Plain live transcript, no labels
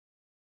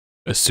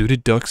A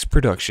Suited Ducks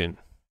production.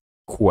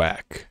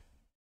 Quack.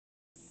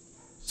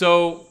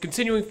 So,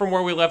 continuing from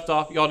where we left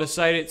off, y'all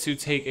decided to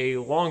take a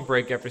long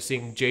break after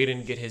seeing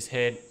Jaden get his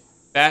head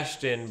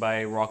bashed in by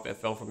a rock that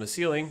fell from the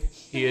ceiling.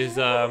 He is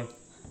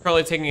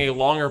currently taking a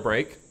longer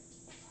break.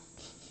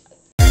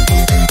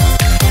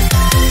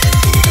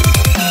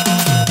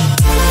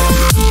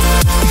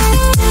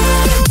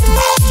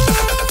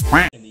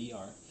 In the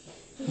ER.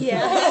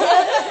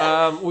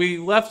 Yeah. We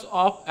left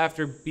off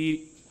after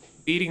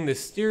beating the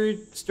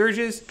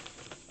stirges.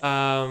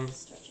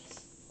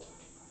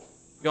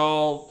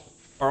 Y'all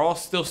are all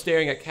still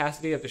staring at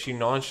Cassidy after she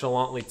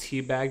nonchalantly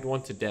teabagged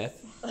one to death.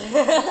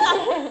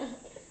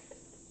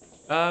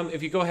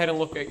 If you go ahead and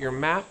look at your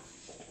map,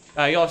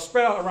 y'all are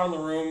spread out around the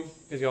room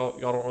because y'all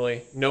don't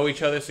really know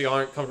each other, so y'all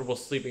aren't comfortable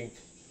sleeping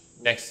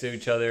next to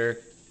each other.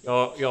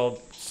 Y'all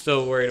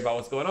still worried about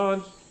what's going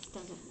on.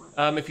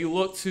 If you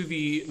look to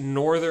the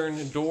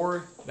northern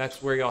door,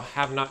 that's where y'all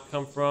have not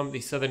come from. The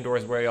southern door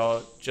is where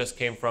y'all just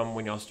came from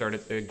when y'all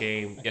started the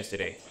game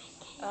yesterday.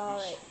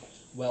 Alright.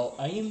 Well,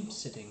 I am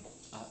sitting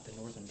at the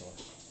northern door.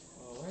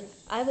 Alright.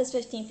 I was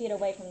 15 feet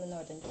away from the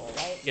northern door,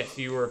 right? Yes,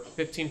 you were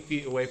 15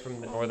 feet away from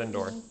the northern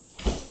door.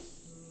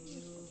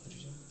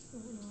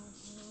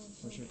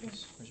 Where's your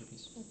piece? Where's your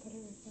piece? I put it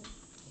right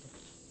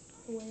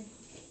there. Away.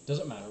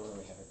 Doesn't matter where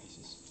we have our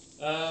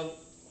pieces.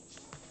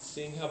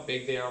 Seeing how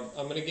big they are,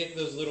 I'm gonna get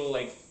those little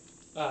like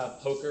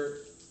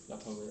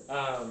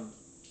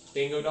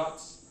bingo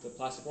dots, the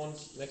plastic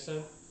ones next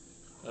time.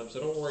 So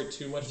don't worry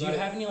too much Do about you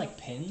it. have any like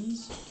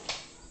pins?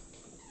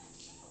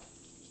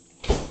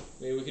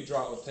 Maybe we could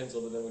draw it with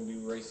pencil, but then we'd be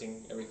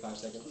racing every 5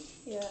 seconds.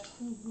 Yeah.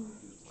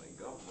 Like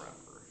gum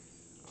wrapper.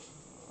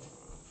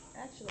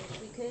 Actually,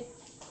 we could.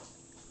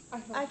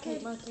 I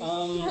could-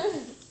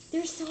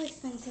 They're so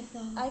expensive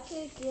though. I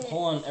could get.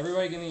 Hold on,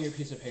 everybody give me your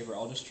piece of paper.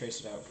 I'll just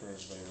trace it out for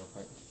everybody real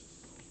quick.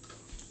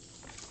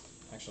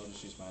 Actually, I'll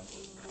just use mine.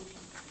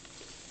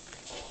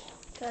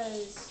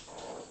 Because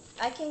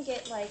I can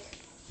get like.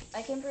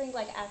 I can bring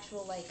like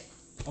actual like.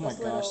 Oh my those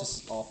gosh, little-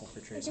 this is awful for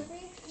tracing. If we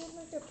had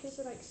like a piece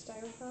of like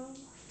styrofoam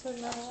to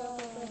match up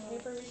with the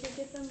paper, we could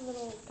get them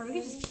little. Or we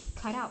could just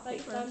cut out like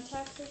paper.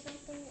 thumbtacks or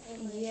something.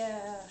 And, like,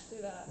 Yeah.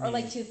 Do that. Or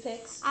like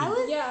toothpicks. I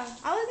was Yeah.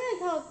 gonna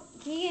tell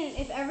Keagan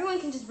if everyone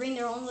can just bring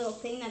their own little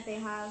thing that they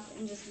have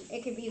and just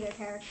it could be their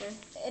character.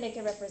 And it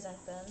could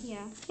represent them.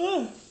 Yeah.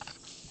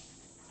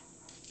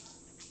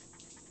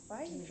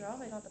 Why are you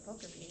drawing on the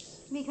poker piece?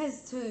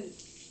 Because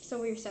so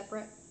we're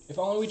separate. If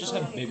only we just Oh,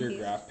 had okay, bigger confused.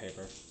 graph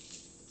paper.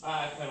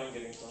 I plan on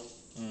getting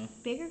some.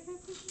 Bigger paper?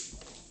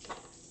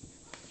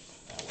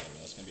 Whatever,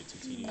 that's gonna be too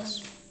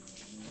tedious.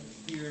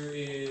 Here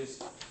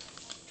is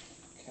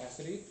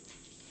Cassidy.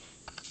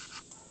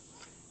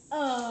 What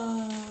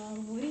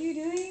are you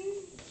doing?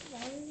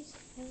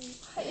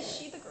 Why is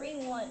she the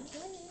green one?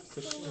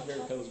 Because she's very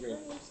colors green.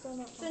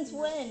 Since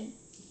when?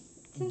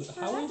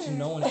 How would you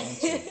know an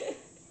answer?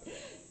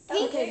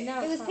 Pink. Okay,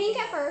 now it was it's pink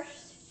fine. at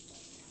first,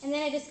 and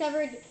then I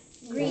discovered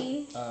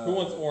green. Who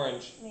wants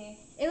orange? Me.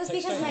 It was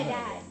Text because that my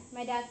out. dad.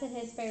 My dad said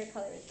his favorite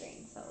color is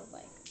green, so I was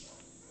like,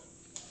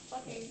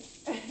 Fucking.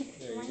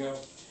 There you go.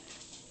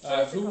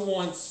 Who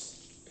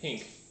wants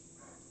pink?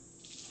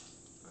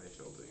 I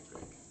shall take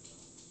pink.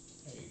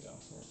 There you go.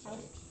 I love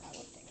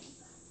pink.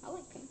 I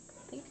like pink.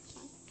 Pink is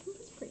fine. Pink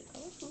is a pretty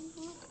color.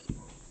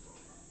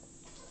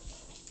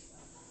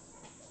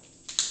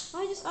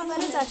 I just. Oh, that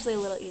is actually a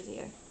little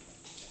easier.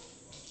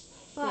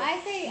 Well, I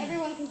say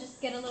everyone can just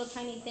get a little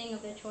tiny thing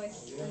of their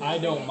choice. and I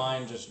then don't bring it.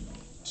 mind just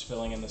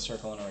filling in the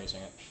circle and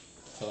erasing it.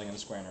 Filling in the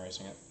square and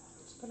erasing it.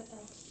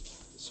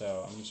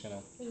 So I'm just gonna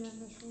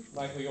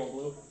Michael, you want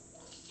blue?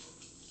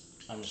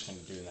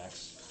 do the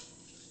next.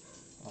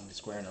 On the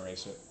square and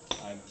erase it.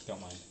 I don't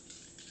mind.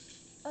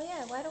 Oh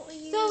yeah, why don't we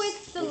use So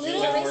it's the Would you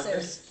little. like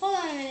erasers? Hold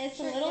on a minute. It's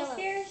the Sure, little yellow.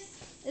 squares.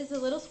 Is the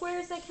little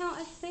squares that count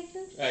as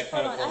spaces? Kind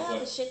Hold of on, I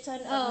have a flip. shit ton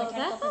of Oh, mechanical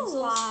that's a pencils.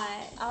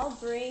 lot. I'll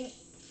bring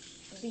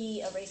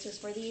the erasers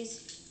for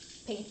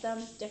these, paint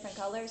them different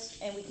colors,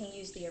 and we can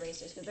use the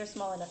erasers because they're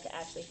small enough to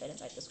actually fit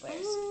inside the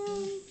squares.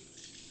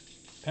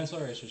 Pencil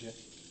erasers, yeah.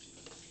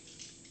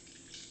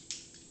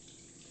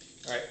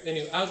 Alright,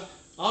 anyway,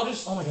 I'll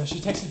just... Oh my gosh, she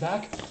texted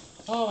back?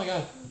 Oh my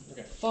god.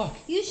 Okay. Fuck.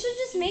 You should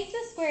just make the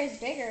squares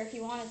bigger if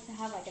you wanted to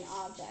have like an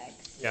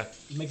object. Yeah.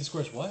 Make the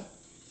squares what?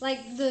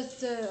 Like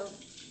the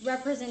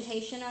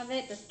representation of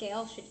it, the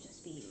scale should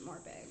just be more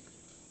big.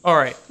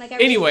 Alright, Like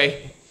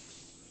anyway.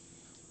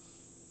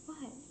 What?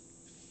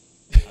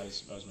 I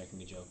was making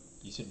the joke.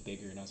 You said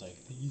bigger and I was like,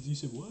 you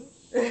said what?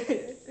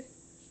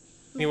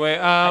 Anyway,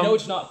 I know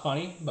it's not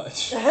funny, but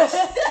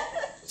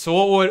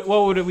so what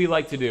would we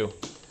like to do?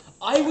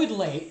 I would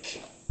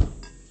like.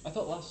 I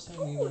thought last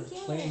time we were yeah.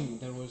 playing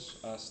there was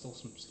still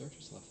some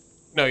sturges left.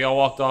 No, y'all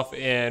walked off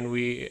and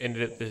we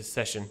ended this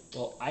session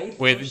Well, I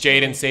with personally-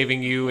 Jaden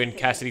saving you and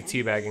Cassidy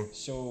teabagging.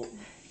 So,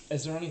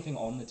 is there anything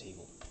on the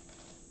table?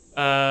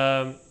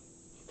 A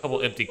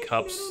couple empty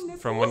cups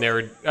from when they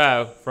were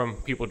from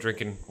people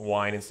drinking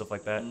wine and stuff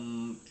like that.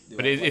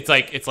 But it's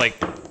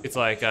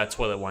like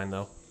toilet wine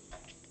though.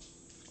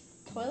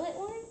 Toilet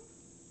wine?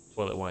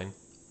 Toilet wine.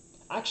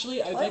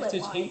 Actually, I'd like to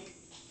Toilet take.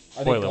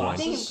 Are Boiler they wine.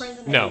 Being in glasses?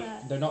 prison No. like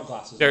that. They're not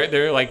glasses.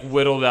 They're like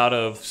whittled out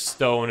of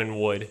stone and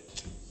wood.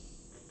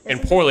 And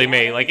Isn't poorly it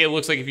made. water? Like, it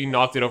looks like if you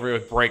knocked it over, it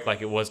would break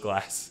like it was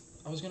glass.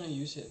 I was gonna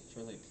use it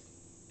for like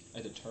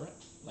a deterrent,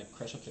 like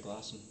crush up the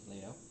glass and lay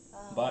it out.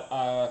 Oh. But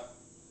I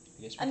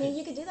guess we I mean, could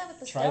you could do that with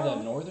the try the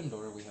stone. northern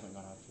door. We haven't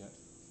gone out yet.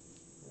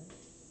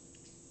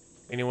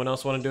 Anyone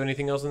else want to do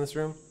anything else in this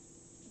room?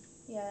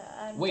 Yeah,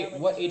 I'm Wait, done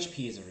with what this room.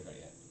 HP is everybody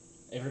at?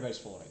 Everybody's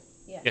full, right?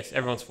 Yeah. Yes,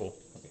 everyone's full.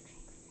 Okay.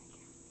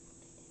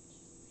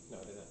 No,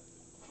 they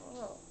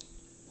Oh,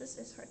 this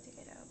is hard to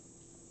get out.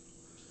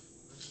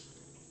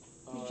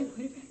 Did you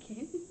put it back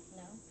in?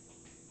 No.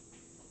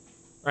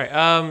 Alright,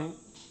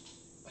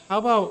 how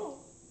about...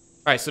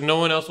 Alright, so no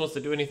one else wants to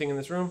do anything in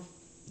this room?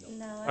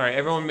 No. Alright,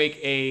 everyone make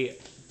a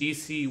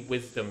DC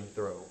Wisdom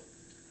throw.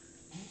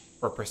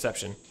 For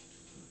perception.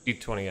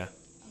 D20, yeah.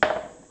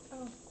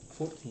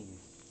 14.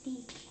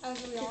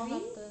 As we all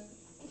have to.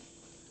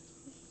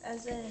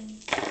 As in.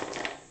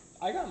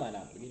 I got mine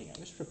out at the beginning. I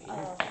was prepared.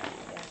 Oh,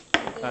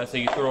 yeah. So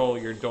you throw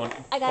your I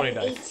got 20 an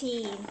dice.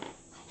 18.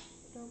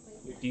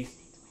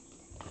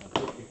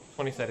 Your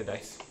 20-sided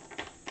dice.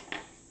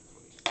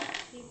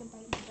 You can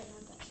bite me, but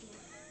not that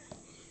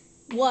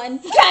too. 1.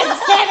 God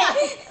damn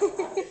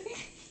it!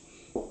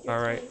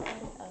 Alright. Oh,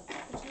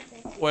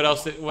 What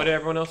else what did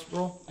everyone else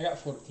roll? I got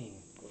 14.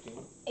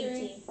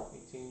 18.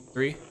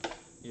 3?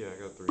 Yeah, I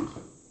got 3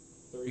 too.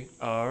 3.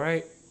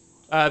 Alright.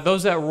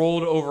 Those that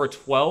rolled over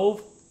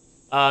 12,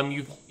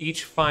 you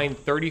each find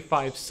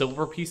 35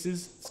 silver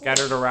pieces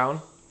scattered around.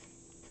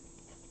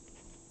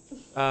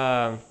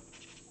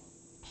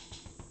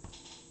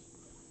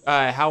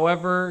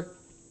 However,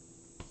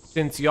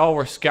 since y'all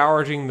were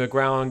scourging the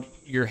ground,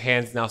 your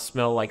hands now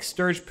smell like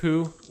stirge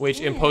poo, which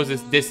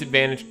imposes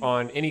disadvantage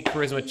on any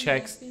charisma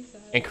checks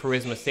and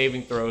charisma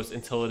saving throws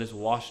until it is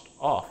washed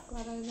off.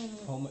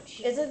 How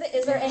much?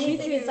 Is there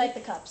anything inside the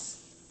cups?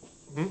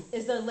 Hmm?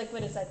 Is there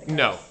liquid inside the cups?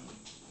 No.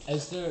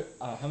 Is there,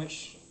 how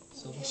much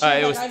silver?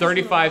 It was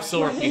 35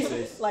 silver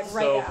pieces. Like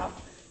right so now.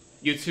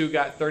 You two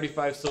got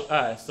 35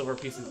 silver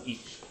pieces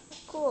each.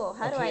 Cool.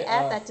 How do I Okay,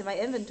 add that to my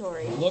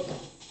inventory? Look,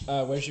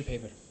 where's your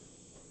paper?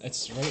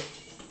 It's right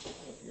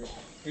If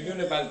you're doing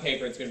it by the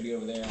paper, it's going to be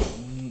over there.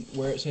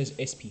 where it says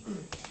SP.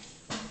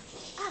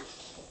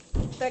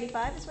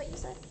 35 is what you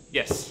said?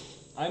 Yes.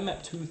 I'm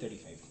at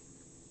 235.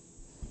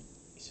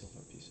 Silver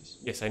pieces.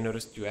 Yes, I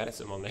noticed you added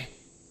some on there.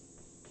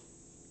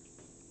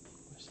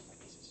 Where's silver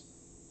pieces?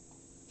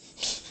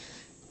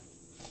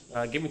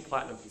 Give me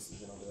platinum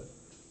pieces and I'll do it.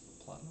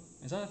 Platinum?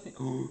 Is that a thing?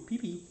 Ooh,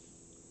 PP.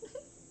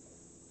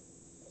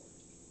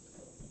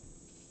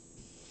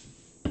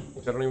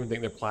 Which I don't even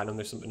think they're platinum,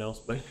 there's something else,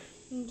 but...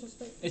 Just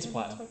wait. It's for the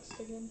platinum. text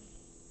again.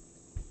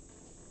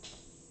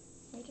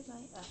 Where did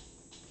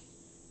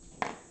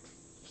I?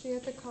 She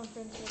had the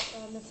conference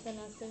with Miss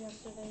Vanessa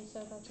yesterday, so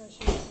that's why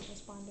she wasn't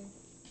responding.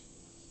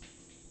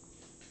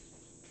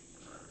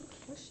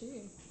 Where's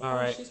she?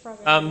 Alright. She's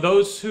probably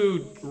Those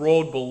who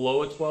rolled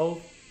below a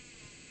 12,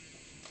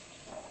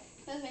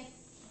 That's me.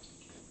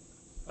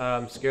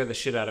 scare the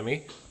shit out of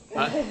me.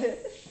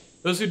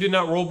 Those who did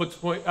not roll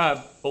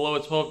below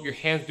a 12, your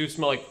hands do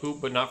smell like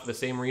poop, but not for the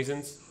same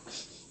reasons.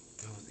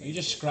 Are you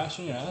just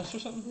scratching your ass or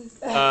something?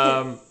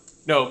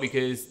 No,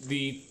 because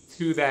the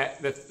 3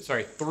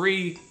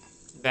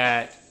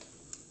 that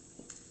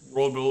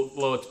rolled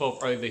below a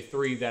 12 are the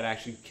 3 that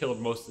actually killed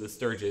most of the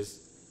stirges.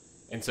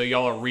 And so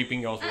y'all are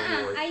reaping y'all's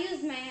reward. I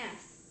used my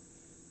ass.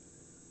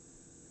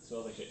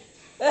 Smells like shit.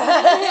 Not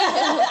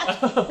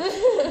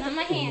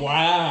my hands.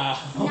 Wow.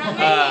 Not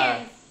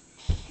my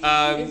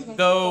hands.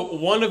 Though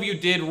one of you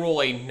did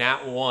roll a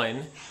nat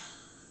 1.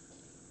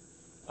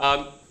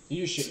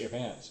 You just shit your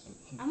pants.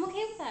 I'm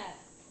okay with that.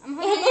 I'm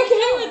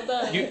okay with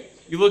that.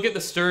 You look at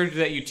the stirge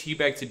that you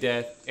teabag to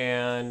death,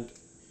 and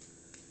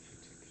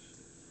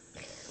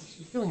you're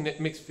feeling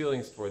mixed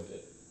feelings towards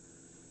it.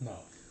 No.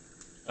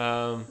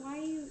 Why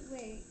you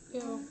wait?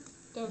 Ew.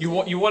 Don't You say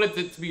want you wanted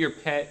it to be your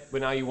pet,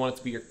 but now you want it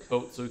to be your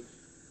coat, so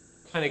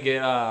kind of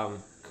get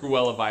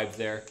Cruella vibes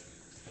there.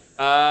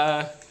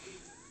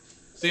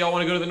 So y'all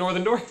want to go to the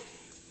northern door?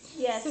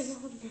 Yes.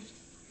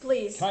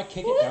 Please. Can I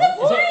kick Who it the down?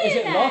 boy Is is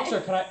it that? locked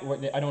or can I?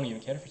 Wait, I don't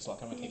even care if it's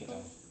locked. I'm gonna kick it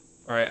down.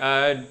 All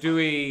right. Do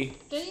a Didn't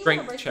you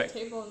strength break check. the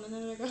table a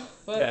minute ago?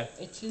 But Yeah.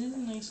 it's a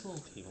nice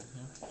little table.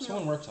 Yeah.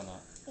 Someone works on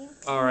that.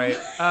 All right.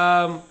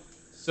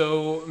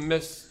 So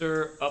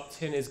Mr.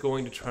 Upton is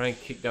going to try and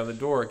kick down the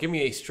door. Give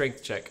me a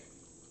strength check.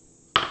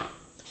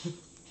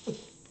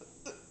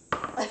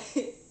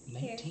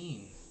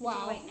 19.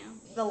 Wow. Right now.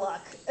 The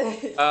luck.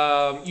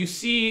 You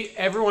see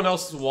everyone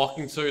else is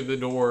walking through the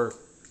door,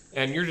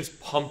 and you're just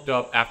pumped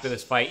up after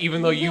this fight.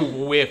 Even though you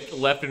whiffed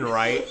left and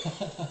right,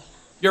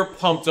 you're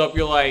pumped up.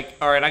 You're like,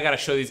 all right, I got to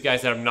show these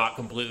guys that I'm not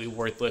completely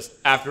worthless.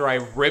 After I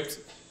ripped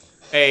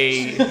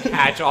a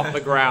hatch off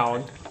the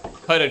ground,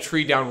 cut a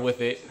tree down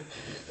with it,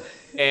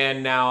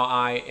 and now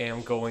I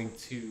am going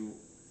to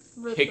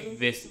kick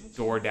this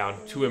door down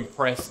to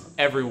impress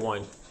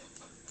everyone.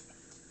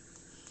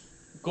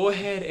 Go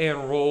ahead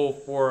and roll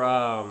for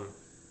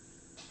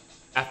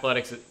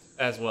athletics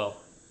as well.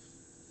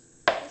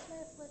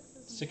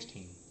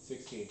 16.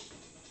 16.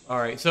 All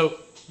right, so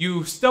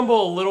you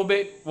stumble a little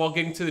bit while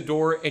getting to the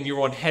door, and you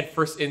run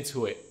headfirst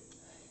into it,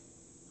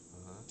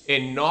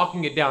 and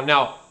knocking it down.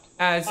 Now,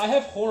 as I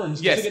have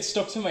horns. Yes. Does it get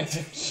stuck to my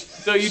hips?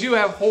 so you do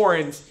have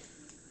horns,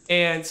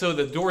 and so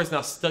the door is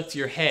now stuck to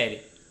your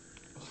head.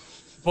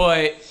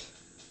 But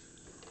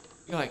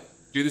you're like,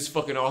 dude, this is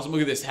fucking awesome.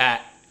 Look at this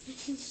hat.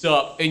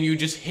 Sup? And you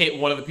just hit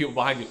one of the people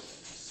behind you.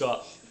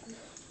 Sup?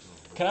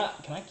 Can I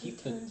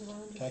keep the?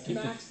 Can I keep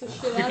the? Smacks the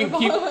shit out of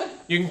him.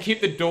 You can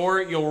keep the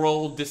door. You'll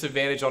roll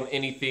disadvantage on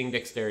anything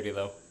dexterity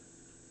though.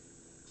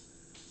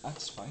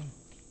 That's fine.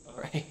 All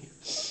right.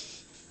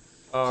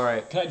 All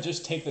right. Can I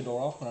just take the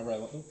door off whenever I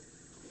want to?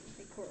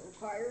 It could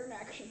require an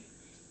action.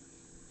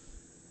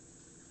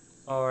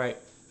 All right.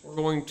 We're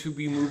going to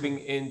be moving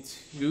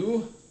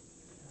into.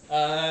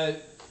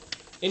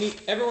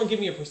 Everyone, give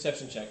me a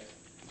perception check.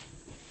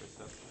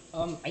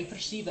 I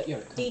perceive that you're.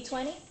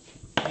 D20?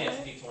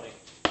 Yes, D20.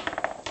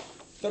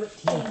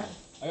 13.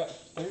 I got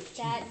 13.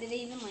 That didn't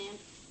even land.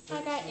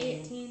 I got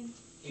 18.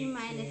 Do you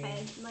mind if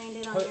I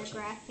landed on your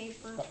graph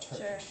paper? Got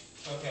 13. Sure.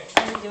 Okay.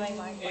 I'm redoing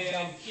mine.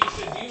 And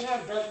Keisha, do you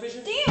have dark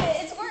vision? Damn it,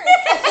 it's worse.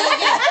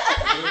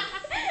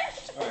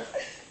 All right.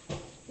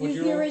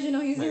 Use the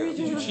original, use the Did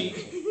you original. cheat?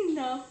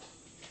 No.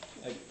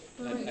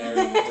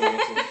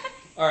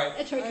 All right.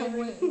 I tried I coming.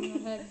 went in my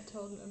head and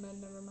told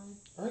Ahmed, never mind.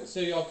 All right. So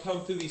y'all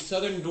come through the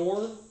southern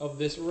door of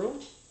this room.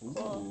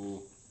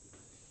 Ooh.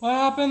 What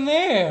happened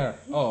there?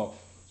 Oh,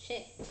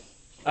 Shit.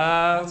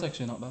 that's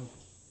actually not bad.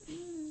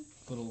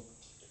 Little.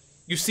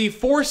 You see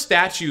 4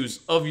 statues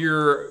of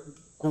your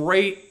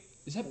great.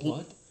 Is that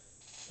blood?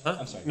 Huh?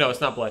 I'm sorry. No,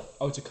 it's not blood.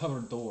 Oh, it's a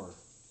covered door.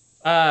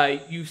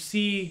 You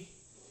see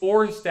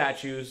 4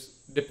 statues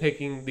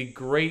depicting the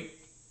great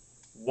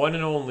one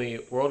and only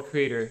world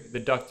creator, the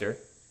Doctor.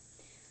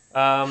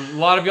 A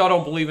lot of y'all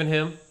don't believe in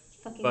him,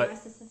 Fucking But-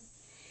 narcissist.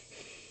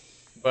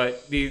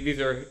 but these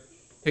are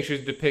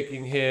pictures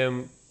depicting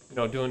him,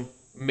 doing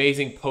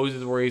amazing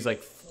poses where he's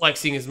like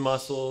flexing his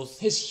muscles.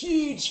 His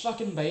huge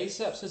fucking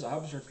biceps, his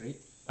abs are great.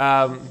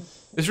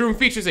 This room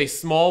features a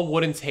small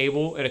wooden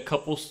table and a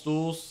couple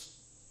stools.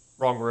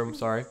 Wrong room,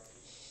 sorry.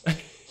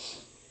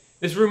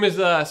 This room is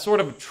sort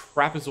of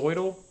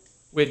trapezoidal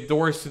with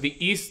doors to the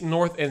east,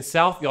 north, and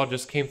south. Y'all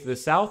just came to the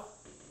south.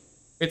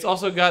 It's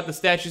also got the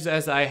statues,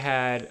 as I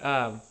had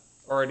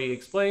already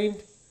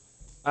explained,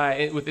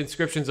 with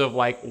inscriptions of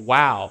like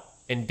 "wow"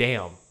 and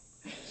 "damn."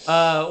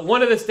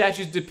 One of the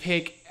statues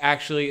depict,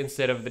 actually,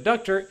 instead of the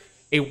Doctor,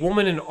 a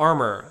woman in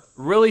armor.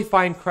 Really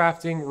fine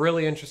crafting,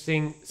 really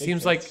interesting.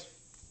 Seems like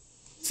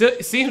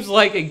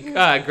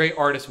a great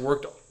artist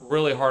worked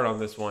really hard on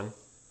this one.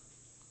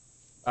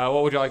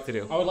 What would you like to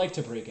do? I would like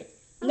to break it.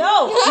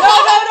 No!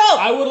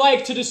 I would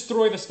like to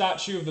destroy the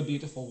statue of the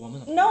beautiful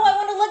woman. No, I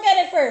want to look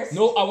at it first.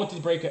 No, I want to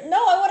break it. No,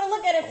 I want to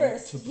look at it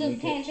first. To So break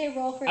can't it. they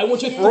roll for I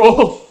want to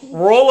initiative?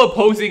 Roll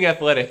opposing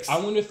athletics. I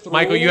want to throw.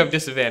 Michael, you have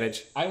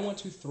disadvantage. I want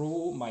to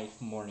throw my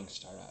morning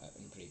star at it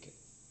and break it.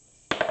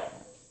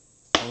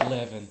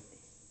 11.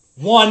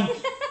 1.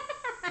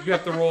 You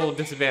have to roll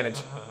disadvantage.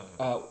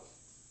 Okay.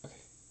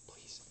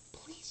 Please.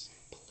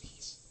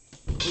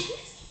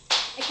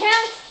 It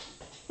counts.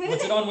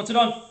 What's it on? What's it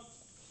on?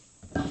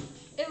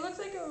 It looks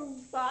like a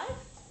 5?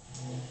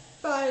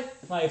 5.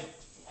 5.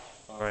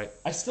 All right.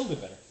 I still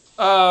did better.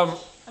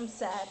 I'm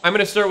sad. I'm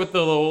gonna start with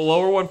the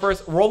lower one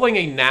first. Rolling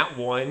a nat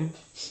 1,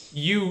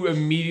 you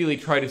immediately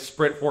try to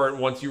sprint for it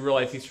once you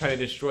realize he's trying to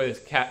destroy this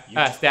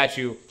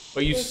statue,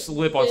 but you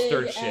slip on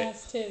Sturge shit.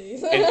 Ass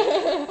titties.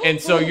 And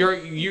so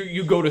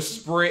you go to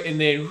sprint and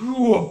then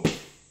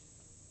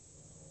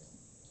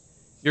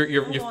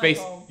your face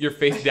home. your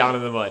face down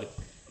in the mud.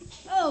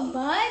 Oh,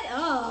 bud.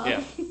 Oh.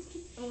 Yeah.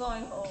 I'm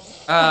going home.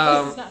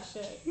 This is not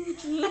shit.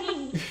 Is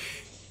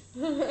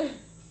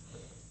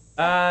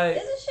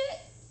it shit?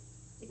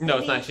 No,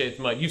 it's not shit. It's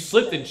mud. You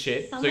slipped in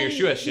shit, so your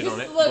shoe has shit on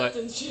it. Slipped But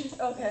and shit.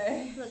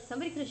 Okay. Look,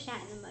 somebody could have shat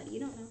in the mud. You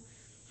don't know.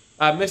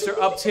 Mr.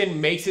 Upton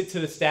makes it to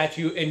the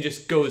statue and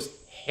just goes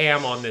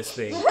ham on this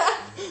thing.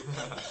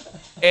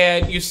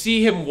 And you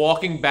see him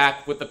walking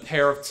back with a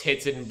pair of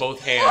tits in both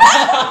hands.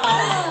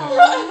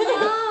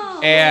 Oh,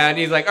 And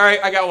he's like, all right,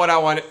 I got what I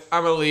wanted.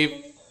 I'm going to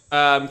leave.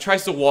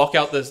 Tries to walk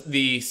out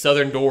the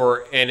southern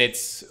door, and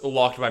it's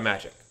locked by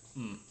magic.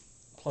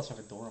 Plus I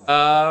have a door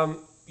on it.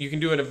 You can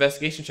do an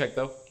investigation check,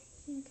 though.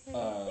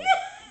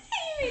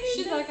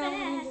 She's like, I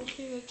want to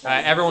see this.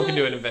 Everyone can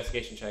do an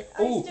investigation check.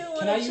 I Ooh, still can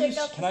want I to check use-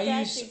 out can the I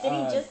use, statue. Did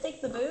he just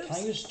take the boobs? Can I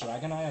use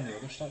Dragon Eye on the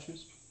other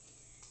statues?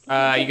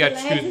 You got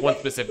to choose one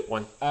specific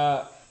one.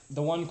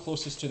 The one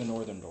closest to the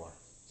northern door.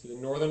 To the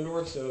northern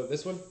door, so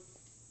this one?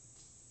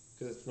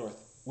 Because it's north.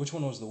 Which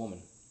one was the woman?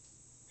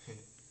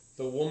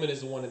 The woman is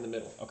the one in the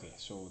middle. Okay,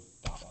 so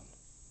that one.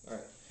 All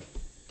right.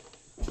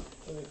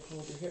 Let me pull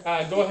over here.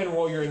 Go ahead and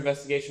roll your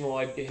investigation while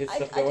I get his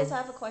stuff I going. just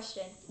have a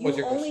question. You What's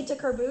your only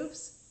took her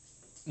boobs?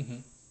 Mm-hmm.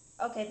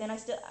 Okay, then I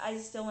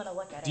still want to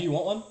look at Do it. you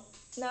want one?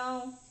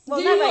 No. Well,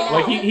 Do not you right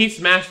want- now. Like he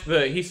smashed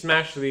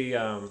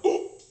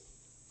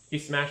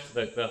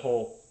the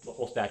whole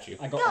whole statue.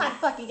 I got. God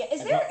fucking get.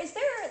 Is there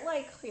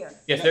like here?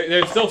 Yes,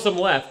 there's still some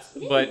left,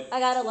 but I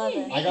got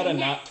 11. I got a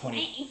nat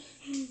 20.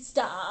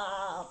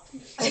 Stop.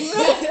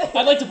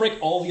 I'd like to break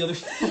all the other.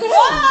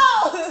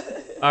 Whoa!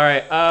 all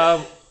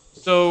right.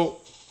 So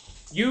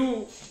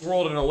you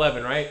rolled an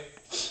 11, right?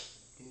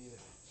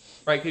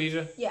 Right,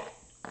 Kadisha? Yeah.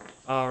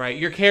 All right.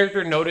 Your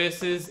character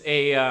notices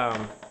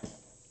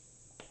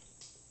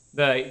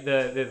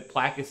the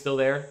plaque is still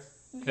there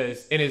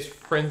because in his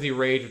frenzy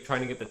rage of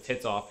trying to get the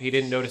tits off, he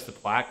didn't notice the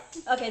plaque.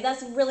 Okay,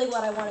 that's really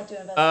what I wanted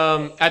to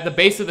investigate. At the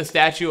base of the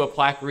statue, a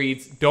plaque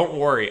reads, "Don't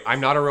worry, I'm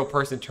not a real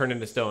person turned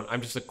into stone.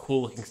 I'm just a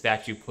cool-looking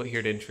statue put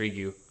here to intrigue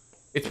you.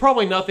 It's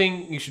probably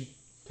nothing. You should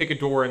pick a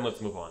door and let's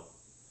move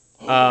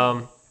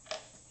on."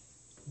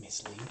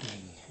 Misleading.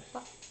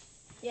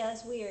 Yeah,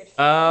 that's weird.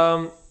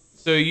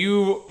 So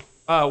you,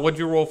 what'd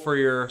you roll for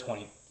your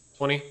 20.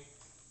 20?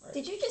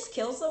 Did you just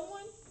kill someone?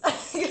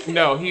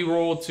 No, he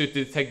rolled to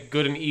detect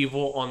good and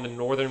evil on the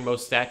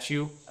northernmost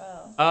statue.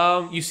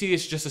 Oh. You see,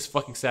 it's just this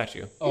fucking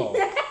statue. Oh.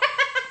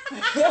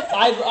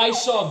 I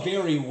saw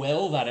very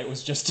well that it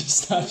was just a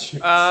statue.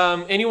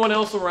 Anyone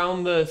else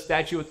around the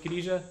statue with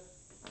Kadisha?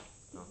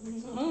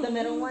 The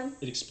middle one?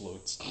 It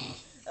explodes.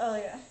 Oh,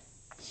 yeah.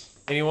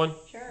 Anyone?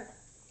 Sure.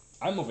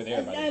 I'm over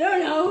there, buddy. I don't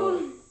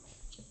know.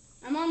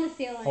 I'm on the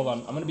ceiling. Hold on,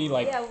 I'm gonna be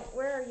like Yeah,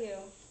 where are you?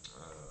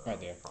 right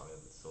there. Probably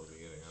still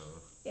beginning, huh?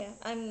 Yeah,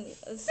 I'm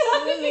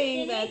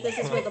assuming that this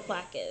is where the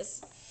plaque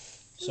is.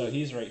 So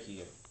he's right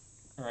here.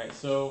 All right,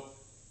 so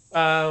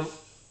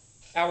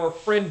our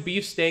friend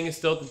Beeve Stangg is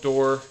still at the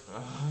door,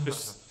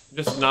 just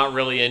not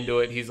really into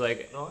it. He's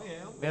like, Oh yeah.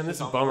 "Man, this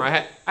is a bummer.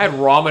 I had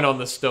ramen on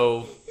the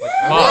stove."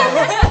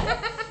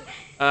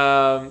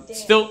 Mom.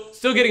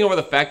 Still getting over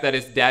the fact that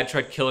his dad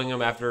tried killing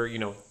him after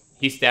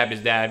he stabbed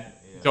his dad.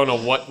 Yeah. Don't know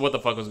what the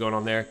fuck was going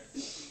on there.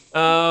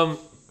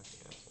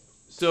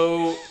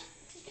 So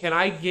can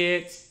I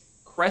get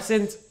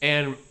Cresentte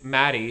and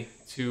Madi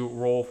to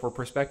roll for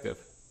perception?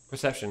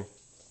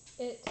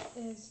 It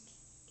is.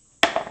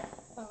 Oh,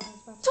 I was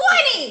about to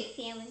 20!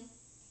 Feeling.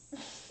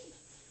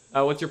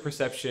 What's your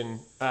perception?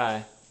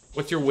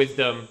 What's your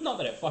wisdom? Not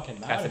that it fucking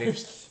Cassidy.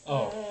 matters.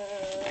 Oh.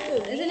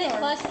 Isn't it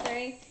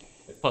 +3?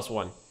 It's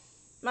 +1.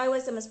 My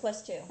wisdom is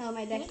 +2. Oh,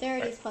 my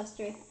dexterity is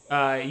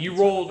 +3. You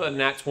rolled a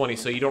nat 20,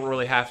 so you don't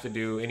really have to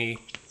do any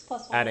It's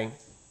 +1. adding.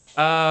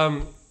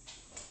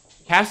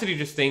 Cassidy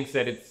just thinks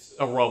that it's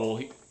a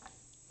rubble.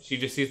 She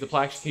just sees the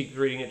plaque. She keeps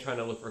reading it, trying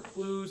to look for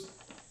clues.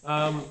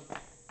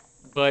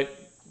 But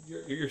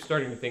you're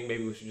starting to think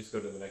maybe we should just go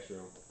to the next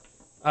room.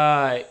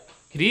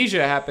 Kadisha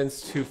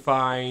happens to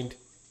find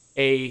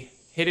a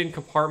hidden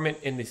compartment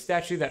in the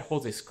statue that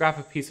holds a scrap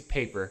of piece of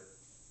paper.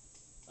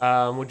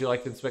 Would you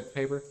like to inspect the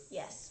paper?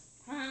 Yes.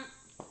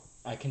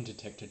 I can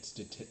detect its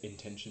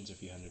intentions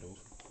if you hand it over.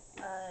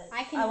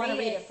 I want to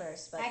read it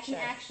first, but I can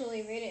sure.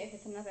 actually read it if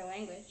it's another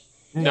language.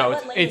 No, what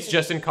it's language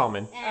just in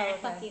common. Oh,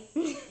 Fuck okay.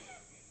 you.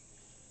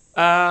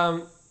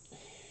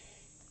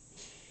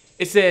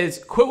 It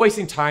says, "Quit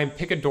wasting time,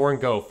 pick a door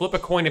and go. Flip a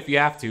coin if you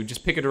have to.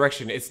 Just pick a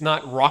direction. It's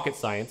not rocket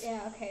science.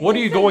 Yeah, okay. What are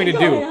you going to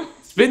Going do? on.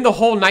 Spend the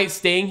whole night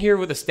staying here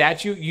with a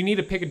statue? You need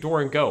to pick a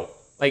door and go.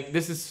 Like,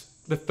 this is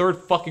the third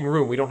fucking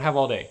room. We don't have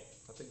all day."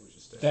 I think we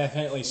should stay.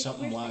 Definitely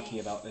something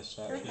wacky about this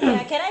statue.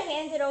 Yeah, can I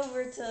hand it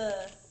over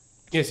to...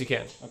 Yes, you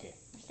can. Okay.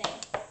 We're staying.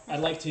 I'd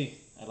like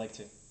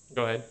to.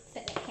 Go ahead.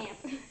 Set at camp.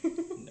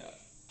 No.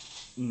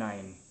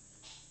 9.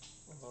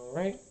 All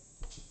right.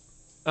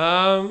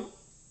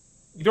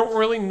 You don't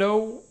really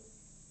know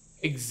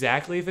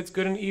exactly if it's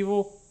good and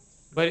evil,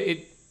 but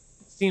it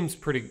seems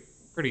pretty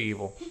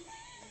evil.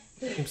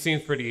 It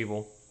seems pretty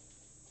evil.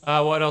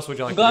 What else would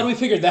you like I'm glad to we do?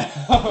 figured that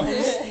out.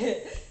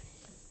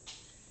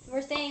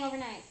 We're staying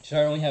overnight. So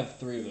I only have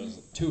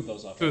 2 of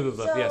those left. Two of those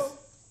left, yes.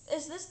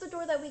 Is this the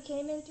door that we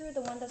came in through,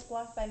 the one that's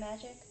blocked by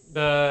magic?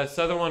 The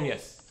southern one,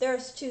 yes.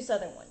 There's 2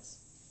 southern ones.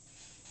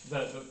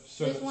 There's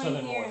one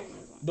southern here north. and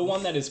there's one. The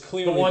one that is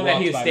clearly The one that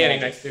blocked he is by standing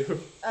magic. next to.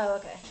 Oh,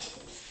 okay.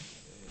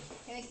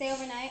 Can we stay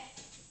overnight?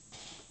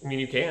 I mean,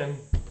 you can.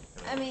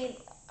 I mean,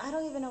 I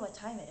don't even know what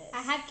time it is.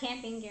 I have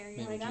camping gear.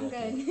 Maybe Like, you I'm like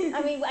good.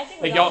 I mean, I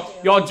think we Like all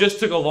do. y'all just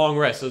took a long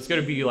rest, so it's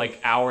gonna be like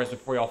hours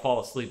before y'all fall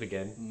asleep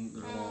again.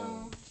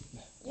 Oh.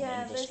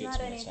 Yeah, there's Investigate not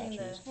some of the anything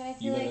statues. to... But I You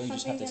feel like literally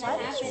just have something's to gonna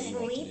tell us happen what and you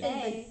we want to sleep do. in the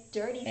stay.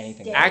 dirty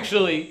Anything. stink.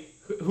 Actually,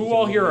 who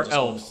all here are Just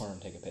go in the elves? corner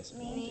and take a piss if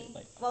you want Me. to,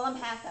 like- Well, I'm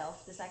half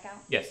elf. Does that count?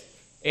 Yes.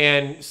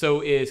 And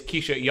so is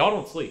Keisha. Y'all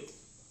don't sleep.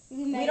 We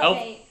don't-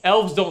 meditate.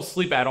 Elves don't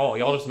sleep at all.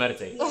 Y'all just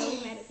meditate. Yeah, we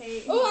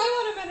meditate. Oh,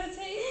 I want to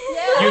meditate.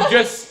 Yeah. You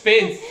just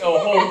spent a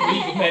whole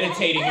week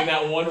meditating in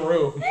that one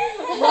room.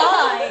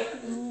 Why?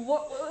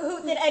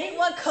 Who, did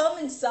anyone come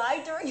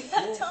inside during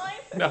that time?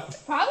 No.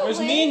 Probably. Was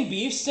me and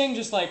Beeve Stangg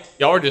just like,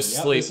 Y'all were just yep,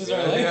 asleep. this is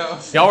our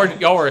life?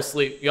 Y'all were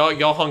asleep.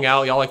 Y'all hung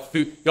out. Y'all like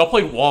food. Y'all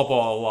played wall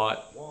ball a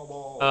lot. Wall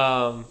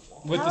ball.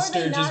 With How the are they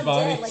stirges not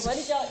bodies. dead? Like, what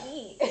did y'all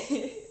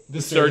eat? The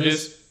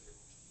stirges.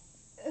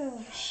 Ugh.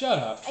 Shut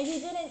up. And you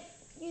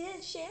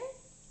didn't share?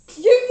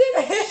 You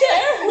didn't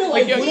share.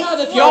 Like, we had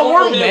a y'all thought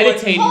weren't over there,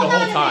 meditating Hold the on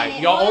whole a time.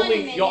 minute, Y'all hold on a only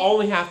minute. y'all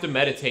only have to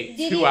meditate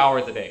Did 2 you-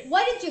 hours a day.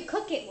 What did you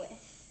cook it with?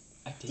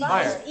 I did.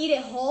 Fire. Eat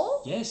it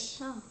whole? Yes.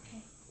 Oh,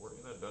 okay. We're in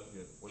a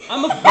dungeon.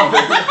 I'm a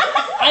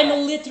fucking.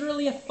 I'm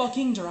literally a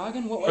fucking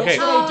dragon. What Okay.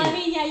 else would I do? I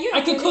mean, yeah, you're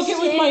I could cook it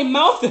with my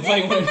mouth if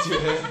I wanted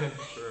to.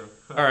 True.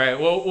 All right.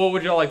 Well, what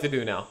would y'all like to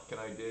do now? Can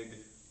I dig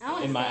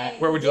In my-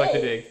 Where would you like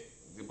to dig?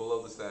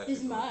 below the statue?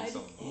 Just mine.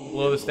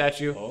 Below the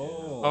statue.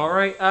 Oh. All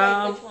right.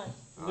 Wait, which one?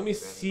 Let me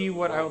see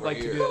what I would like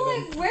to do.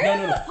 Like, where No, are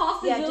no, the no.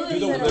 possibilities? Do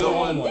the Middle middle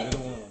one. one. Do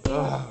the one.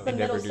 The I middle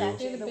never do.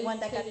 statue, the one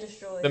that got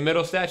destroyed. The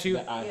middle statue.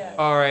 That I Yeah. have.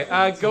 All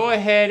right. Go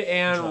ahead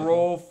and Jericho.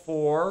 roll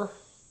for.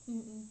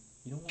 You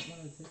don't want one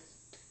of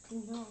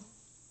this? No.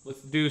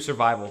 Let's do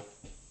survival.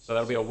 So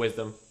that'll be a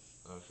wisdom.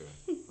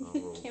 Okay.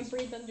 I'll roll. Can't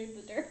breathe under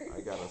the dirt.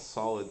 I got a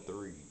solid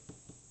 3.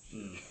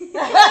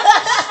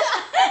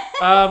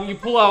 You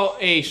pull out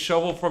a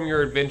shovel from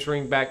your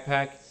adventuring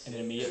backpack, And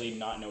then immediately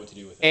not know what to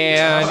do with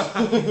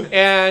it.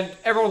 and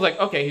everyone's like,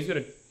 okay, he's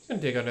gonna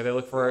dig under there,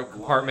 look for a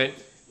compartment.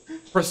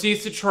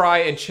 Proceeds to try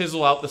and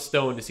chisel out the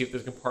stone to see if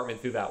there's a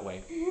compartment through that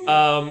way.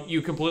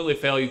 You completely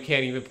fail. You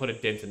can't even put a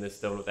dent in this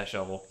stone with that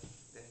shovel.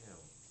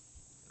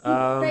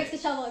 Damn. Breaks the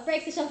shovel. It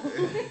breaks the shovel.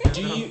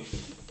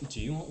 Do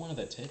you want one of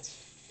the tits?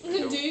 I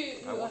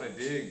want to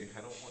dig. I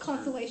don't want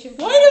Consolation.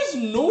 Why does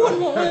no one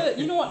want one of the...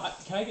 You know what?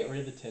 Can I get rid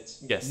of the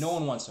tits? Yes. No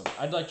one wants them.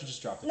 I'd like to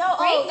just drop the No, tits.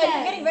 oh, if Break you're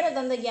them. getting rid of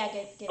them, then yeah,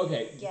 get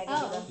Okay. Yeah, get Oh.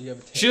 rid of them. Do you have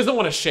a tit? She doesn't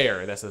want to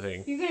share. That's the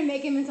thing. You're gonna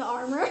make him into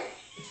armor.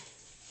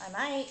 I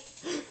might.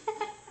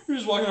 You're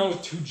just walking around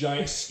with 2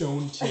 giant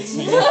stone tits.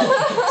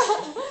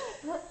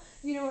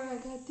 You know where I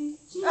got these?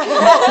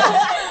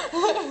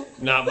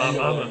 Not my They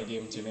mama.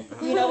 gave them to me.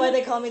 You know why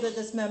they call me the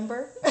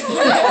dismember?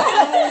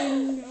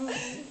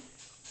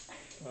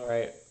 All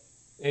right.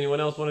 Anyone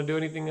else want to do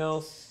anything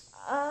else?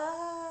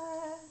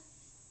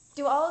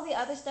 Do all of the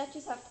other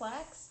statues have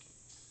plaques?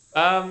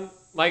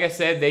 Like I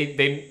said,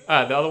 the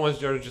other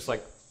ones are just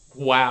like,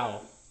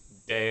 wow,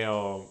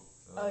 damn,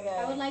 Okay.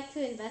 I would like to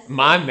investigate.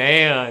 my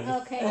man.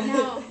 Okay,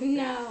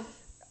 no.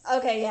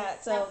 Okay, yeah.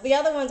 So the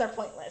other ones are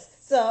pointless.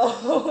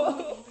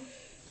 So.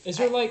 Is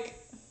there like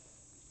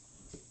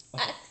a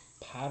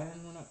pattern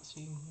we're not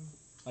seeing here?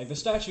 Like the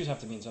statues have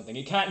to mean something.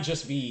 It can't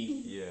just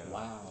be. Yeah.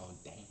 Wow,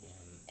 damn.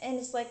 And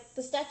it's like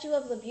the statue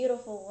of the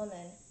beautiful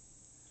woman.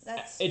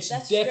 That's It's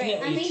strange. definitely-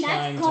 I mean,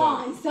 trying that's to-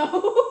 gone,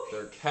 so.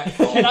 They're cat.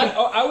 Can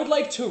I would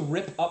like to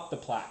rip up the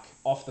plaque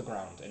off the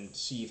ground and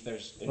see if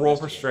there's. Roll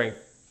for investigate. strength.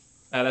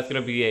 That's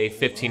gonna be a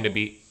 15 to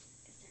beat.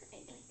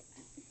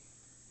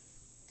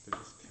 They're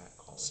just cat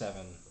calls.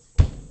 7.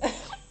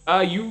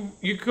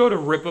 You go to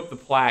rip up the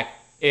plaque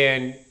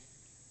and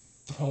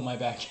Throw my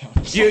back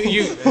out.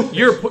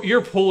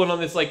 you're pulling on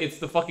this like it's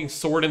the fucking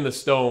sword in the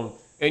stone,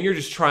 and you're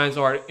just trying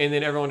so hard, and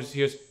then everyone just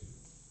hears.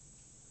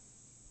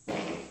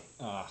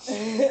 Ah,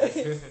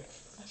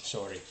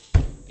 sorry.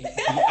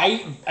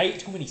 I ate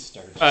too many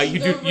stars. You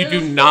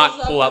do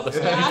not pull out the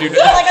you do,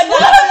 Like a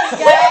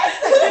Nazi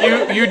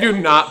gas. you do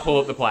not pull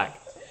up the plaque.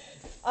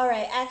 All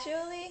right.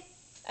 Actually,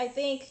 I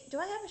think. Do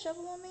I have a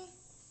shovel on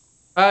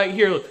me?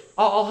 Here, look,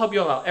 I'll help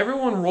you all out.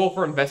 Everyone roll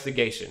for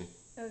investigation.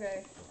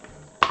 Okay.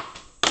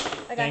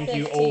 I got Thank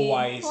 15. you, oh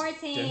wise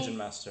 14. dungeon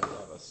master. I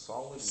have a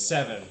solid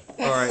 7.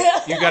 All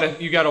right,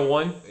 you got a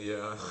 1.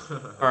 Yeah.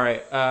 All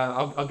right,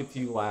 I'll get to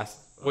you last.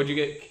 What'd you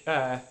get,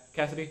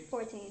 Cassidy?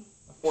 14.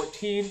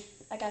 14.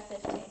 I got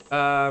 15.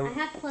 I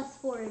have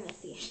 +4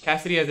 investigation.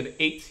 Cassidy has an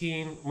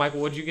 18.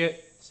 Michael, what'd you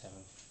get? 7.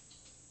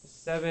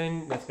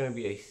 7. That's gonna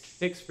be a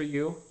 6 for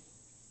you.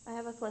 I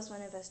have a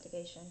 +1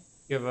 investigation.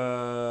 You have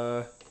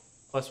a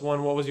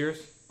 +1. What was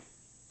yours?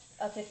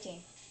 15.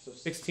 So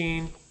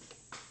 16.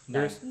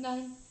 9. Yours?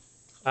 9.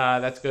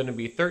 That's gonna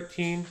be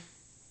 13.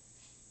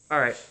 All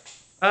right.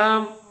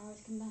 Powers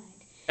combined.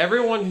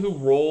 Everyone who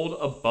rolled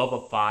above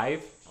a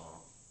 5.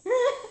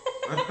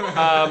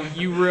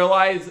 You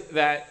realize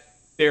that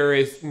there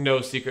is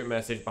no secret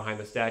message behind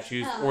the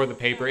statues Oh, or the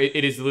paper.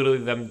 It is literally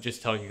them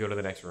just telling you to go to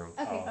the next room.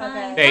 Okay,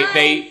 Oh.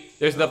 fine.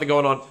 There's nothing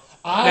going on.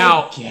 I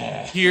Now,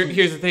 guess.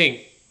 here's the thing.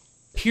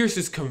 Peirce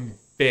is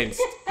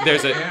convinced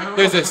there's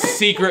a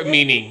secret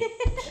meaning.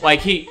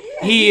 Like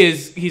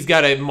he's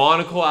got a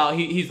monocle out.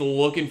 He's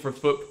looking for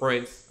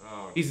footprints.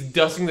 Oh, He's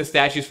dusting the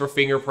statues for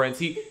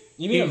fingerprints. You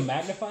mean a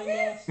magnifying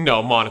glass?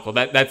 No, monocle.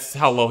 That's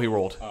how low he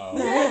rolled. Oh.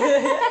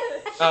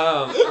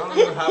 I don't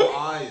even have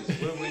eyes.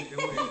 What am I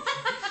doing?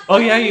 Oh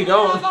yeah, you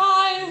don't.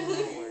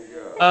 Oh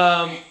my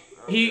god.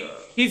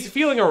 He's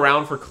feeling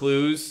around for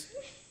clues,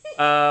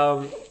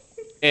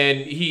 and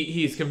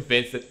he's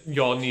convinced that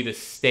y'all need to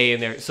stay in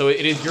there. So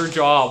it is your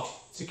job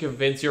to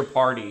convince your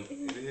party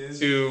It is.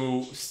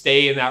 to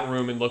stay in that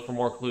room and look for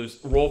more clues.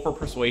 Roll for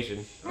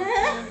persuasion.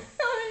 Okay.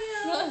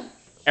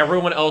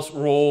 Everyone else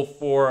roll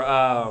for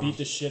Beat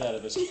the shit out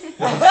of this.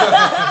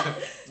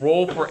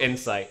 roll for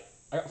insight,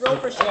 Roll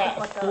for shut the I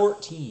got fuck up.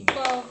 14.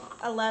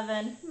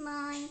 11.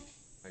 9.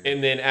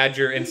 and then add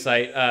your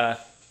insight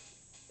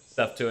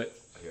stuff to it,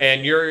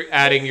 and you're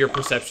adding your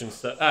perception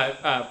stuff.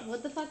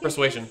 What the fuck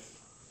Persuasion.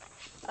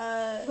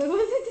 What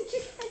was it did you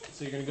say?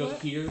 So you're gonna go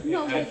here. And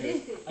No, add what your,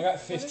 is it? I got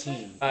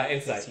 15.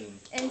 insight. 15.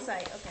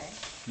 Insight. Okay.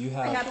 You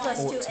I have got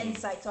 +2 14.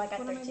 insight, so I got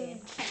 13.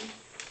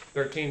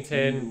 13, You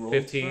 10, rolled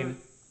 15.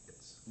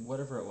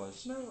 whatever it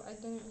was. No, I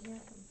didn't hear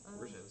him.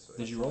 Where's insight?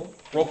 Did you roll?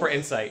 Roll for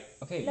insight.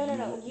 Okay.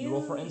 No, You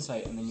roll for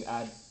insight and then you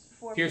add.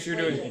 For Peirce, you're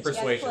doing Yes,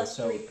 persuasion, plus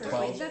so 3 12.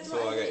 persuasion. That's So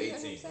what I got didn't hear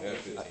 18. him I got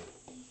say. 15.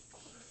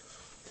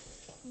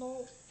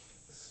 No.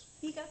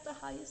 He got the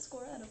highest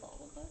score out of all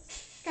of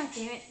us. God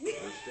damn it. We're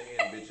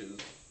staying,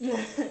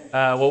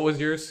 bitches. What was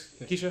yours,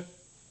 Keisha?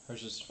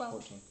 Hers is 12.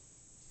 14.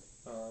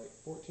 Alright,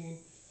 14.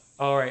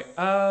 Alright,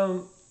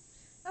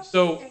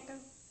 so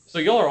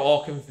y'all are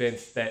all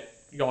convinced that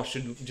y'all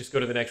should just go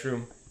to the next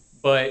room,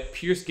 but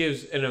Peirce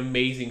gives an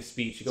amazing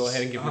speech. Go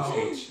ahead and give your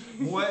speech.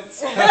 What?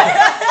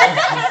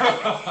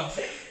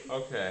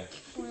 Okay.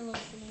 We're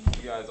listening.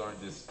 You guys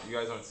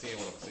aren't seeing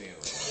what I'm seeing.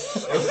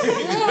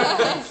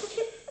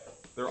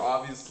 They're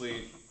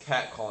obviously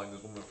catcalling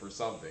this woman for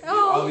something. It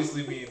Oh.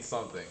 obviously means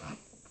something.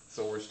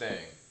 So we're staying.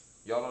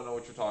 Y'all don't know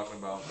what you're talking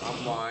about.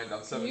 I'm blind. I'm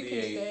You can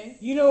 78. stay.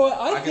 You know what?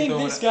 I can think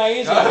throw this it- guy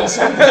is on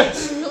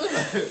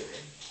something.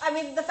 I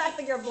mean, the fact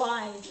that you're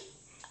blind,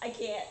 I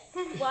can't.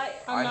 Why?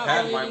 I I'm not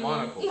have my believing you.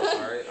 monocle,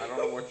 alright? I don't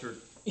know what you're...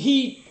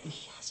 He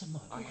has a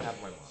mug. I have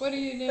my monocle. What are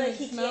you doing? But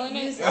he Smelling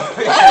can't it? use it.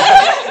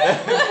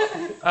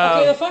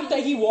 Okay, the fact that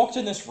he walked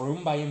in this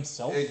room by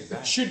himself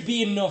Exactly. should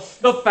be enough.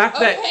 The fact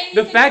that Okay,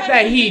 the you can fact try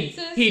that to he convince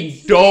us he to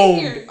stay domed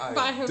here I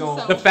by don't-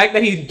 himself. the fact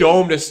that he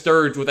domed a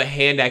stirge with a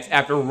hand axe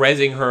after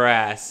rezzing her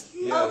ass.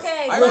 Yes.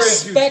 Okay, I well-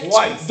 raised you Respect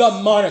twice. the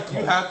monocle.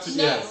 You have to,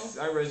 No. yes.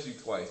 I raised you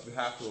twice. You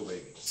have to obey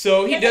me.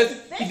 So he does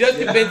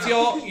convince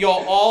y'all.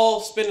 Y'all all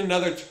spend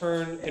another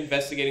turn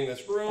investigating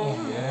this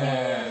room,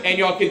 Yeah. and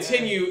y'all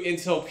continue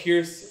until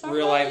Peirce Somebody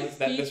realizes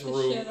that beat this the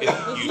room shit is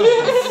out of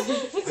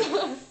this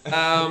useless.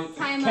 Time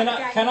Can up,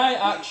 I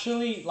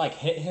actually like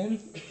hit him?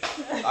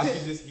 I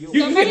can just heal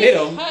You you. can hit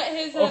him. Cut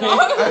his head Okay.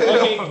 off.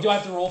 Okay. Do I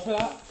have to roll for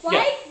that? Why?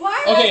 Yeah.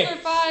 Why? Okay.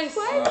 Sacrifice.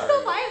 Why are you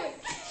so violent?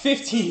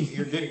 15.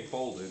 You're getting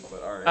folded,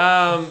 but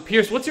alright.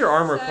 Pierce, what's your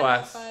armor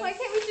class? Sacrifice. Why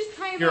can't we just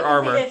tie him Your up?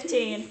 armor.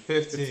 15.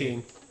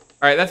 15.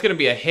 All right, that's gonna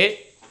be a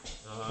hit.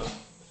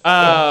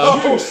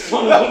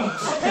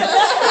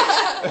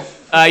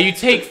 Oh, You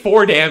take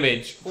 4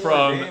 damage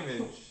from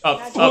damage.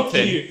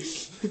 Upton.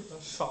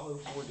 Solid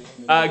 4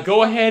 damage.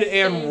 Go ahead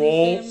and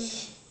roll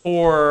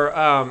for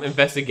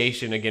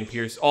investigation again,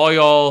 Pierce. All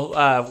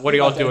y'all, what are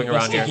y'all doing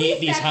around here?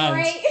 Investigate these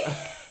hands.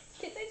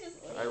 Can't they just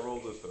I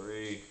rolled a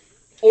 3.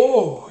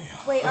 Oh.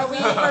 Wait, are we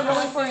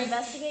rolling for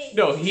investigate?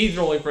 No, he's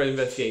rolling for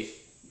investigate.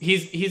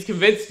 He's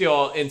convinced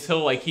y'all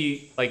until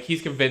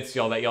he's convinced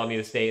y'all that y'all need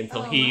to stay until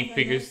Oh, he my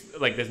figures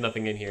like there's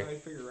nothing in here. I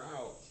figure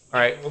out. All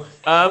right.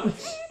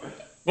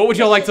 What would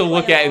y'all like to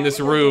look at in this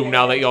room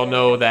now that y'all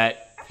know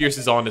that Peirce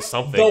is on to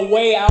something? The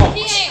way out.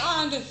 He ain't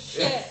on to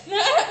shit.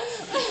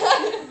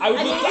 I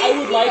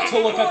would like to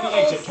look at the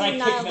exit. Can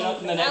I kick him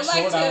out in the I'd next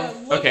like door down? to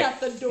look Okay. at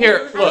the door.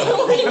 Here, look.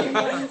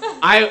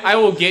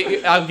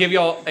 I'll give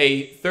y'all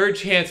a third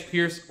chance.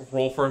 Pierce,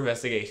 roll for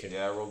investigation.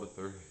 Yeah, I rolled a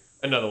 3.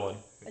 Another one.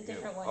 A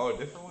different one. Oh, a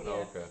different one? Yeah.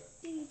 Oh, okay.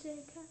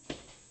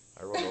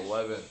 I rolled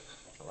 11.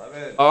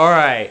 11. All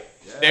right.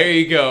 Yeah. There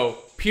you go.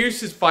 Pierce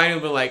has finally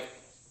been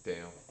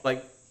Damn.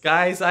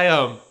 guys, I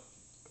I'm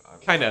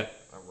kind of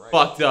I'm right.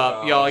 fucked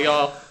up.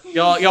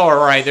 Y'all are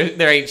right.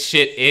 There ain't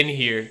shit in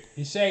here.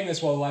 He's saying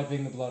this while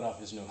wiping the blood off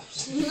his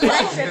nose. Can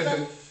I trip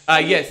him?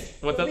 Yes.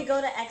 What's When up? we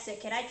go to exit,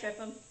 can I trip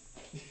him?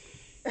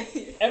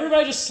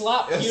 Everybody just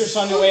slap Peirce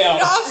on your way out.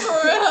 Not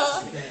for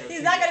real.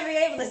 He's not gonna be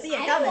able to see it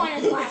I don't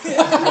coming. want to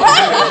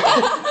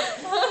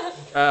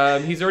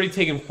slap. He's already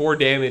taken 4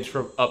 damage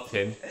from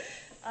Upton.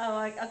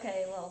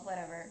 Okay, well,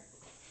 whatever.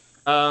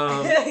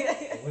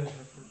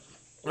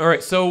 All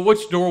right. So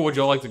which door would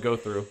y'all like to go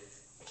through?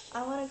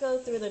 I want to go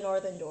through the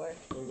northern door.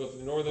 We'll go through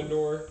the northern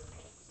door.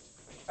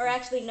 Or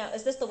actually, no,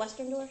 is this the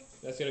western door?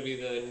 That's gonna be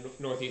the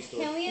northeast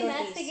door. Can we Northeast.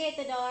 investigate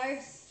the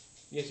doors?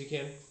 Yes, you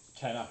can.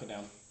 Can I knock it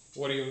down?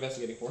 What are you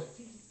investigating for?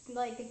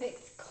 Like if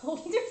it's cold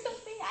or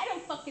something? I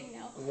don't fucking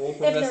know. Roll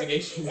for If they're-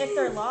 investigation. If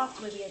they're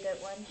locked, would be a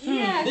good one.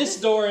 Yeah. This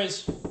door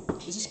is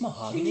this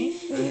mahogany?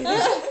 Just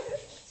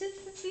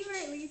to see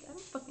where it leads. I don't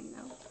fucking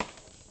know.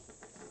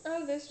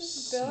 Oh, this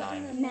was built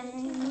in a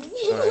 9.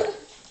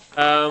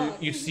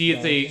 Alright. You see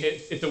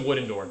it's a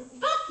wooden door.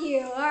 Fuck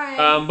you. All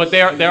right. But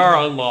they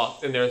are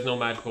unlocked and there's no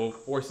magical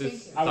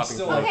forces I would stopping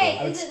still from like Okay,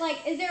 I would is it like,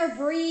 is there a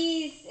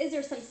breeze? Is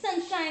there some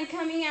sunshine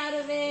coming out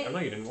of I it? know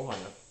you didn't roll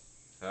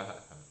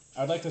enough.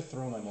 I'd like to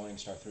throw my morning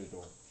star through the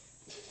door.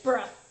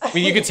 Bruh. I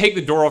mean, you could take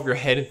the door off your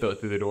head and throw it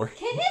through the door.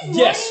 Can his morning,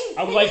 Yes,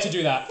 I would like to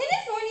do that. Can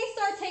his morning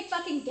star take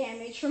fucking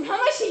damage from how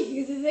much he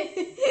uses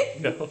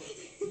it? No.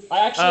 I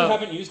actually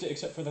haven't used it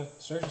except for the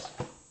stirges.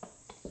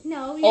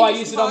 No. Oh, I just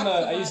used it on the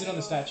talked I about used it on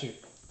the statue.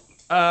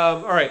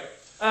 All right.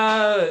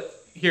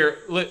 Here,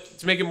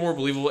 to make it more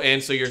believable,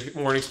 and so your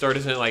morning star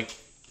doesn't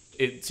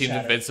it seems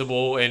Shatter.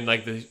 invincible and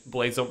the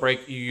blades don't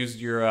break. You used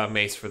your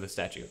mace for the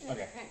statue.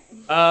 Okay.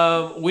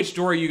 Which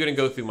door are you gonna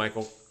go through,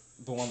 Michael?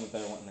 The one that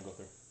they're wanting to go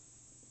through.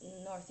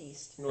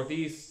 Northeast.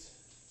 Northeast.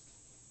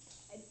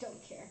 I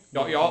don't care.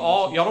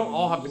 Y'all don't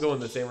all have to go in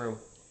the same room.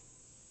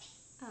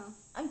 Oh.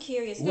 I'm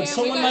curious. Would Yeah,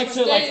 someone we like got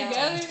to stay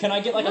together. can I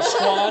get a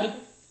squad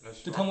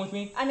to come with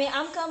me? I mean,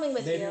 I'm coming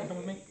with Dave, you. you wanna come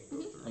with me?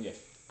 Okay.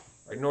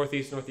 All right,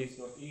 northeast, northeast,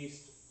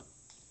 northeast.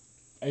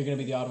 Are you gonna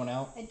be the odd one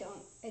out? I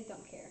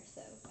don't care. So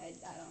I don't.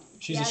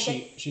 She's Yeah, a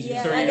sheep. She's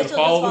yeah. So a are you I gonna guess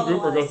follow you'll the just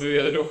group or go follow through the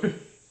other door?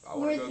 I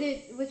want to go.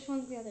 Which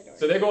one's the other door?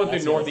 So they're going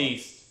That's through the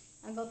northeast.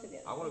 I'll go through the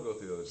other. I want to go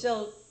through the other.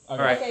 So,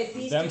 Alright. okay,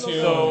 these Them two two.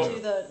 will go So-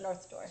 to the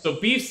north door. So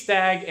Beeve,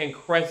 Stagg, and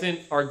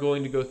Cresentte are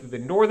going to go through the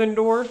northern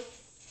door.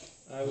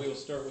 We will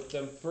start with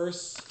them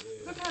first.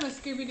 What kind of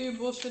Scooby-Doo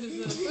bullshit is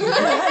this?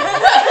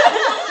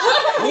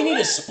 We need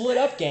to split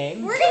up,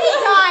 gang. We're gonna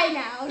die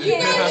now. You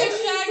Okay? guys are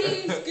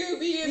Shaggy and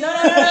Scooby and No.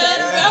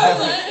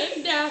 Velma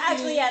and Daphne.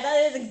 Actually, yeah,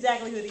 that is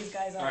exactly who these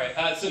guys are. All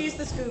right. She's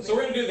the Scooby. So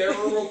we're gonna do their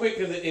room real quick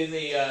because it is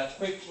a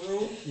quick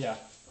room. Yeah.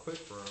 Quick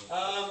room.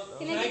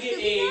 Can I get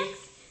a?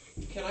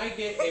 Can I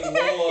get a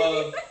roll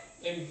of?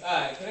 Can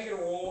I get a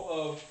roll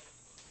of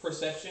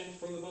perception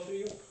from the both of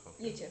you?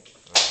 You too.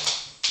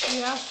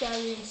 Yeah,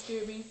 Shaggy and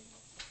Scooby.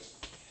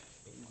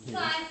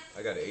 Five.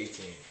 I got an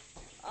 18.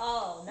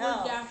 Oh Or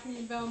no. Daphne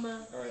and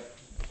Velma. All right.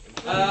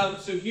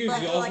 So here's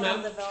But y'all's like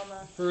I'm map the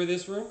Velma. for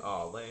this room.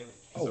 Oh, lame.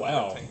 Oh, It's a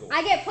wow. rectangle.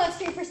 I get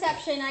 +3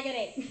 perception. I get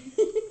 8.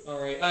 All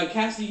right.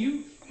 Cassie,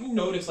 you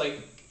notice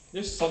like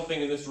there's something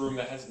in this room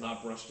that has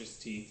not brushed its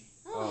teeth.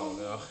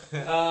 Oh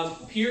no.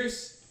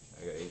 Peirce,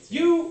 I got 18.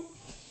 you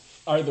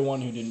Are the one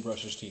who didn't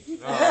brush his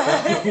teeth.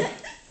 Oh.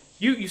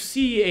 you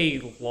see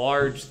a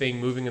large thing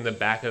moving in the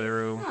back of the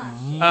room.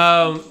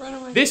 Huh. Run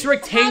away. This How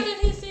rectangle. did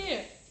he see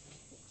it?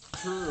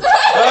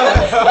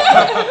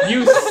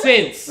 You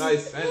sense.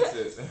 Nice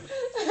fences.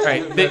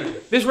 Right.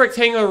 This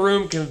rectangular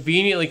room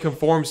conveniently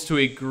conforms to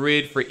a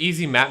grid for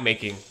easy map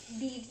making.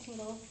 Beeve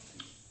tingle.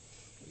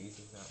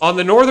 On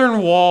the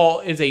northern wall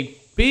is a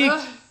big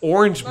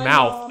orange my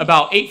mouth, mom.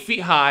 about 8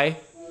 feet high.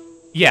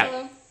 Yeah,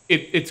 Hello?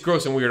 it's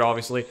gross and weird,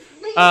 obviously.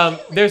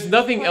 There's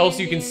nothing else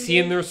you can see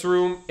in this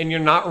room, and you're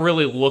not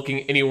really looking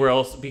anywhere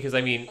else because,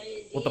 I mean,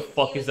 what the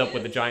fuck is up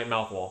with the giant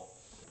mouth wall?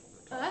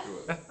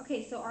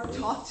 Okay, so are we?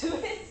 Talk to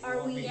it.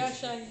 Are we? Yeah,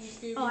 Shaggy and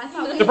Scooby. Oh, I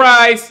thought we.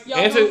 Surprise! Y'all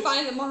Answer. go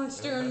find the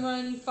monster and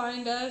run,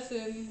 find us,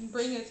 and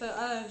bring it to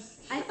us.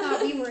 I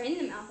thought we were in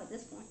the mouth at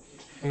this point.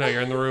 No,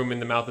 you're in the room,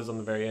 and the mouth is on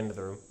the very end of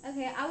the room.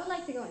 Okay, I would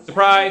like to go inside.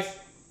 Surprise!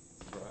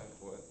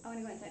 What? I want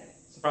to go inside of it.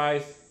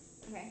 Surprise!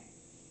 Okay.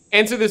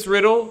 Answer this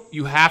riddle.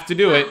 You have to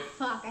do it.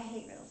 Fuck, I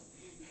hate riddles.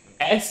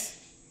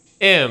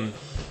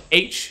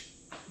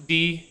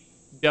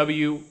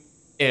 SMHDWM.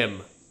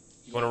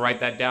 You want to write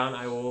that down?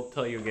 I will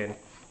tell you again.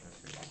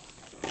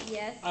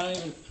 Yes, I don't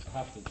even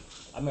have to.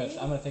 I'm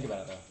gonna think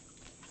about it though.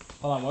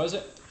 Hold on. What was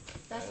it?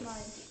 that's mine.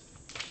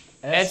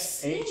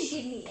 S You didn't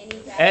give me any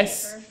bad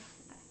S-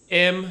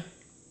 paper.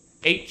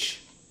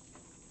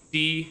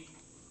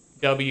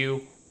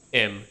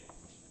 MHDWM.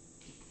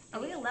 Are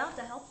we allowed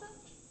to help them?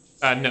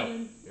 No. You're not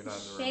in the room.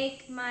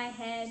 Shake my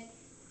head.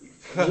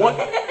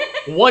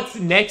 What's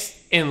next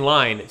in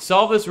line?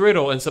 Solve this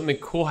riddle and something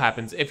cool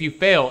happens. If you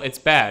fail, it's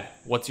bad.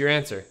 What's your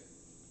answer?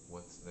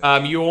 What's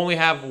next? You only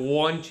have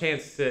one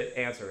chance to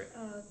answer it.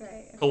 Oh,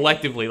 okay.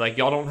 Collectively, like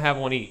y'all don't have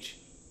one each.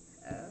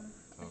 Okay.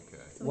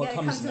 So What we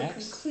gotta comes come to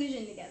next? a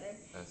conclusion together.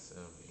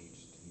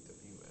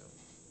 SMHDWM.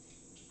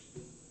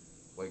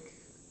 Like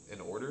in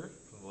order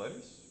from the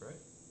letters, right?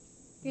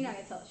 You're not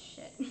gonna tell us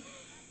shit.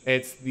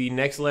 It's the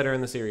next letter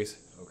in the series.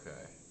 Okay.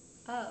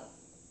 Oh. I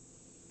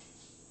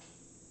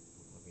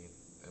mean,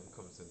 M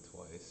comes in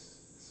twice,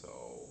 so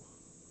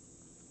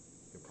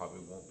it probably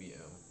won't be M.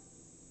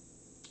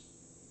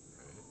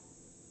 Right?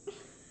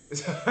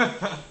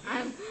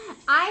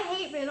 I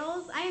hate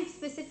riddles. I am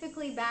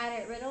specifically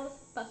bad at riddles.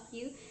 Fuck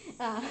you.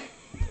 But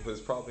it's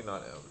probably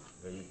not M.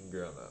 Maybe you can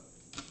agree on that.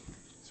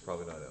 It's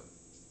probably not M.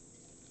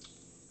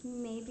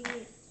 Maybe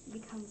it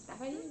becomes How are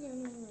back. you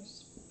gonna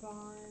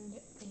respond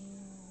and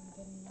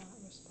then not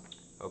respond?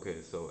 Okay,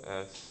 so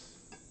S.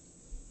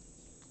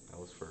 That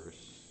was first.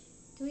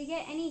 Do we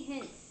get any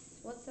hints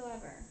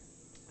whatsoever?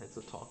 It's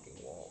a talking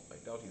wall. I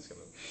doubt he's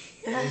gonna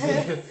give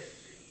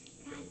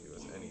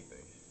us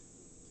anything.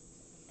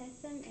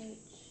 SMHDWM.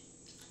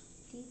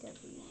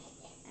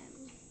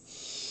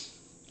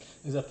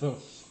 Is that the?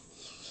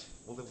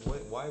 Well, then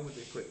why would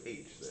they put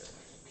H there?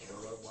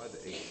 Why the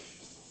H?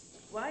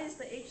 Why is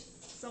the H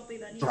something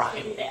that needs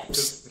Brian to be?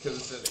 Epps.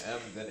 Because it's an M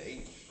then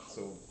H.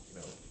 So,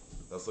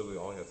 that's literally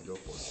all you have to go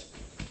for.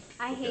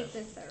 I Okay. hate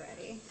this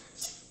already.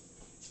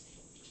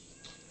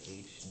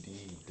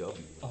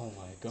 HDW. Oh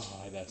my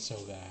god, that's so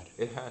bad.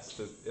 It has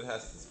to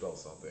spell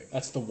something.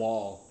 That's the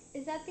wall.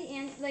 Is that the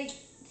answer? Like,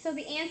 so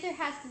the answer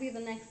has to be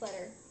the next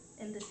letter.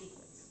 In the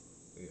sequence.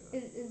 Yeah.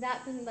 Is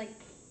that the like?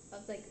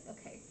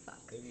 Okay, fuck.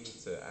 Maybe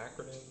it's an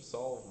acronym.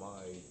 Solve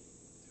my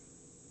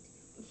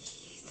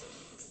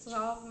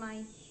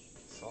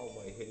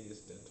hideous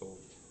dental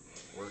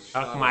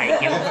workshop. Suck my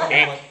huge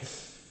dick.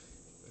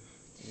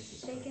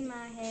 Shaking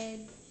my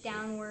head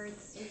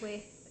downwards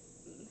with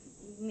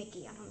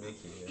Mickey. I don't know.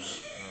 Mickey, yeah.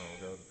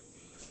 Oh god.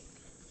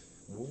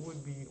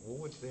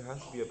 There has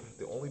to be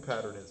the only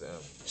pattern is M.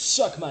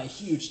 Suck my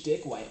huge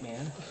dick, white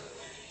man.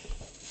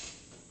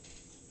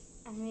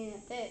 I mean,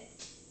 that's it.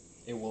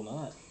 It will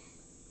not.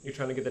 You're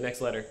trying to get the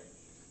next letter.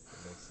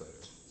 The next letter.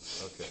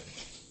 Okay.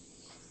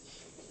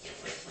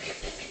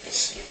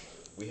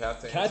 We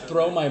have to. Can I answer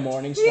throw it. my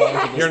morning star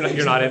into this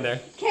You're not in there.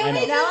 Can I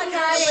we know. Now I just kind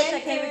not of wish I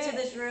answer came into it?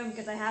 this room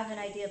because I have an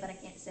idea, but I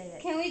can't say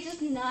it. Can we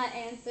just not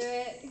answer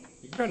it?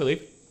 You can try to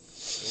leave.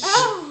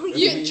 Oh, If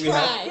You we try.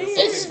 have- if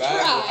Just something bad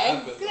will try.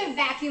 happen. it's gonna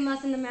vacuum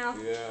us in the mouth.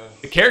 Yeah.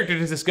 The character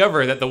to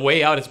discover that the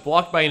way out is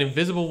blocked by an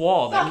invisible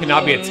wall that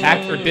cannot be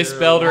attacked or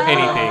dispelled or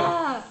anything.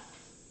 Ah.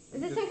 Is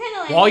this some kind of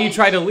language? While you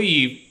try to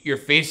leave, your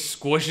face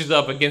squishes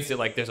up against it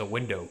like there's a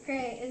window.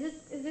 Great. Is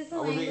this a I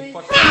was being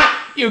language? fucking.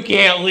 You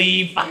can't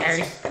leave, fuckers.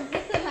 Is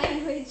this a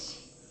language?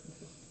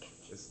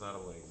 It's not a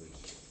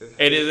language.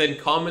 It is in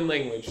common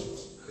language.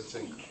 It's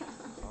in common.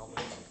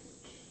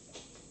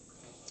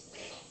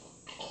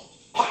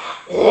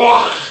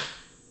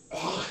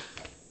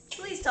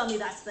 Please tell me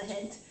that's the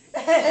hint.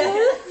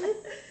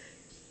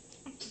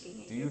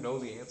 Do you know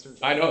the answer?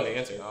 I know the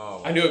answer.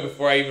 Oh. I knew it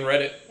before I even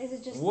read it. Is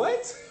it just?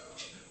 What?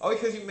 Oh,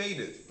 because you made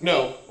it.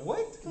 No,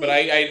 What? but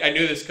I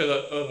knew this because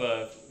of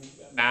a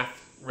math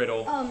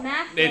riddle. Oh,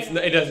 math.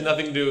 It has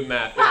nothing to do with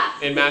math.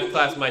 In math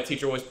class, my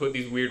teacher always put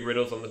these weird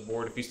riddles on the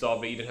board. If you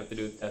solved it, you didn't have to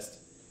do the test.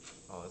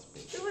 Oh, that's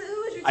bullshit. Who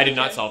was your I did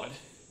not teacher? solve it.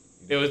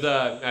 It was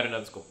at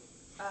another school.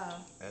 Oh.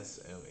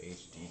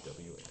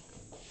 SMHDWN.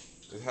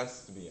 It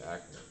has to be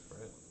accurate,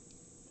 right?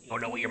 You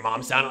don't know what your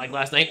mom sounded like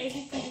last night?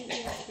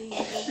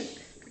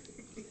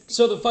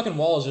 So the fucking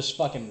wall is just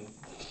fucking.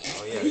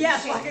 Oh yeah. Yeah,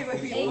 fucking with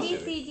A, me. B,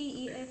 C,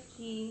 D, E, F,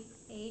 G,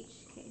 H,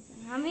 K.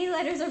 How many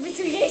letters are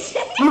between H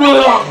and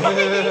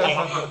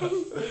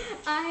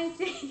I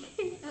think.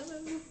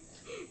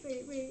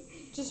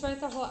 Wait. Just write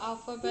the whole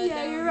alphabet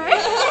Yeah, down. you're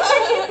right.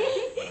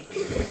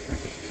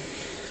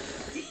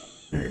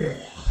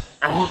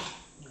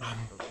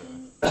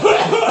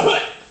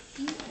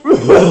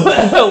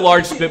 A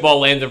large spitball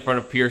lands in front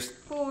of Peirce.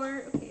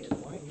 Four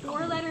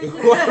letters.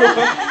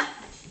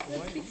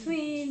 What's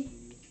between?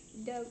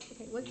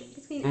 Okay, what's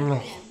between F and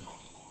M?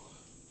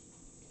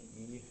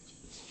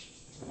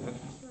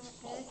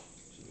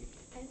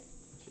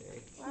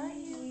 Why are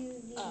you?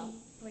 Oh.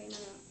 Wait, no.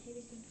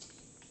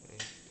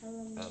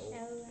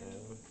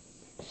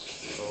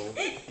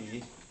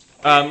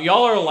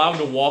 Y'all are allowed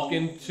to walk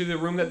into the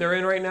room that they're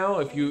in right now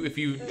if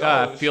you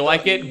feel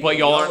like it, but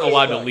y'all aren't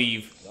allowed to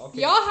leave.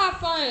 Y'all have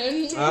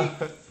fun.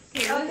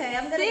 Okay,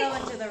 I'm gonna go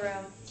into the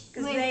room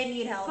because Wait. they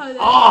need help.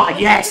 Oh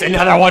yes,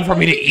 another one for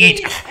me to eat.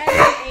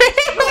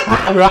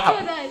 I'm sure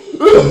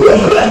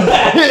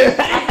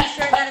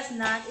that is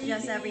not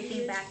just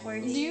everything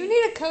backwards. Do you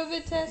need a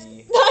COVID test?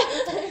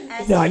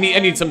 No, I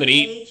need something to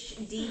eat.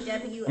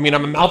 HDW. I mean,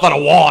 I'm a mouth on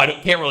a wall. I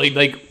can't really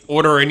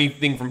order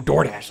anything from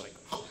DoorDash.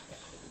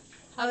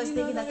 I was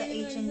thinking that the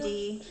H and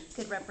D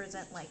could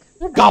represent like.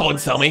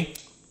 Goblins tell me.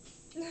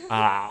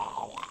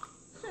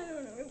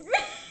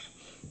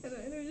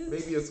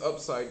 Maybe it's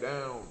upside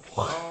down.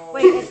 Oh.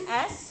 Wait, it's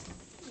S?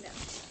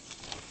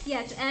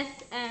 Yeah, it's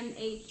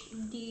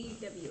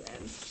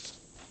SMHDWM.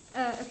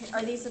 Okay.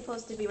 Are these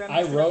supposed to be I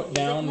reminiscent wrote of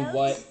down music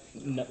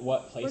notes?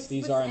 what place What's-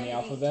 these what's are in the NH?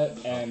 alphabet,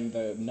 and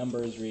the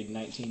numbers read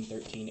 19,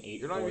 13, 8,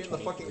 You're not 4, even in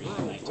the fucking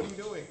 23, room. What are you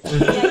doing? Yeah, you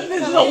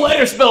This is know a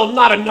letter spell,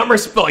 not a number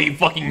spell, you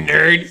fucking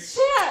nerd.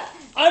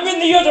 I'm in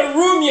the other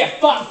room, you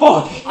fuck.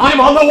 I'm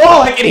on the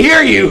wall, I can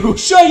hear you.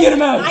 Shut your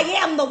mouth. I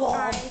am the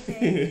wall.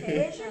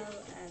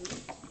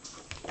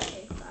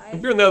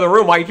 If you're in the other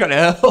room, why are you trying to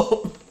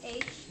help?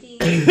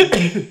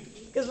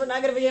 Because we're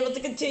not gonna be able to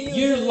continue.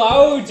 You're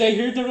loud. I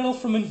heard the riddle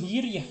from in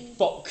here, you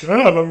fuck.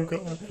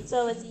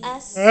 So it's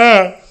S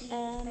M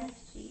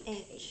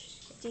H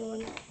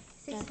D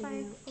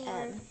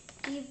 654.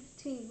 D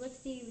between what's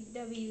D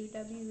W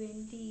W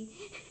and D?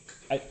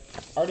 I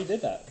already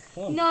did that.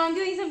 Hold on. No, I'm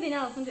doing something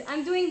else.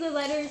 I'm doing the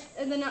letters,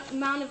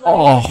 amount of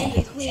letters in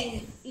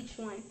between each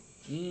one.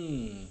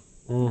 D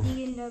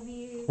and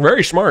W.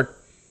 Very smart.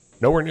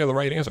 Nowhere near the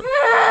right answer.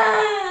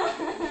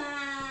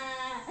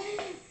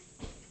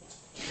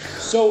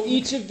 So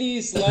each of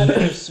these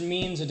letters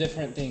means a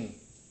different thing.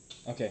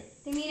 Okay.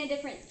 They mean a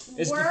different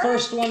Is word. the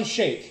first one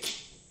shake?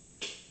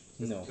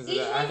 No. Is it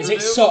an acronym? Is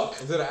it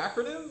suck? Is it an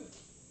acronym?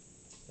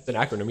 It's an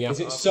acronym, yeah. Is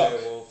it suck?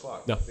 Well,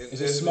 fuck. No.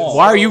 Is it small?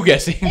 Why are you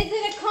guessing? Is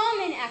it a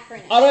common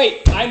acronym?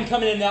 Alright, I'm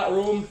coming in that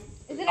room.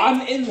 Is it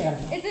I'm in there.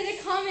 Is it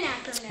a common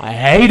acronym?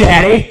 Hey,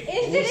 Daddy.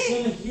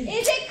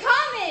 Is it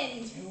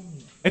common?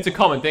 It's a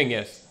common thing,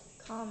 yes.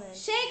 Common.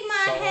 Shake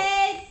my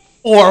head.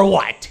 Or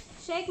what?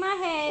 Shake my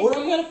head. Or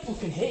I'm gonna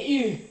fucking hit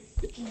you.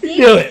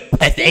 Do it,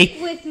 Pussy.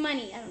 With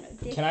money. I don't know.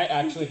 Dick. Can I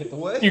actually hit the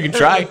What? You can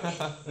try.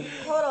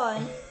 Hold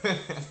on.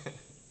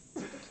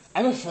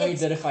 I'm afraid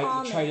It's that if I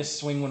common. try to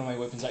swing one of my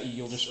weapons at you,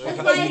 you'll just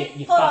fucking Wait, eat it.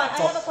 You hold on. fat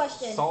I have a fuck.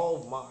 question.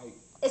 Solve my.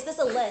 Is this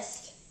a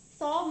list?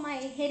 Solve my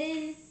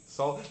hidden.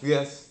 Solve.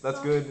 Yes, that's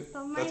good.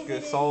 solve my That's good.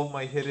 hidden- Solve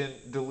my hidden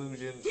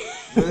delusion.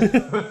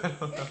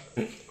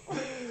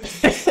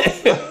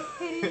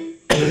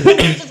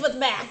 This is with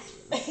math.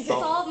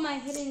 Solve my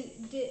hidden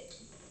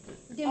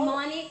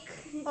demonic.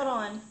 Hold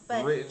on.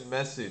 But Written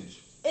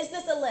message. is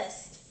this a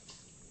list?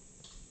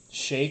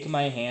 Shake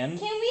my hand.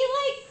 Can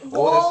we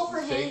Oh, roll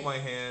for shake hints, my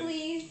hand.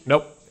 please?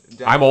 Nope.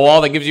 Down. I'm a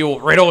wall that gives you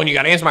a riddle and you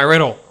gotta answer my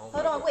riddle.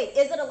 Hold on. Wait.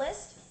 Is it a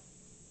list?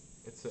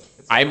 It's a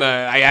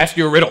I asked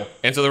you a riddle.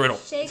 Answer the riddle.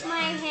 Shake my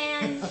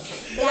hand. At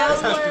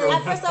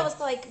first I was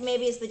like,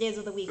 maybe it's the days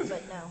of the week,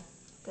 but no.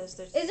 Because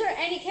there's... Is there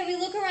any? Can we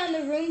look around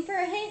the room for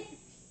a hint?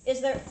 Is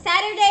there...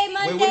 Saturday,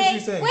 Monday. Wait, what did you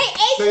say? Wait, Say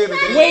Ace it again.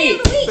 Saturday Wait,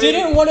 of the week.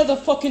 didn't one of the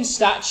fucking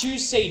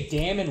statues say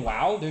damn and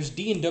wow? There's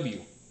D and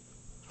W.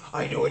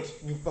 I know it,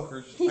 you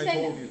fuckers. He I said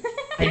told no.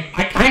 you.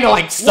 I kind of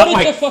like stuck What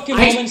my. did the fucking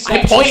I woman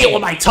point say? it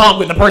with my tongue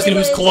with the person It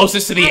who's was-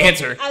 closest to the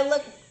answer. I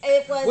looked...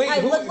 It was... Wait,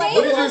 I who- looked like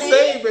what a did you woman.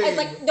 say, I was babe?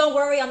 like, don't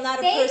worry, I'm not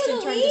a Days of person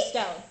the turned to week?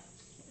 stone.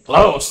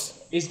 Close.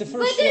 Is the But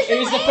first there's no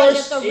is the A. first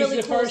Just a is really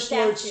the cool first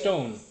word statue.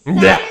 stone?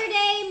 Yeah.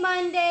 Saturday,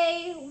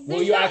 Monday. Will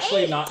There's you no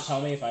actually H. not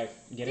tell me if I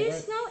get it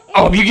There's right? no H.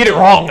 Oh, if you get it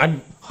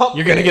wrong,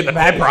 you're gonna get the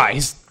bad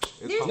prize.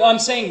 It's No, I'm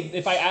saying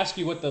if I ask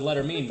you what the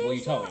letter means, will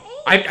you tell me?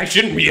 I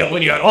shouldn't be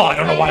yelling you at all. I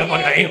don't know why the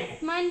fuck I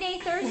am. Monday,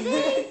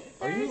 Thursday.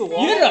 Are you the Thursday.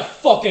 one? You're a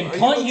fucking Are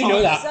you cunt. the You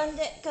know that.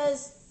 Sunday...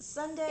 Because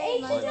Sunday...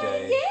 H Monday...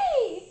 Monday.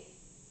 day.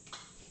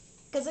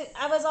 Because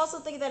I was also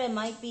thinking that it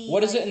might be...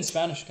 What is like, it in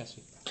Spanish,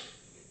 Cassie?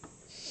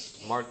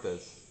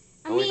 Martha's.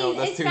 I Oh, wait, no, mean,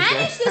 that's in Tuesday.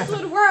 Spanish this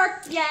would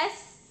work.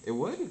 Yes. It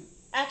would?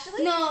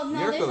 Actually? No,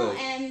 there's no Miércoles.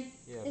 M.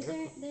 Yeah, Is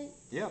there?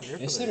 Yeah, miércoles.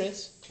 Yes, there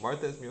is.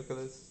 Martes,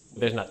 miércoles.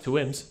 There's not two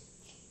M's.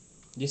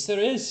 Yes, there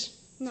is.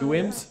 No, Two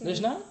it's M's? not.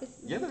 There's not?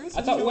 Yeah, there is.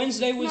 I thought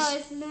Wednesday was. No,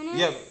 it's lunes.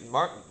 Yeah,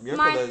 miércoles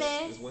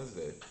Martes. is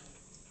Wednesday.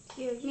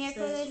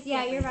 Miércoles.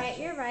 Yeah, you're right.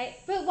 You're right.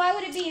 But why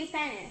would it be in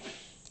Spanish?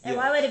 And Yeah.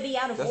 why would it be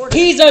out of That's- order?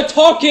 He's a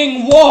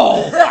talking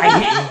wall.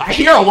 I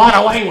hear a lot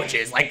of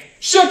languages, like,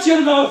 Shut your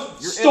mouth.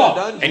 You're Stop.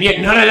 in a dungeon. and yet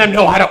none of them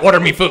know how to order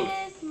me food.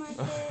 Martes.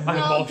 Fucking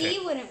No, bullshit.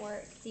 D wouldn't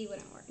work. D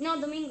wouldn't work. No,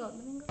 Domingo.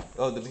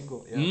 Oh,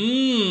 Domingo. Yeah.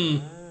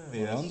 Mmm. We're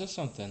Yes. onto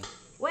something.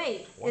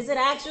 Wait, is it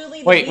actually...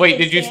 the Wait, week in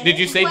did you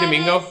Spanish? say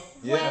Domingo?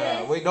 Yeah.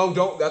 Jueves. Wait, no,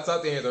 don't. That's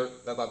not the answer.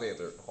 That's not the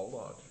answer. Hold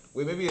on.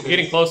 Wait, maybe it You're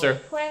getting is. closer.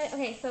 Jueves.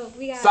 Okay, so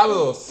we got.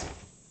 Sábados.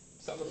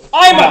 Sábados.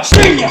 I'm a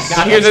genius.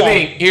 Now here's the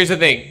thing. Here's the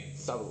thing.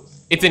 Sábados.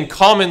 It's in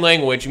common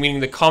language, meaning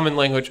the common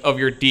language of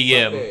your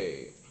DM. Sunday.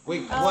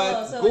 Wait, Oh,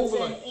 what? so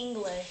Google it's it. in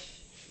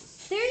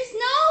English. There's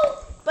no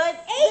But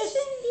H and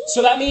D.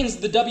 So that means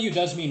the W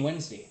does mean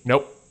Wednesday.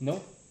 Nope. No.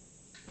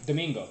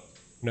 Domingo.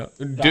 No.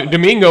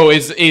 Domingo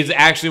is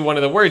actually one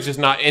of the words, just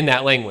not in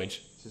that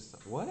language. Just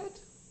what?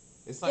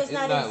 It's not Just in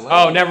not that in- language.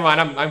 Oh, never mind.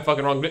 I'm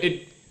fucking wrong. Okay,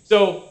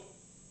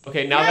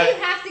 now Now you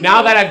have to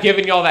that go. I've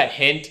given y'all that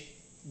hint,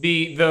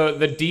 the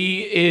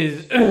D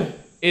is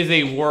is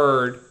a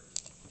word.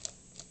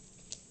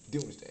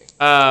 Doomsday.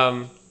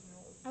 I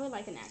would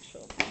like an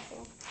actual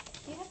pencil.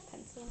 Do you have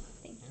pencil?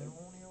 Thank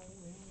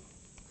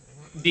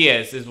you.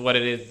 Diaz is what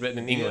it is written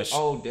in English,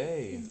 All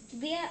day.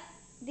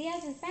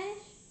 Diaz in Spanish?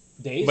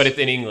 Days. but it's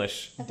in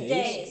English. Okay.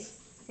 Days.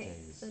 Okay,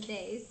 so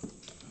days.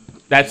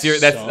 That's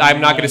So I'm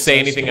not gonna say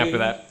nice, anything that's after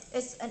that.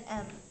 It's an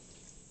M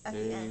at the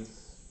end. Days.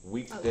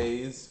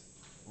 Weekdays.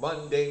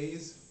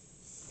 Mondays.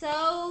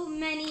 So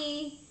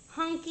many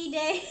hunky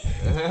days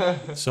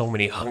So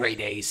many hungry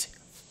days.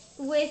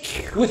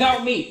 with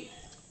Without meat.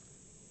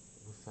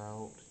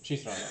 Without.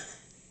 She's throwing up.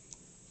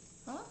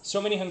 Huh?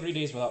 So many hungry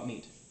days without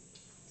meat.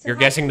 You're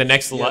guessing the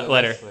next Yeah,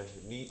 letter that's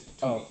like meat.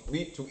 To Oh. eat.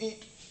 Meat to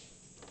eat.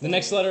 The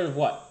next letter of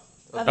what?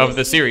 of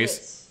the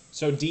series.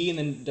 So D and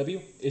then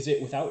W? Is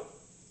it without?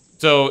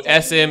 So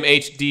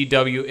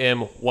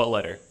SMHDWM. What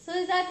letter? So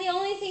is that the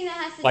only thing that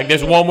has to Like do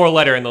there's with, one more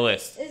letter in the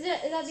list. Is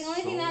that the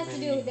only thing that has to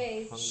do with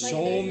days? Like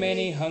So days?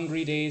 many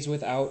hungry days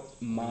without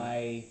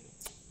my.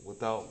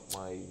 Without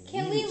my.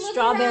 Can we meat. look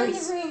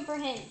Strawberries. around the room for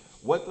hints?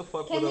 What the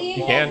fuck Can would we I?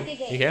 You can.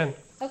 investigate? You can.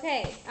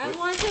 Okay, I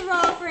want to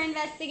roll for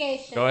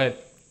investigation. Go ahead.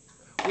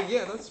 Well,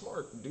 yeah, that's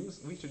smart.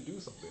 We should do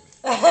something.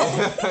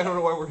 I don't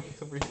know why we're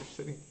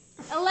sitting.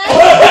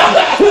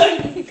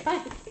 11.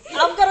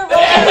 I'm gonna roll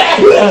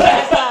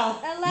as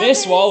well. 11.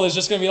 This wall is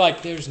just gonna be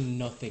like, there's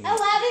nothing. 11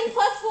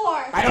 plus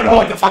 4. I don't know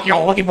what the fuck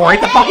y'all looking for.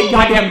 It's the fucking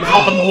goddamn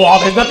mouth on the wall.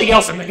 There's nothing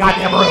else in the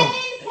goddamn room. 11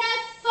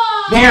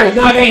 plus 4. There's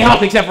nothing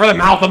else except for the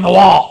mouth on the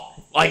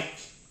wall. Like,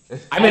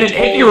 I'm in an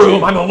empty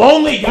room. I'm a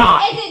lonely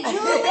guy. Is it drooling?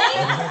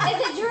 Is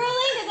it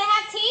drooling? Does it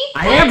have teeth?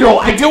 I am drooling.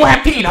 I do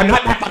have teeth. I'm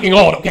not that fucking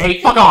old, okay?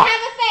 Fuck Does off. it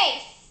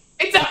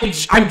have a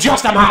face? I'm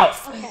just a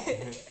mouth. Okay.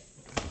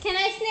 Can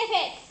I sniff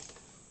it?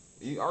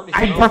 You already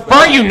I smell prefer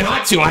bad. you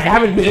not to. I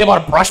haven't been able to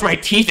brush my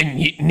teeth in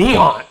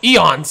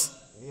eons.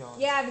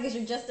 Yeah, because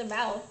you're just a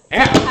mouth.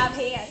 Yeah. You don't have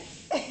hands.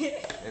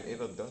 And in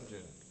a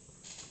dungeon.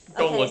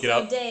 Don't look it so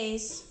up.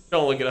 Days.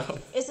 Don't look it up.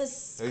 Is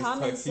this He's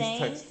common he's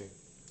saying? texting.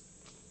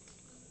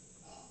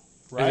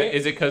 Right?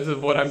 Is it because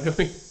of what I'm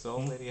doing? So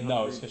many. No,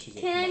 hungry- it's because she's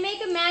Can I make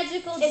a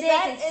magical Is dick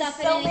that and is stuff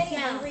it so in its many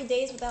mouth? hungry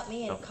days without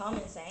me No. a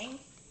common saying?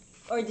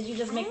 Or did you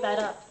just make that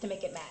up to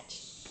make it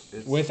match?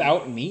 It's-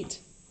 Without meat?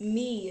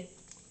 Me.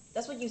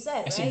 That's what you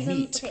said, I said right? There's a-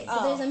 meat. Okay, so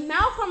Oh. there's a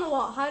mouth on the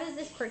wall. How does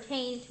this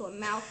pertain to a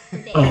mouth for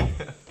days?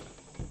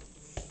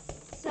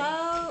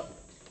 So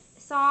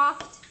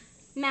soft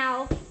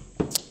mouth,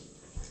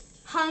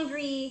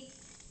 hungry.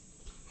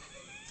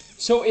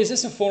 So is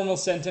this a formal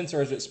sentence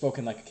or is it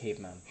spoken like a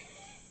caveman?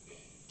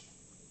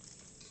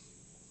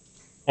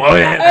 Well,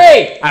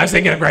 Hey! I was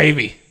thinking of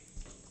gravy.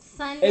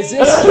 Sunday. Is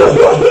this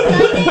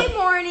Sunday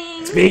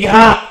morning. Speak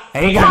up. I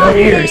ain't got no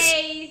ears.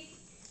 Wednesdays,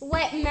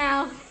 wet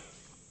mouth.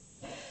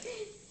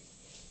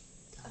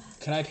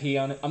 Can I pee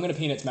on it? I'm gonna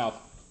pee in its mouth.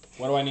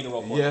 What do I need to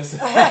roll for? Yes.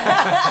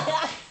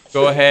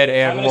 Go ahead I'm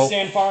and gonna roll.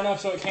 stand far enough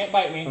so it can't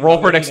bite me. Roll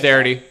I'm for gonna pee in its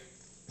dexterity.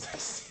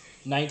 mouth.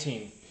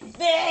 19.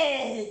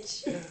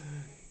 Bitch!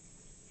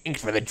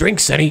 Thanks for the drink,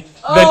 Sonny.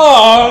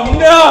 Oh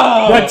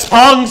no! The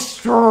tongue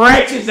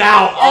stretches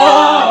out.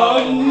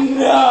 Oh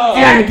no!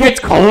 And it gets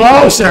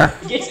closer.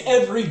 Gets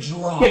every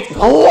drop. Gets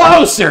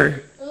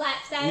closer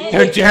Laps at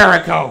to it.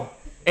 Jericho.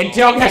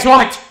 Until, guess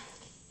what?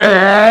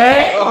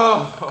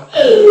 Oh.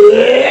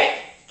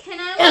 Can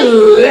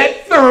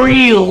I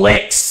 3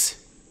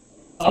 licks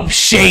of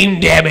shame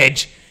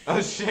damage.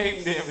 A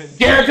shame damage.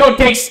 Jericho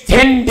takes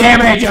 10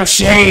 damage of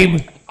shame.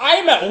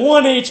 I'm at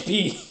 1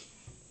 HP.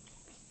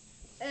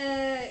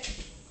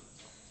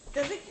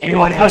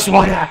 Anyone else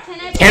wanna Can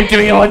I tempt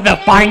me with the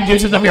fine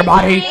juices of your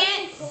body? Can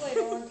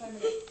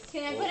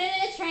I put it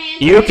in a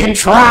trance? You can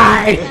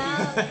try.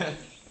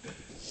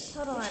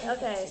 Hold on.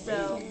 Okay,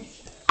 so.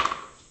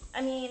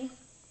 I mean.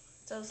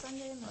 So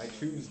Sunday. I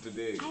choose to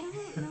dig. I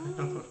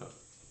don't know.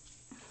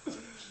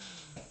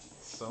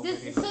 So Does,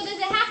 many. so does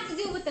it have to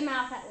do with the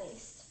mouth at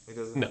least? It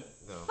doesn't. No.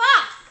 No.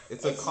 Fuck!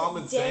 It's a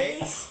common saying.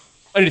 days.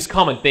 And it's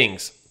common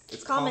things.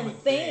 It's Common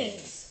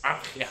things.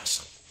 Ah,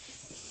 yes.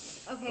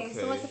 Okay, so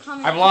Okay. what's the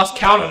common? I've lost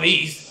count of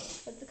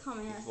these. What's the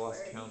common I've ass lost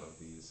word? count of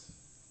these.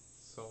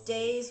 So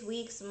Days,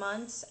 weeks,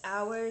 months,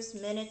 hours,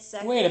 minutes,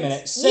 seconds. Wait a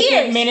minute. Second,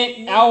 Years.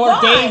 minute, hour,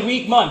 Why? day,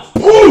 week, month.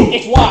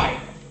 It's Y.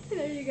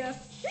 There you go.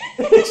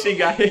 She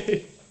got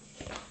it.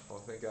 oh,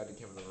 thank God you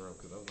came in the room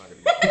because I was not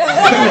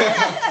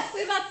gonna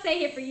We're about to stay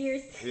here for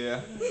years. get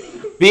Yeah.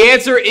 The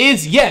answer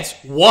is yes.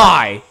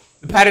 Why?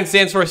 The pattern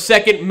stands for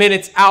second,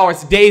 minutes,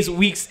 hours, days,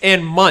 weeks,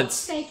 and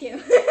months. Thank you.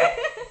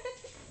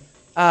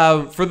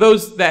 For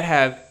those that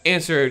have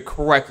answered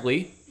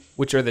correctly,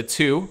 which are the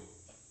 2,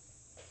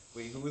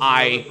 Wait, who was the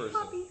I- other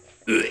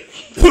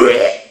person?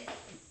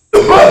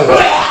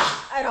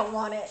 I don't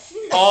want it.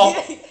 all,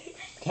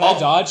 Can I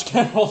dodge?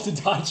 Can I roll to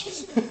dodge?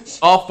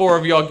 all 4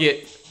 of y'all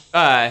get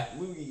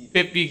Loogie.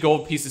 50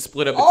 gold pieces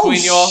split up Oh,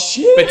 between y'all.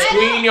 shit.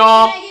 Between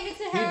y'all. Can I give it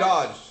to He her?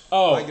 dodged.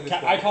 Oh, I get his I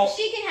point. call.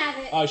 She can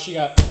have it. Oh, she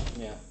got.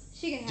 Yeah.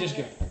 She can have Just it.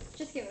 give it to her.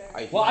 Just give it to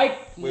her. Well, I.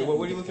 Wait, what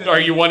are you looking at? Are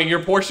you wanting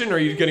your portion, or are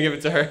you gonna give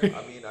it to her?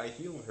 I mean, I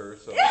healed her,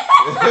 so. He's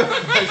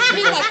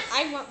like,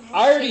 I want more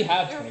I already shit.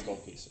 have 20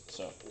 gold pieces,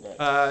 so.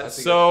 Right. think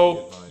So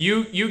I should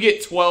get mine. you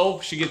get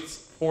 12. She gets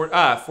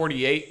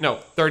 48. No,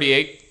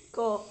 38.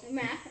 Cool.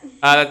 Math.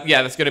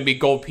 Yeah, that's gonna be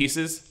gold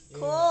pieces.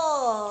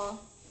 Cool.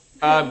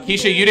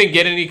 Keisha, you didn't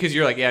get any because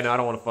you're like, yeah, no, I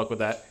don't want to fuck with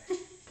that.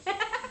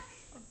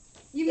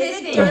 You Is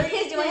missed it it. dirty?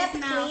 You Do I have to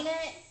missed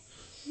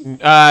clean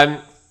mouth.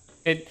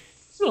 it? It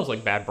smells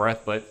like bad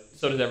breath, but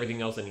so does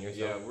everything else in here. So.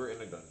 Yeah, we're in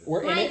a dungeon.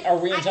 We're in it. Are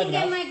we I inside can the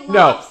get mouth? my No.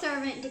 glove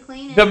servant to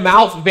clean it. The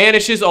mouth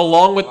vanishes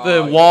along with the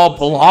Oh, yeah, wall, let's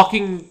see.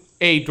 blocking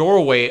a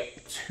doorway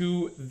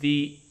to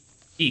the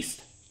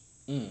east.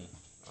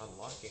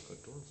 Unlocking a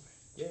doorway.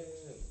 Yeah.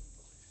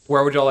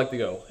 Where would y'all like to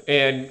go?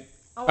 And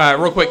I want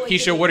real to quick, go into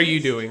Keisha, the what are you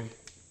east. doing?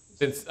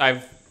 Since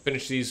I've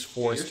finished these You're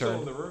four's still turn.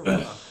 in the room.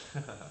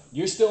 Huh?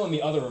 You're still in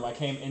the other room. I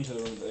came into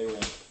the room that they were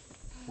in.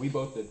 We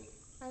both did.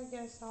 I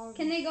guess I'll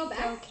Can they go go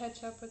back?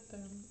 catch up with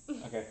them.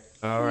 Okay.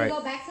 All Can right. we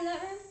go back to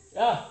that room?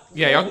 Yeah.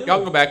 Yeah, y'all can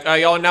go back.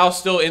 Y'all are now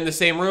still in the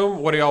same room.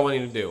 What are y'all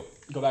wanting to do?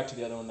 Go back to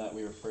the other one that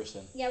we were first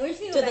in. Yeah, we're just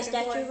gonna To go the back and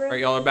statue forth. All right,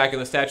 room? y'all are back in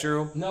the statue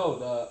room. No,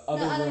 the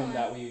other other room one.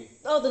 that we.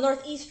 Oh, the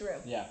northeast room.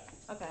 Yeah.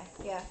 Okay,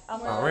 yeah. I'll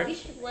Where follow. All right. we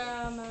should- Where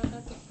I'm at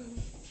the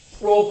food.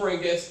 Roll for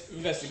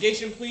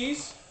investigation,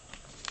 please.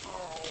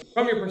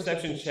 From your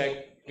perception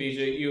check,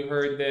 Keisha, you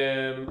heard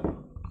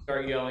them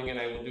start yelling, and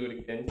I will do it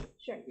again.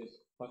 Sure. Just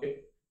fuck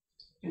it.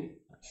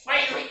 Why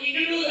you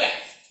can do that?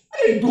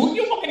 I didn't do it.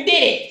 You fucking did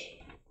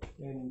it.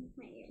 And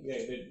yeah,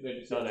 they're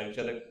just yelling at each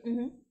other.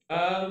 Mhm.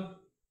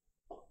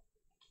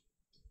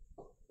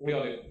 What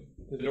y'all do?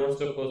 The door's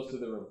still close to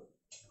the room.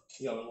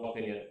 Y'all don't walk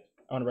in yet.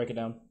 I want to break it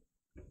down.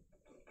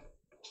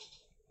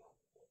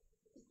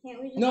 Can't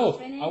we just No,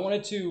 open it? I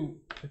wanted to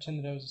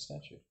pretend that I was a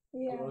statue.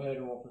 Yeah. Go ahead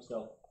and roll for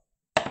stealth.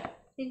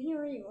 Didn't hear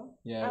where you were.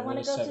 Yeah, I I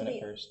wanna rolled a go to 7 the-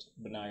 at first,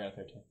 but now I got a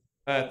 13.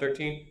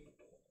 13.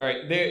 All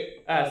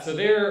right, so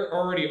they're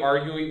already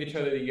arguing with each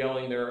other. They're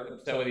yelling. They're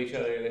upset with each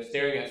other. They're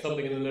staring at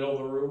something in the middle of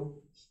the room.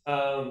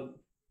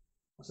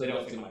 So they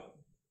don't see Michael.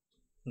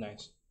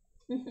 Nice.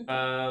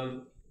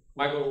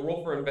 Michael,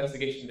 roll for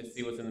investigation to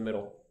see what's in the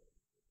middle.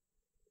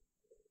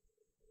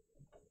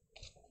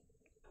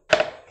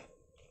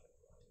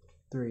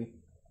 3.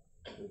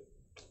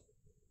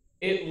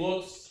 It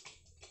looks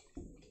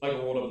like a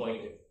rolled up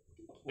blanket.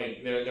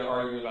 Like they're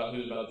arguing about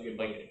who's about to get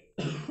blanketed.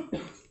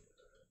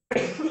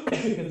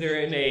 Because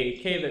they're in a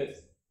cave that's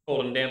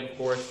cold and damp, of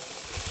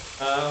course.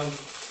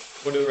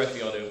 What do the rest of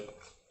y'all do?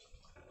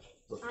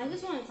 I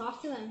just want to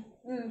talk to them.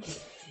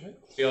 So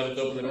y'all just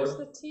open the Where's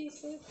door? the tea,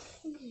 sis?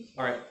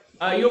 Alright.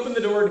 You open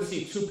the door to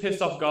see 2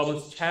 pissed off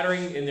goblins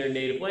chattering in their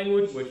native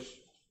language, which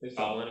is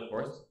goblin, of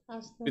course.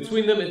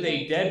 Between them is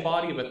a dead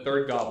body of a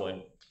 3rd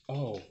goblin.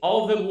 Oh.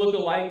 All of them look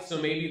alike, so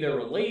maybe they're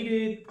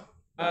related.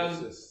 What is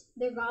this?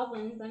 They're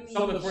goblins. I mean.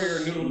 Something for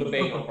your noodle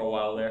debate on for a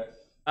while there.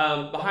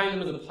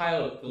 Behind them is a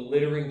pile of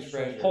glittering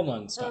treasure. Hold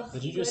on, stop.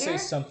 Did you just glitter?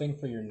 say something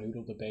for your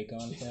noodle to bake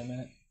on for a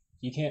minute?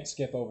 You can't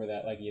skip over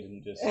that like you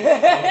didn't just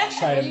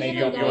try to make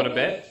up. You want to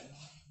bet?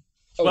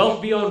 Oh,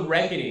 Wealth beyond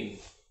reckoning.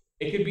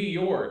 It could be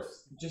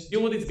yours. Just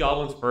deal with these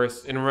goblins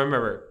first, and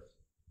remember,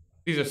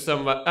 these are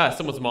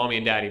someone's mommy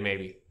and daddy,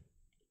 maybe.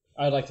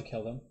 I'd like to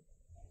kill them.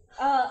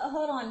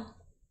 Hold on.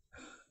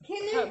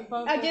 Can you?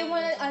 I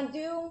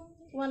do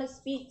want to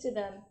speak to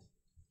them.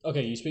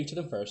 Okay, you speak to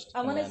them first.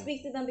 I want to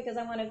speak to them because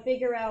I want to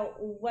figure out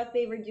what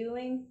they were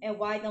doing and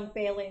why them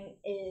failing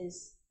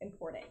is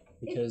important.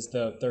 Because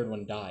the third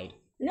one died.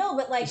 No,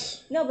 but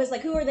it's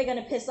like, who are they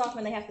gonna piss off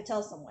when they have to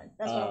tell someone?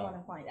 That's what I want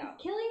to find out.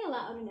 Killing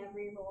allowed in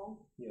every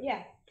role.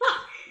 Yeah.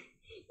 Fuck!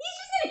 He's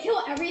just gonna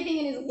kill everything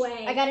in his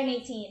way. I got an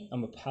 18.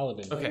 I'm a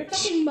paladin. Okay. You're a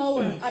fucking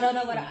mower. I don't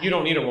know what You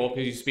don't need a roll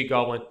because you speak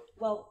goblin.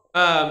 Well,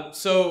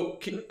 So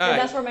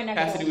that's where my next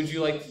Cassidy, roll. would you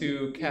like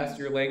to cast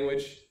your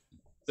language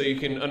so you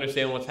can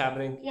understand what's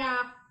happening? Yeah.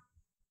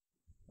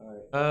 Let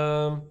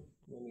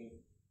me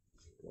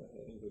go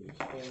ahead and go to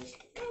spells.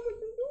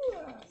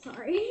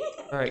 Sorry.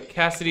 All right,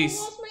 Cassidy's.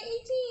 I lost my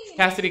 18.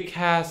 Cassidy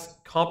casts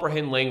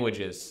comprehend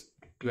languages.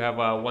 You have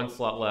one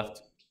slot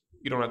left.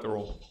 You don't have to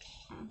roll.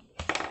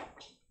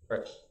 All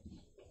right.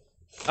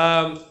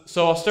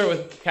 So I'll start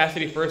with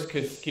Cassidy first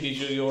because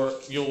Kadisha,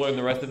 you'll learn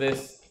the rest of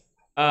this.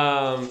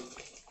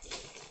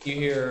 You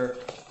hear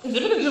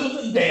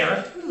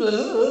there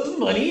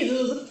money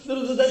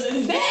there.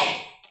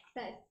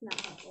 That's not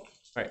helpful.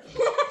 All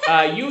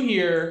right. You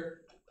hear.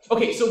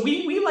 Okay, so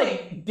we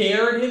like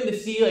dared him to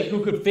see like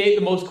who could fit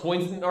the most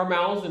coins in our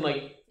mouths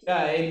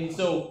and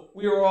so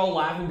we were all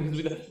laughing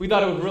because we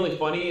thought it was really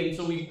funny, and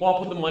so we all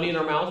put the money in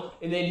our mouths,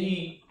 and then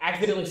he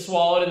accidentally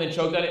swallowed and then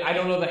choked on it. I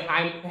don't know the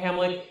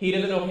Hamlet. He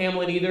doesn't know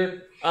Hamlet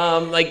either.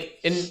 And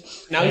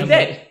now he's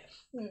dead.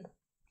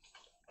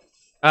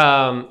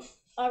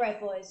 All right,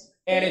 boys.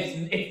 And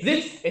it's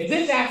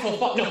this asshole's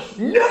fault. No.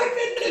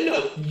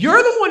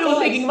 You're the one who's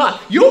making mine.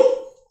 You.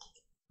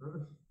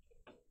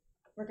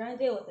 We're gonna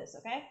deal with this,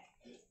 okay?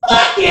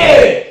 Fuck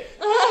it!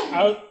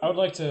 I would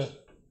like to.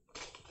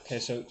 Okay,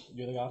 so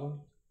you're the goblin?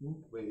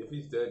 Wait, if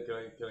he's dead, can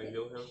I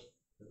heal him?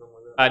 Or something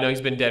like that? No,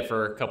 he's been dead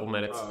for a couple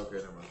minutes. Oh, okay,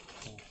 never mind.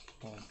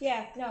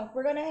 Yeah, no,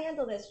 we're gonna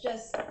handle this.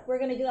 We're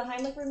gonna do the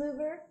Heimlich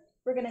remover.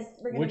 We're gonna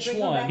Which bring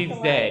him one? back He's to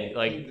life. dead.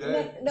 Like He's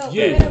dead? No,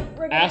 Yeah.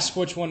 we're gonna Ask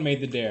which one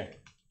made the dare.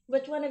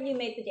 which one of you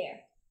made the dare?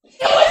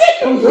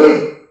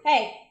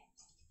 Hey,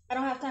 I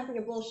don't have time for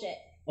your bullshit.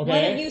 One of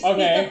Okay. you speak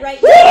Okay. up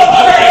right now.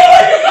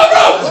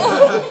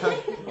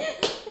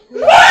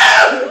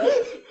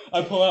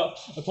 I pull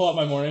out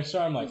my morning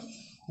star. I'm like,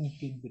 who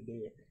made the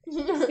dare?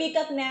 Speak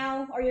up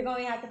now, or you're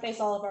going to have to face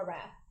all of our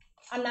wrath.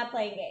 I'm not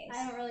playing games.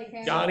 I don't really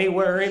care. Johnny,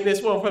 we're in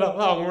this one for the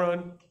long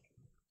run.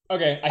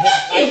 Okay.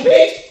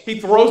 He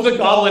throws the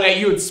goblin at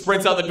you and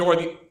sprints out the door.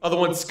 The other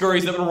one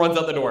scurries up and runs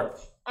out the door.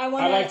 I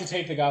I'd like to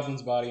take the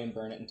goblin's body and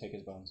burn it and take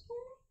his bones.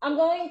 I'm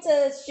going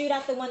to shoot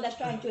at the one that's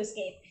trying to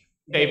escape.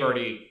 They're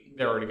already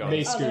gone.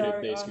 They they're scooted.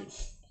 already They gone. scooted.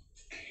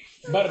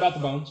 But about the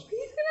bones.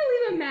 He's gonna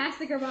leave a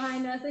massacre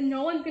behind us, and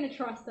no one's gonna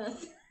trust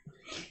us.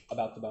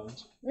 About the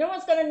bones. No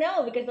one's gonna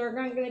know because there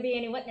aren't gonna be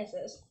any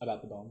witnesses.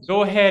 About the bones.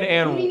 Go ahead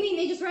What do you and mean?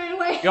 They just ran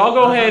away. y'all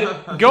go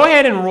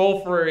ahead and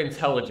roll for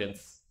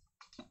intelligence.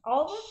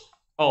 All of them?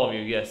 All of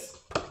you, yes.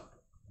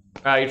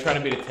 You're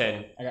trying to beat a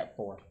 10. I got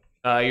 4.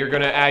 You're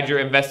gonna add your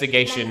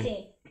investigation.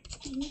 19.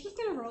 He's just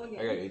gonna roll I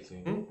again. got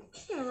 18.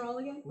 Just gonna roll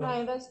again. My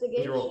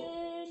investigation.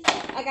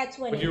 I got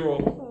 20. What'd you roll?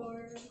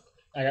 4.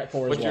 I got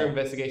 4 as What's well. your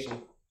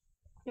investigation?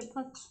 Yeah,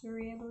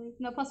 +3, I believe.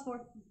 No, +4.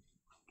 All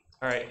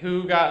right,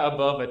 who got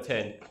above a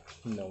 10?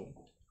 No.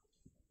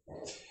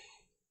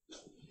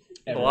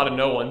 A lot of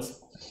no ones.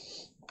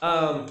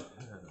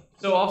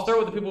 So I'll start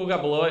with the people who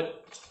got below it.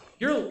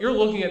 You're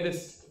looking at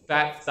this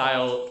fat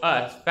pile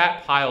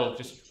of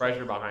just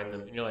treasure behind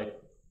them, and you're like,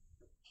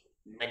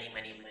 money.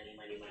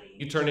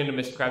 You turn into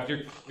Mr. Krabs.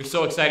 You're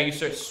so excited you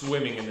start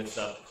swimming in this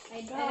stuff.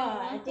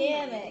 God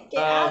damn it. Get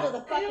out of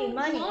the fucking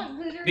money.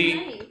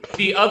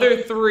 The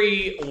other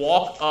 3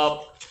 walk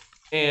up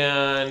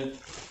and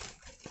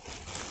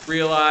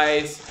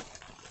realize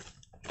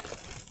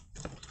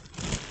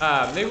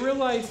they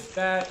realize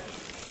that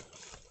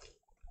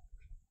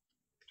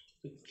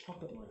it's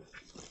chocolate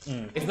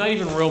money. It's not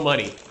even real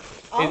money.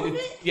 All of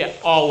it? Yeah,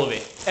 all of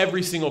it.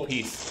 Every single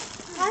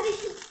piece. How did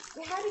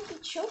he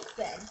choke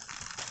then?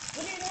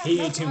 What did He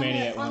have ate too many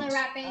at On once. the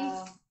wrapping.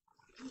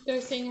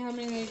 They're seeing how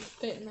many they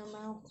fit in their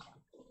mouth.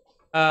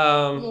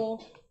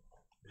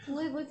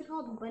 What's it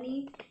called?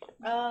 Bunny?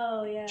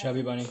 Oh, yeah.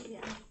 Chubby bunny.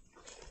 Yeah.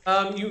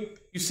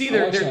 You see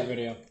I watched that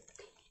video.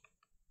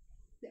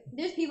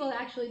 There's people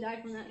that actually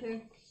died from that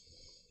too.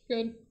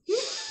 Good.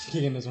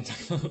 Keagan doesn't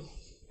talk about.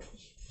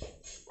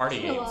 party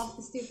Kill games. off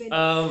the stupid.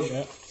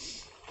 Yeah.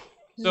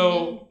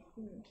 So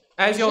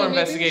as y'all are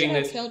investigating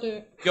this,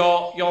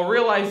 y'all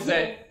realize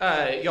that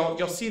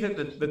y'all see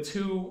that the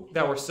 2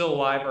 that were still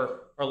alive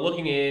are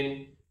looking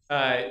in,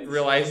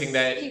 realizing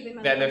that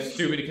they're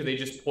stupid because they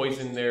just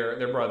poisoned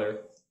their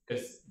brother.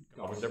 Because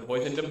Goblins are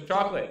poisoned to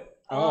chocolate.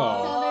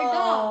 Oh. So they're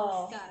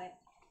dogs. Got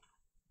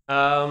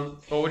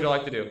it. What would you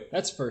like to do?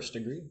 That's first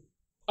degree.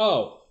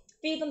 Oh.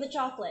 Feed them the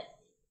chocolate.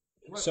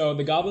 So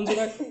the goblins are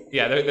there?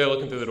 Yeah, they're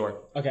looking through the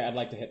door. Okay, I'd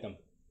like to hit them.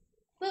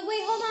 But wait,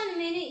 hold on a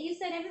minute. You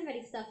said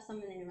everybody stuffed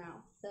something in their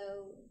mouth,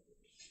 so.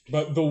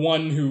 But the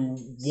one who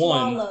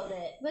won. Swallowed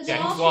it. But Yeah,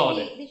 they he all swallowed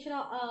should be, it. They should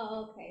all.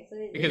 Oh, okay. So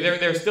Because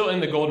they're still in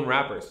the golden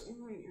wrappers.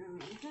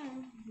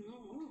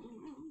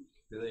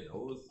 Do they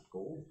know it's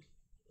gold?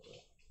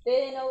 They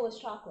didn't know it was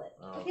chocolate.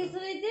 Okay, so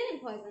they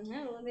didn't poison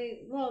him.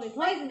 They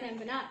poisoned him,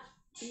 but not,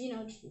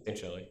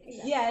 Essentially.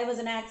 Yeah, it was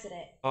an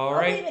accident. All Oh,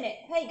 right. wait a minute.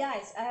 Hey,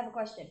 guys, I have a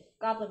question.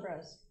 Goblin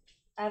Bros.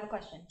 I have a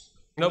question.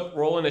 Nope.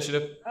 Roll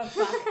initiative. Oh,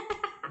 fuck.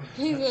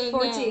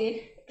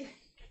 14.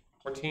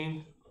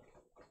 14.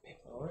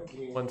 All right. Give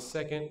me 1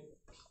 second.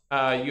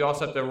 You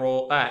also have to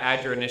roll.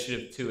 Add your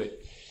initiative to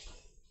it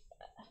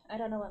I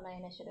don't know what my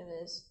initiative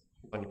is.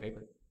 on your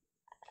paper.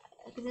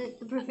 Is it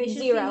the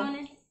proficiency 0. on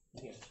it?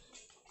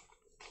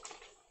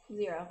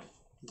 0.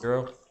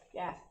 0.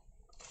 Yeah.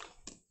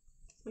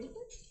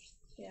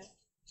 Yeah.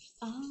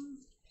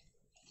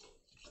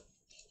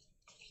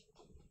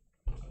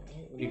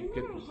 You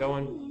get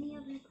going. Any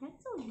other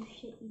pretzel, you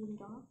shit-eating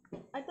dog.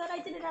 I thought I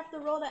didn't have to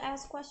roll to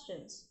ask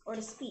questions or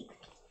to speak.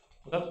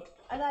 What's up?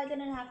 I thought I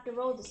didn't have to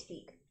roll to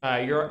speak.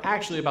 You're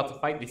actually about to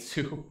fight these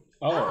two.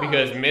 Oh.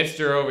 Because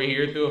Mister over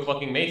here threw a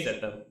fucking mace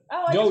at them.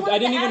 Oh, I No, just wanted I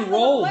didn't to ask even them a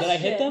roll. Did I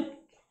hit question. them?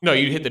 No,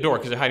 you hit the door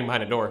because they're hiding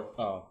behind a door.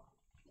 Oh.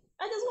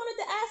 I just wanted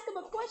to ask him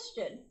a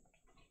question.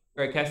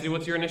 All right, Cassidy,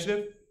 what's your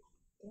initiative?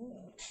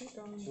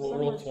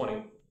 Roll 20.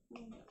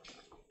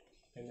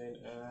 And then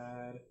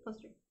add... +3.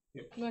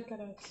 Look at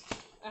us.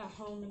 At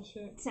home and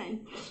shit.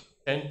 10.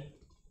 10. Did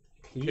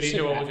you Kadisha,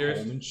 say what at was yours?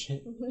 home and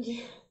shit?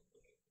 Yeah.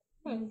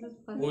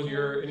 What was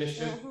your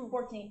initiative?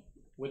 14.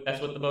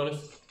 That's with the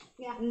bonus?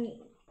 Yeah.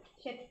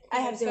 Shit. I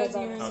have 0 Says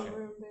you're in bonus. the Okay.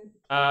 room,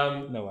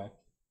 babe. No way.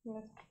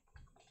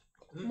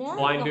 More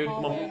Blind dude,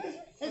 come on.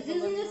 Doesn't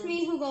this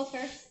mean who goes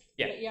first?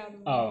 Yeah. Yeah.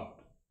 Oh.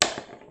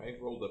 I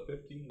rolled a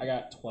 15. I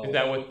got 12. Is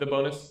that with the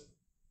bonus?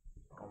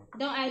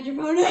 Don't add your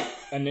bonus.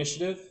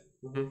 Initiative?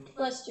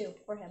 Mm-hmm. +2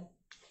 for him.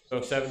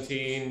 So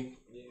 17.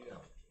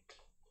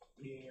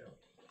 Yeah.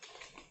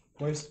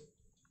 Where's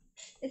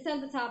It's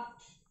at the top.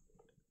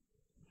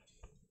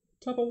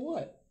 top of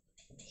what?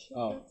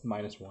 Oh,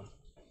 -1.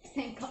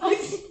 Thank God.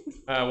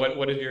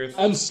 What is yours?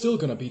 I'm still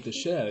gonna beat the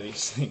shit out of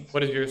these things.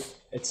 What is yours?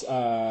 It's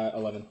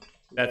 11.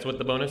 That's with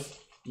the bonus?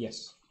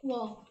 Yes.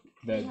 Well,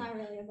 The it's not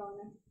really a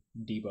bonus.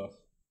 debuff.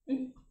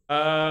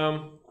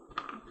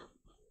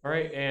 All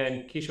right,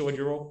 and Keisha, what'd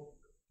you roll?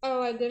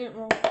 Oh, I didn't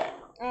roll.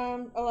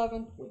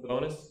 11. With the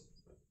bonus?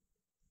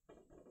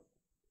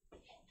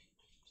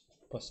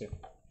 +2.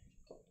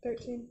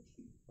 13.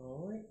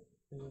 All right.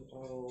 And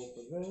auto roll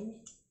for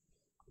them.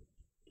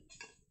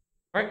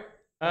 All right.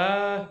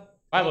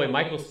 By the way,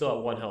 Michael's still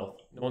at 1 health.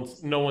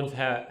 No one's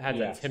had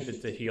Yeah.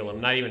 attempted to heal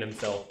him, not even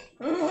himself.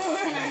 Can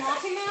I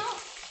knock him out?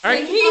 All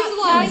right. He's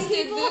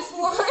blinded this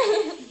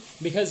one.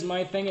 Because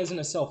my thing isn't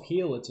a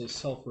self-heal, it's a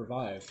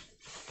self-revive.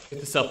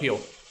 It's a self heal.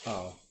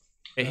 Oh.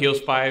 It heals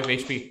 5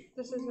 HP.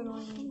 This is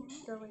annoying.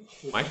 Go away.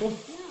 Michael?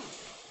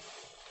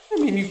 I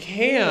mean, you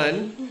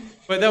can,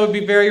 but that would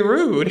be very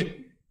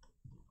rude.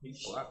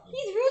 He's slapping.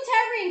 He's rude to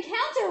every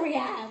encounter we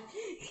have.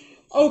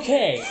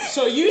 Okay,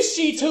 so you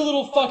see 2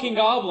 little fucking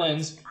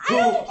goblins who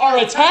are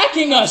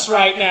attacking us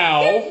right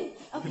now.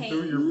 Okay,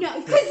 no,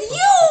 because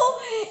you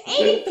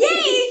engaged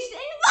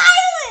in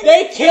violence.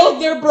 They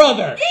killed their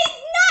brother, Not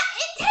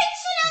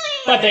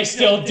intentionally. but they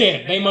still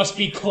did. They must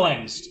be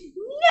cleansed.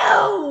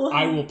 No.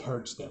 I will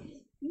purge them.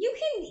 You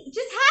can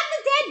just have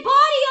the dead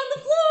body on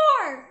the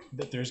floor.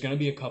 But there's gonna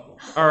be a couple.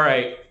 All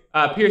right.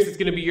 Peirce, it's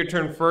going to be your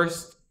turn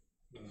first.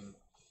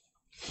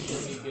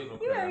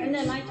 And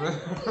then my turn.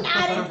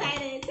 Not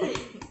excited.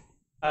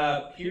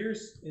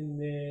 Peirce, and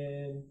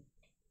then...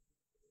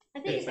 I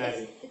think It's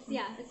Madi.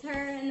 it's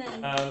her and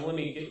then Let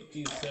me get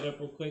these set up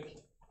real quick.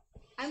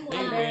 I'm They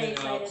I'm wild. very ran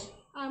excited. out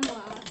I'm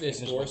wild. this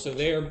door, so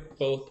they're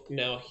both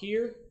now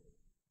here.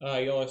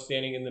 Y'all are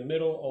standing in the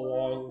middle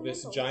along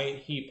this giant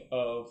heap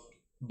of...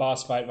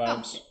 Boss fight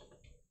vibes.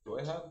 Do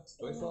I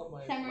still have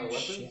my Samurai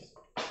weapons? shit.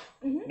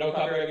 No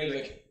copyright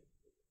music.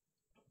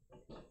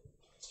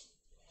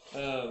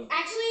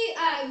 Actually,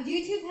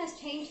 YouTube has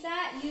changed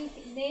that.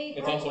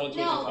 It's also on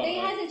no, Twitch, they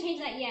it's hasn't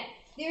changed that yet.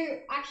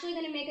 They're actually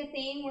gonna make a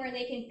thing where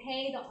they can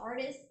pay the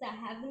artists that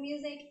have the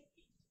music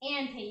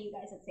and pay you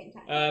guys at the same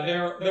time.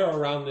 They're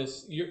around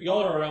this...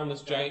 Y'all are around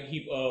this giant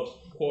heap of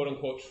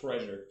quote-unquote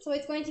treasure. So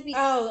it's going to be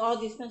Oh, all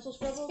these pencil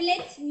scribbles?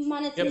 split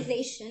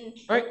monetization.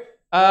 All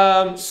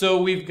right.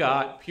 So we've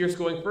got Peirce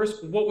going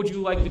first. What would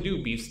you like to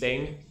do, Beeve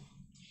Stangg?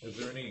 Is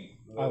there any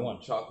I won.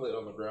 chocolate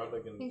on the ground I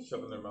can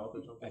shove in their mouth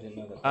or something? I didn't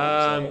know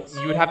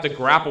that. You would have to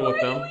grapple with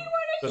them,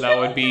 so that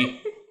would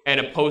be an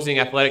opposing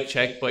athletic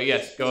check. But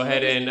yes, go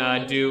ahead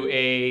and do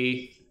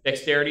a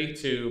dexterity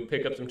to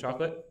pick up some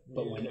chocolate.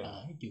 But when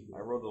I do I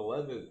rolled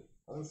 11.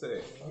 One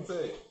say.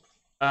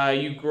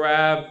 You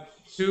grab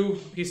 2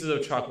 pieces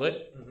of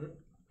chocolate.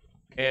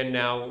 And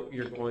now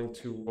you're going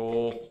to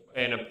roll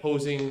an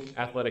opposing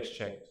athletics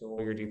check. So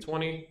roll your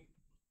d20.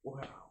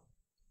 Wow.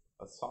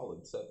 A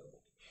solid 7.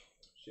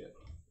 Shit.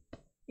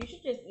 You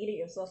should just eat it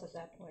yourself at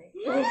that point.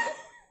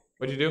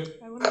 What'd you do?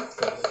 I want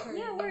to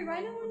Yeah, word.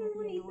 I don't want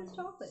to eat this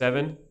chocolate.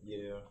 7.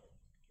 Yeah.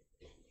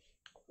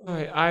 All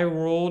right, I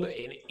rolled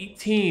an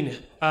 18.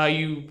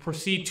 You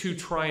proceed to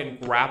try and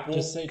grapple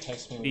Just say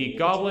text me. when the you get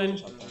goblin, a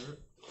chance or something.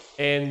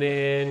 and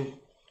then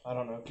I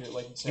don't know if you're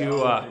like say, You, I don't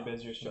know if you're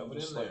busy or shove something.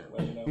 it Just in like there.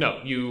 let me know.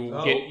 no, you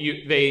Oh.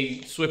 get.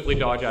 They swiftly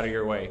dodge out of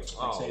your way.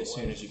 Like, say as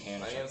soon as you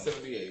can. Or I am something.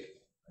 78.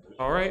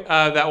 All right,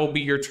 that will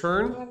be your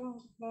turn.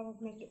 That'll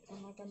make it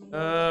sound like I'm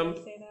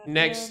gonna say that.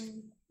 Next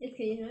It's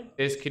Keisha.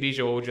 is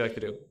Kadisha. What would you like to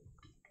do?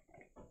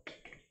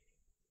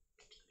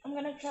 I'm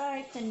gonna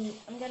try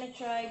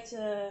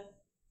to.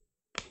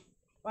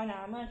 Why not?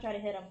 I'm gonna try to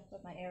hit him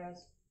with my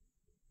arrows.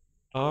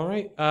 All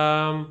right.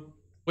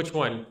 Which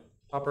one?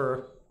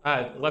 Upper,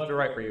 left or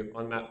right for you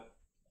on map?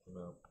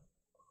 No.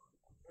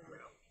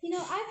 You know,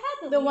 I've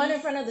had The one in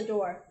front of the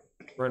door.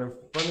 Right in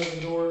front of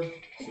the door.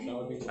 So that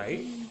would be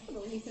right. the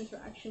least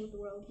interaction with the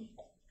world.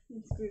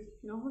 It's group.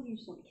 And all of you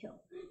just want to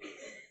kill.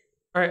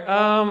 All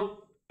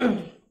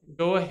right.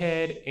 Go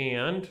ahead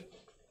and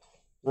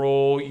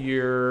roll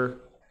your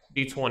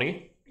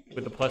d20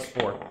 with the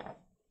 +4.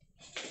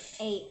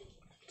 8.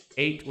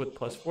 8 with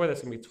 +4.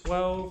 That's gonna be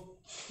 12.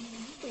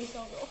 Please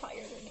don't go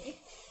higher than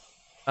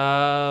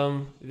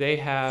me. They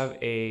have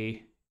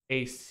a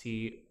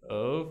AC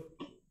of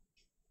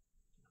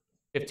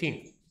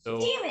 15. So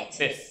Damn it!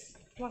 miss.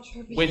 Watch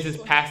her be Wins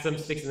past them,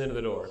 sticks into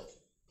the door.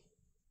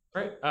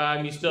 All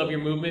right. You still have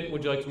your movement.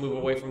 Would you like to move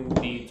away from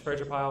the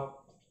treasure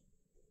pile?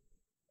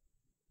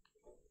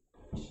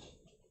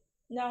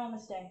 No, I'm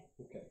gonna stay.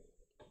 Okay.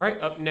 All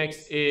right. Up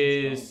next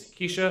is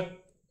Keisha.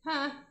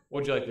 Huh?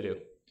 What would you like to do?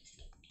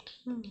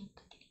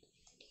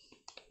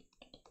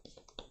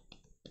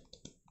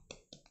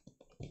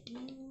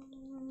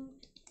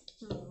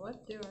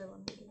 What do I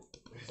want to do?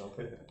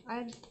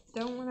 I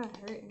don't want to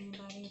hurt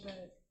anybody,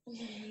 but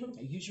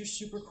Use your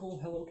super cool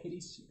Hello Kitty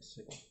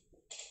sickle.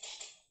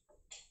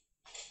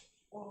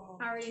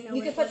 I already know. You what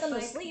can it put them to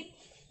looks like. sleep.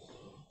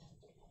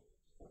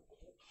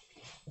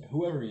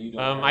 Whoever you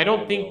don't. I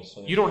don't will, think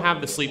so you don't have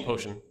the sleep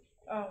potion.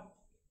 Oh.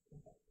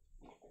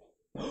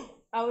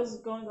 I was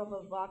going off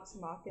of Vox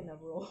Machina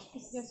rules.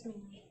 yes, ma'am.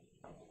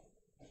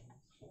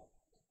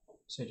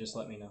 So just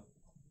let me know.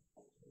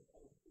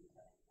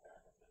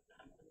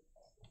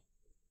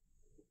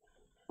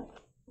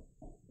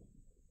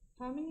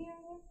 How many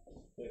are there?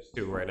 There's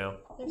 2 right now.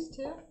 There's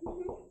 2?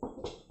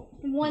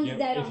 One's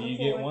dead If on the you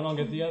floor. get one, I'll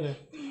get the other.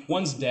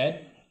 One's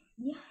dead.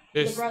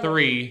 There's brother.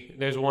 3.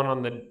 There's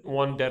one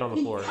dead on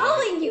the floor.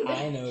 Telling you.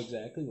 I know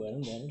exactly what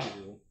I'm gonna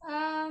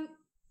do.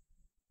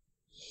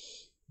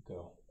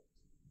 Go.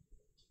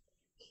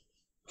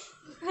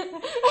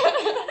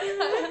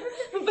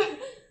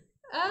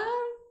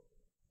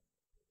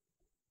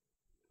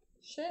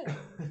 Shit.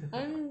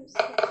 I'm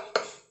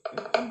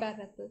bad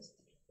at this.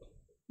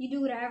 You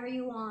do whatever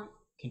you want.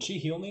 Can she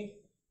heal me?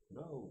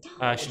 No.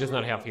 She does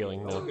not have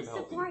healing. No No. can help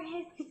you. Support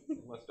him.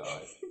 You must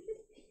die.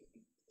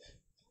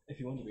 If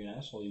you want to be an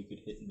asshole, you could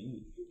hit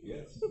me.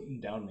 Yes. You can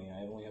down me.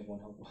 I only have 1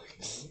 health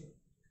point.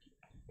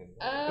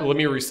 Let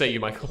me reset you,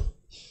 Michael.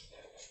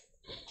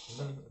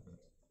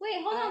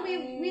 Wait, hold on.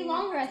 We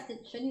long rested.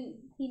 Shouldn't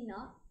he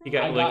not? You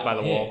got I licked got by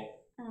the hit.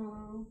 wall.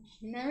 Oh,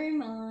 never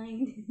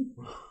mind.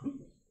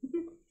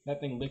 That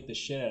thing licked the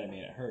shit out of me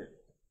and it hurt.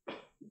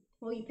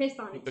 Well, you pissed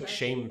on You it. took so-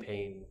 shame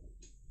pain.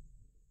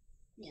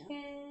 Yeah.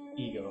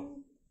 Ego.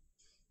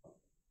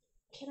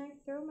 Can I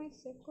throw my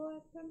sickle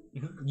at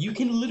them? You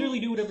can literally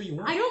do whatever you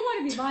want. I don't want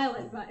to be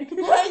violent, but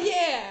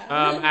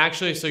Yeah.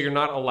 Actually, so you're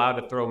not allowed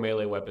to throw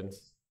melee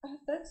weapons.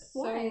 That's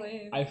so Why?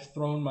 lame. I've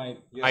thrown my.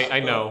 I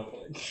know.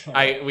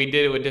 We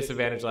did it with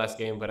disadvantage last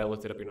game, but I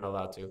looked it up. You're not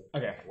allowed to.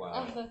 Okay. Wow.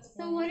 Oh, that's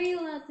so what are you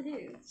allowed to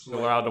do? You're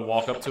allowed to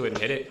walk up to it and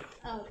hit it.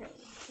 Oh, okay.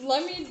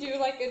 Let me do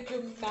like a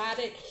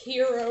dramatic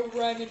hero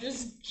run and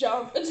just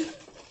jump.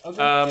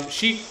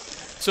 Okay.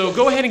 So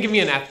go ahead and give me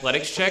an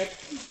athletics check.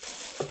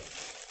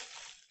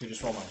 You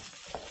just roll mine.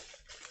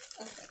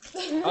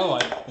 Oh, I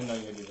didn't know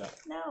you could do that.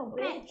 No,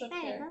 Hey, bitch.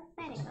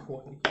 there you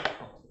go.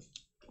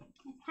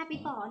 Happy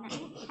fall, not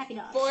happy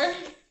dog. 4.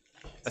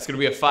 That's gonna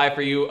be a 5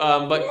 for you,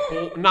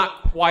 but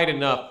not quite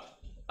enough.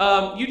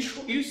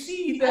 You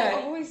see I that.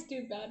 always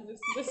do bad with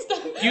this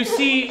stuff. You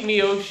see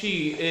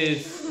Miyoshi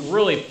is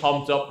really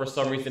pumped up for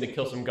some reason to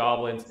kill some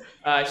goblins.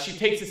 She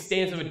takes the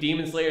stance of a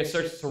demon slayer and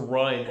starts to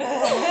run.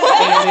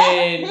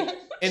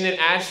 And then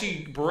as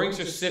she brings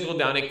her sickle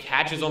down, it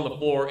catches on the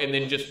floor and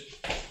then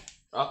just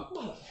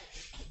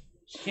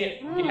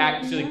can't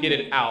actually get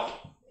it out.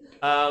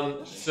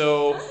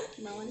 So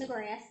Mowing the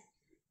grass.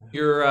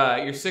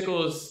 your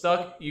sickle is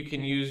stuck. You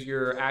can use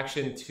your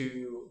action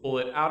to pull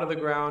it out of the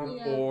ground,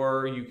 Yeah.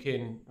 or you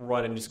can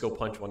run and just go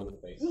punch one in the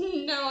face.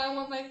 No, I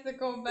want my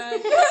sickle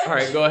back. All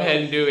right, go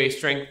ahead and do a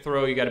strength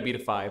throw. You got to beat a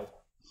 5.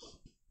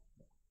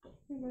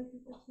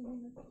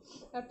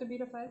 Have to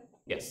beat a 5.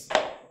 Yes.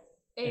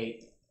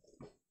 8.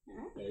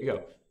 There you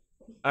go.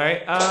 All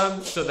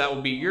right. So that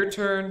will be your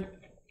turn,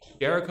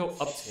 Jericho.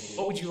 Upton.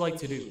 What would you like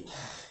to do?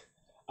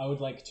 I would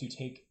like to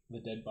take the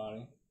dead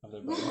body of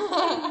their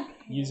brother,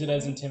 use it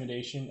as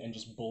intimidation, and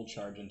just bull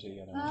charge into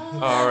the other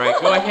one. All right.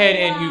 Go ahead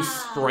and use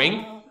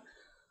strength.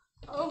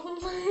 Oh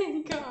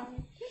my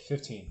god.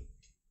 15.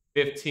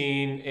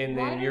 15, and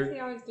Why then does you're he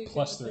always do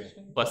plus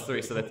superstition? plus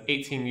 3, so that's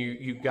 18.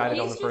 You got it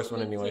on the He's first just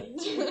one anyway.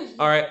 mixing.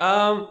 All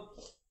right.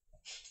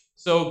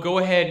 So go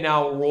ahead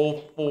now. Roll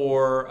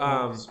for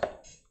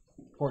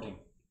 14.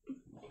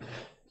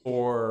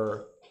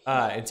 for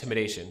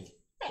intimidation.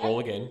 Roll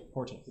again.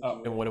 14.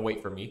 Oh, And want to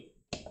wait for me.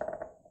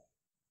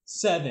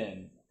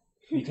 7.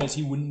 Because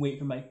he wouldn't wait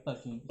for my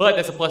fucking... But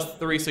that's a plus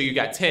 3, so you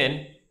got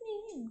 10,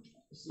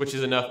 which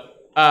is enough.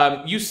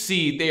 You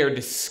see they are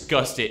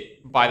disgusted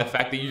by the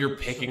fact that you're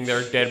picking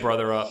their dead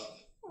brother up.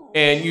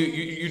 And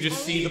you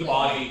just see the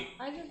body.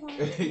 I just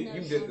wanted to know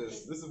You did something.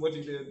 this. This is what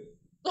you did.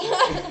 I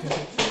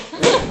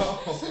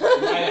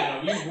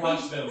know, you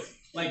rushed them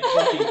like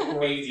fucking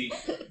crazy.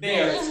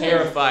 They are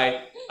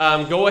terrified.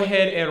 Go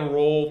ahead and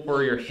roll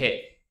for your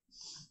hit.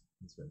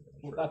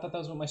 I thought that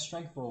was what my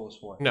strength roll was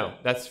for. No,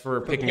 that's for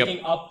For picking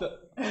up the...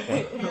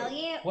 Hell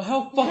yeah. Well,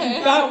 how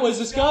fucking fat was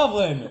this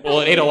goblin?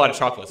 Well, it ate a lot of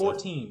chocolate. So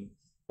 14.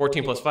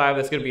 14 plus 5,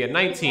 that's going to be a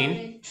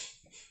 19.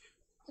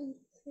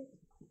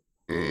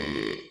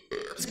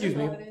 Excuse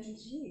me.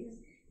 Jeez.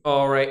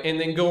 All right, and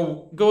then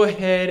go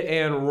ahead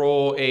and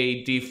roll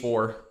a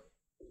d4.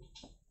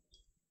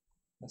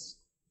 That's...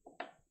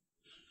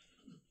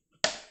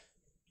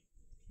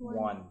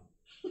 1.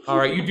 All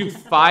right, you do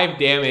 5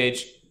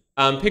 damage.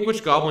 Pick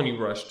which goblin you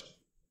rushed.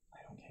 I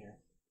don't care.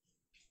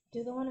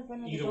 Do the one in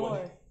front of the Either door.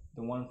 one.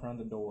 The one in front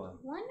of the door.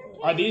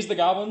 Wonderful. Are these the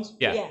goblins?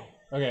 Yeah.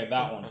 Okay,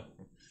 that one.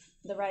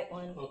 The right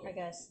one, I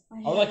guess. I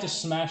would like to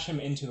smash him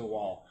into the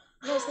wall.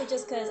 Mostly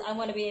just because I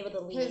want to be able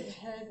to His leave.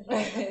 head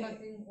hit the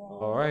fucking wall.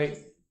 All right.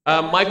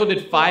 Michael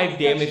did 5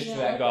 damage to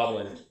that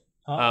goblin,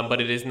 Huh? but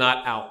it is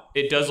not out.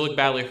 It does look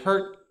badly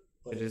hurt,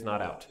 but it is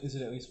not out. Is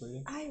it at least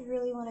bleeding? I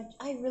really want to.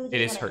 I really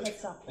It is just want hurt. to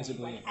hit something. Is it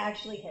bleeding? Like,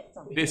 actually hit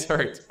something. It is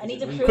hurt. I need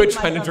to Quit prove Quit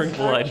trying to myself drink as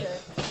blood. Archer.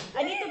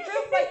 I need to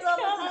prove myself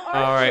as an Archer.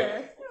 All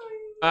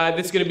right.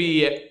 This is going to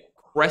be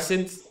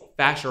Cresentte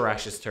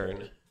Fasharash's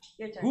turn.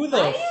 Your turn. Who Why the do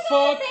you gotta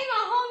fuck? say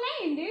my whole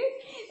name,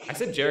 dude? I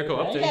said Jericho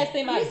You Upton. guys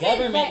say my You said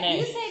government that- name.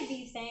 You said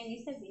Beeve Stangg. You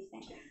said Beeve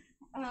Stangg.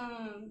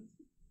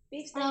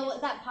 Beef steak.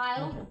 What's that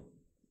pile?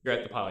 You're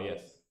at the pile, yes.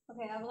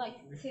 Okay, I would like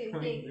to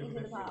dig into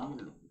the pile.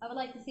 I would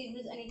like to see if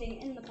there's anything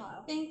in the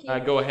pile. Thank you.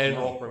 Go ahead and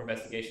roll for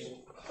investigation.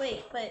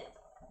 Wait, but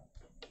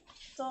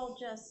it's all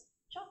just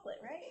chocolate,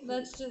 right?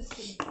 Let's just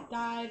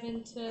dive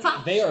into.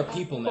 They are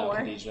people now, 4.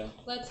 Kadisha.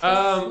 Let's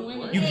just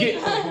swim in You it. get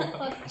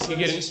you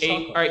get an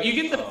 8. All right, you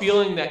get the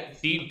feeling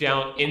that deep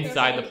down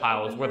inside the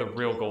pile is where the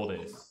real gold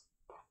is.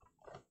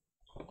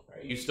 All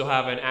right, you still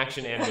have an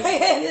action and Is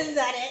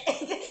that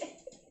it?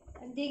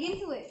 Dig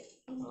into it.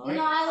 You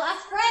know, I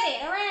spread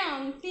it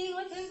around, see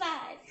what's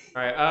inside.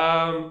 All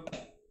right.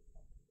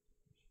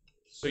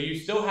 So you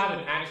still have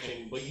an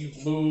action, but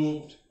you've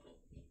moved.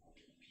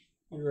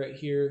 You're right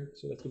here,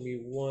 so that's gonna be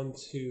 1,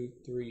 2,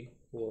 3,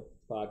 4,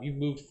 5. You've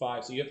moved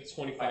 5, so you have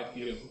 25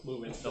 feet of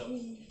movement. So you're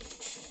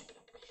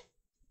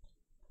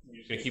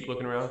just gonna keep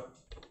looking around.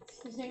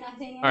 Is there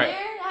nothing in All right.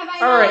 there? Have I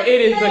All right, not-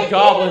 it is did the I see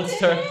goblin's what's in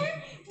turn. there? Did I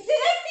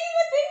see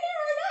what's in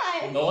there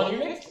or not? No one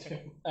here.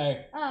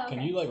 Hey, Oh, okay.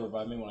 can you like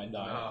revive me when I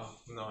die?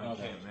 No, I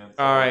Okay. can't, man.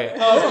 All right.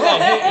 Oh, it's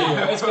 'cause I hit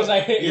you. It's because I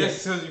hit you.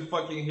 Yes, because you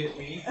fucking hit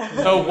me.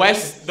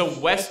 The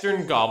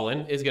western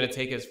goblin is gonna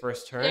take his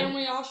first And turn.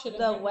 we all should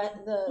The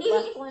have. the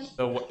left one.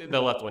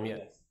 The left one,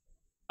 yes.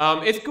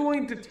 It's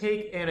going to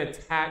take an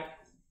attack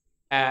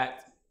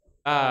at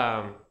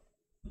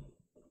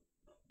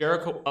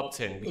Jericho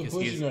Upton Of because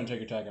course he's you're gonna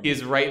take attack on me.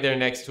 he's right there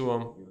next to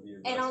him.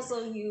 And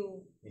also,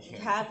 you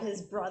have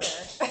his brother,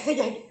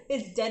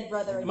 his dead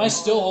brother. in Am I your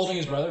still arms. holding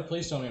his brother?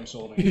 Please tell me I'm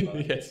still holding his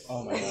brother. Yes.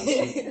 Oh my god.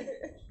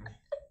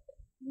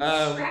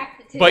 Scrap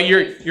the two. But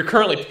you're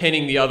currently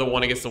pinning the other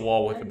one against the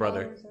wall with the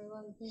brother.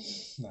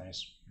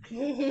 Nice.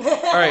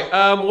 All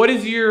right. What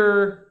is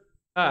your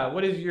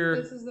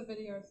This is the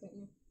video I sent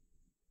you.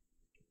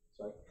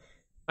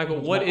 Michael?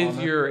 What's What my is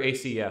armor? your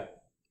AC? Yeah.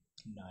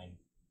 9.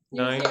 You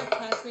 9. see our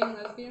class being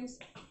lesbians?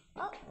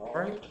 All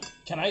right.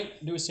 Can I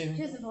do a saving?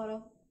 Here's the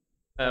photo.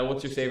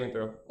 What's your saving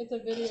throw? It's a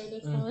video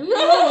this time.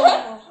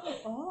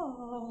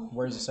 Oh.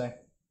 Where does it say?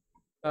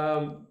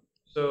 So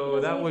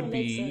Doesn't that even would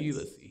make be. sense.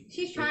 Let's see.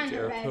 She's trying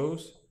her best.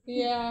 Jericho's.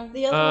 Yeah.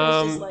 The other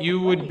one is just like. You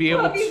would be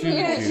able to She's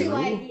do.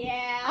 like,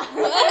 yeah.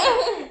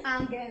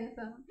 I'm getting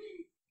some.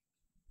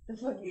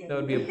 That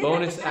would be a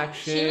bonus She was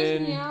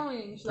action.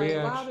 meowing. She's like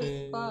loud as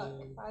Reaction. fuck.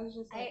 I was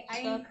just like,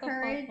 I shut the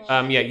encourage- fuck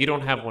up. Yeah, you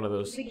don't have one of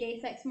those. The gay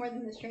sex more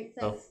than the straight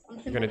sex. Oh, On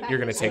the you're gonna- simple you're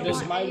gonna fact take that this- I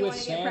Does want my anyone to get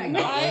withstand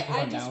pregnant. not- I if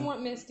I'm just down?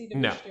 want Misty to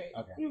No. be straight.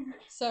 Okay.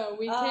 So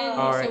we Oh. can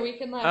Alright. so we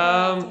can let her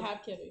out to have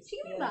kitties. She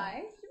can be bi.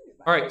 She can be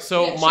bi. All right,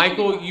 so Yeah, she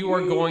Michael, can be you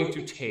are going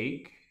to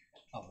take.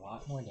 A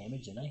lot more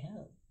damage than I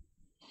have.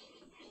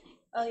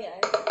 Oh yeah.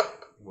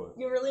 What?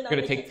 You're really not.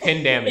 You're gonna gonna take 10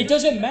 It damage.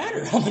 doesn't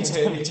matter how much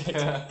damage I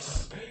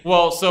take.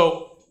 Well,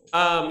 so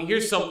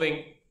here's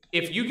something.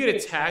 if you get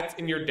attacked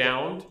and you're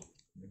downed,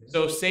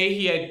 so say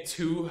he had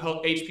 2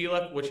 HP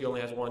left, which he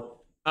only has 1.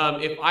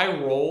 If I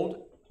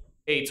rolled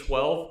a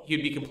 12,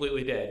 he'd be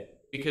completely dead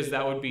because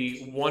that would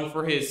be 1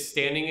 for his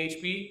standing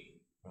HP,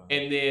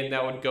 and then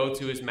that would go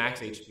to his max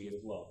HP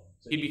as well.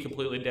 So he'd be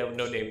completely dead with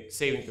no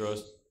saving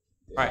throws.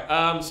 All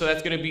right, so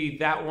that's going to be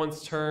that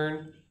one's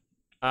turn.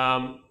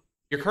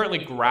 You're currently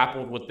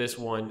grappled with this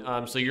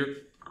one, so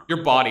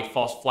your body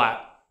falls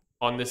flat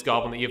on this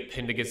goblin that you have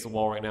pinned against the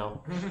wall right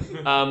now.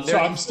 So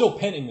I'm still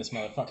pinning this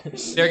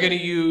motherfucker. They're going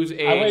to use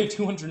a... I weigh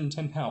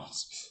 210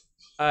 pounds.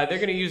 They're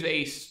going to use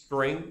a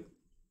strength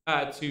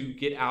to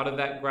get out of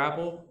that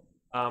grapple.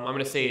 I'm going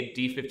to say a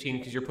D15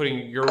 because you're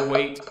putting your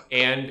weight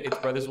and its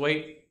brother's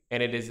weight,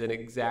 and it is an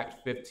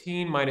exact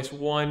 15 minus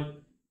 1.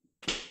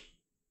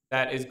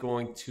 That is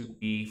going to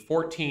be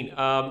 14.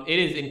 It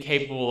is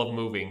incapable of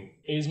moving.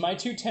 Is my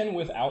 210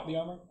 without the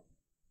armor?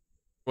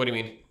 What do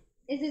you mean?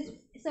 Is this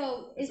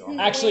so? Is his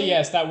Actually, weight-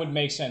 yes, that would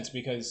make sense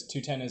because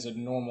 210 is a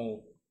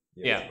normal.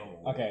 Yeah. it's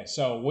normal. Okay,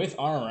 so with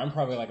armor, I'm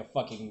probably like a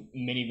fucking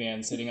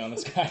minivan sitting on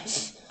this guy.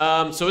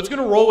 So it's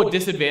going to roll with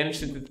disadvantage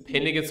since it's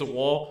pinned against the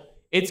wall.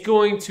 It's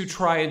going to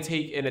try and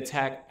take an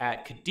attack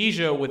at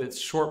Kadisha with its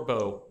short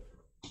bow.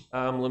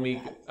 Let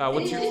me.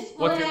 What's Did your he just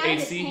pull it out of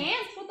his AC?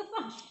 pants? What the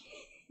fuck?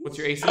 What's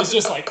your AC? It's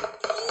just like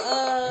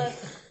What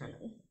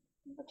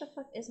the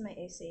fuck is my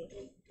AC?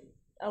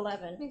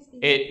 11.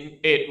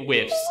 It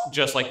whiffs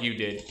just like you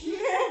did.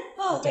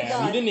 Oh, thank damn,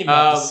 you God. didn't even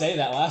have to say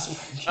that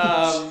last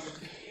one.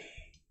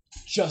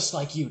 Just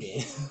like you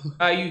did.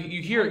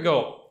 You hear it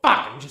go.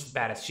 Fuck! I'm just as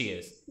bad as she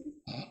is.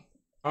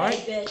 All right.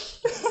 Hey,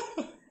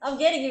 bitch. I'm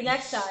getting you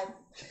next time.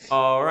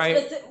 All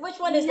right. Which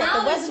one is that? Now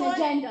The there's west an one?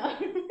 agenda.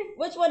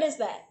 Which one is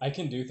that? I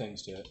can do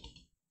things to it.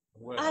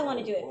 I want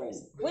to do it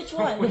first. Which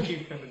one? What are you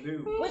gonna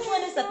do? Which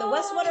one is that? The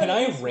west one or Can the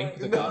I east rape one?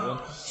 the goblin?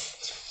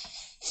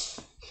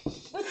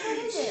 Which one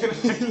is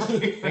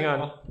it? Hang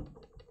on.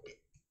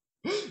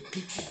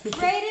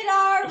 Rated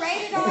R,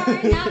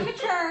 not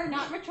mature,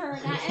 not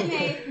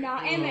MA,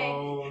 not MA.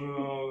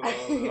 No.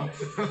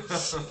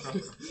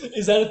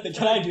 Is that a thing?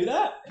 Can I do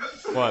that?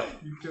 What?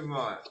 You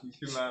cannot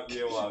be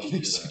allowed to do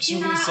that.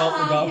 Sexually assault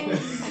the goblin?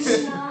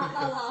 Do not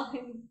allow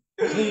him.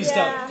 Please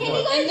Yeah. stop. Can you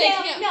go to And they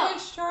jail? can't No.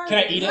 push charges. Can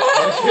I eat it?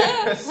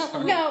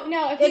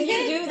 No. If If you you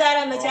get do that,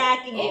 I'm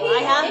attacking you. I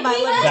If have my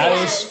he limit. That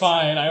does- is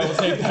fine. I will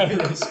take that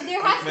risk.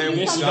 there has to Man, be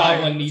This some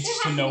goblin needs there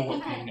to has know be some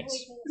what kind pain of is.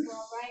 poison in this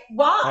world, right?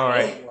 Why? All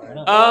right.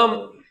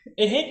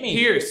 It hit me.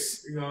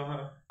 Pierce,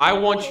 Uh-huh. I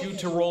want you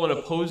to roll an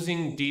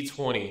opposing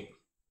D20.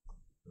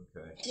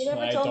 Okay. You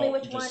never I told me don't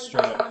which just one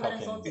straight up that fucking-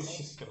 insulted It's me.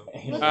 just gonna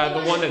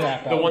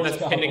The one that's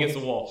pinned against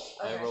the wall.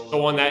 The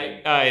one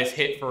that is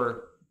hit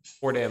for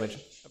 4 damage,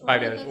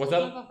 5 damage. What's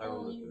up? I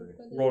rolled a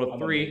 3. Rolled a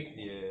 3.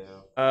 Yeah.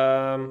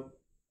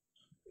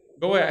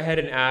 Go ahead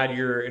and add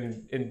your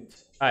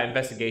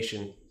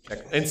investigation check,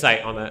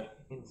 insight on that.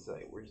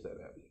 Insight. Where's that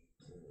at?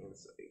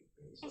 Insight.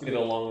 See the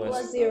long list.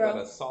 Plus 0. I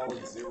got a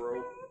solid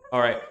 0. All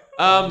right.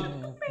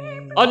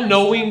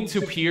 Unknowing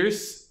to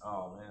Peirce,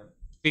 Oh man.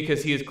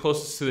 because he is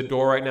closest to the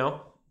door right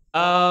now.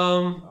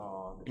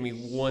 Oh. Give me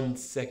 1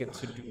 second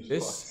to do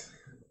this.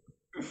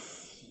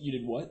 You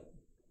did what?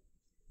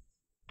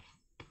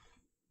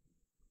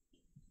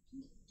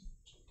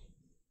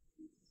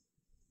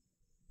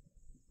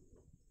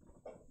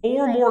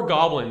 Four more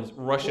goblins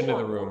rush into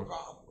the room.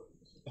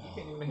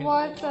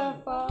 What the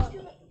fuck?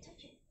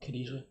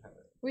 Kadisha,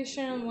 We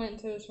shouldn't have went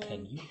to this can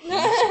room. you please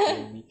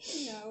heal me?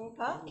 No.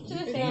 Huh? It's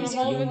Can gonna you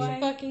hold heal with me?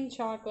 fucking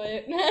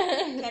chocolate. Can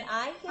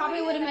I heal Probably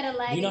you? would have met a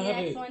leg You in don't the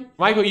have next it. one.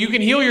 Michael, you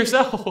can heal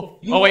yourself. Oh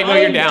wait, no,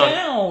 you're I'm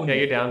down. Yeah,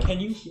 you're down. Can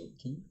you heal?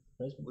 Can you?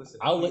 Listen.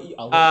 I'll let you.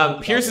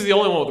 Pierce is the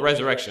only one with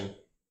resurrection.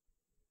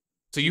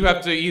 So you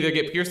have to either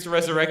get Pierce to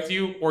resurrect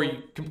you, or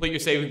you complete your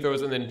saving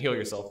throws and then heal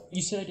yourself.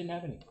 You said I didn't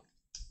have any.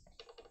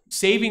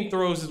 Saving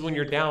throws is when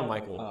you're down,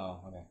 Michael. Oh,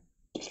 okay.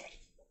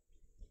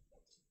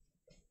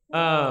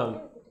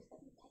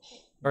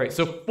 All right,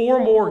 so 4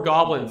 more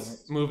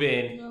goblins move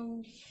in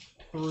No.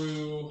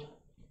 through.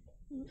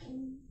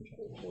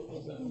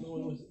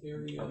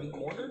 Are we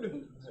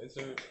cornered? Is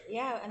there...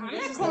 Yeah, I mean, I'm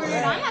this not is cornered.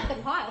 the I'm at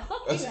the pile.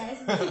 Fuck you guys.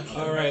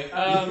 All right,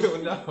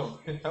 no.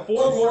 Help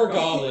 4 us. more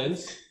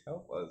goblins.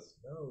 Help us.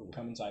 No.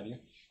 Come inside you.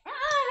 I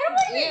don't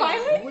want to be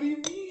violent. What do you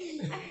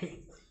mean?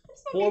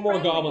 4 more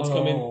goblins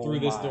come in through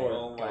this my. door.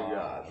 Oh my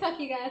god. Fuck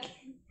you guys.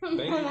 I'm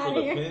Thank you out for of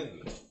the here.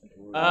 pin.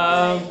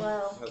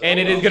 Well, And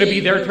it is going to be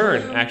their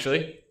turn,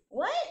 actually.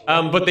 what?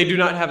 But they do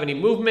not have any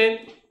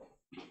movement.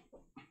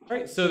 All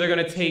right, so they're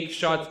going to take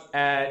shots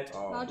at.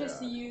 Oh, I'll just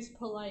God. use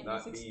politeness.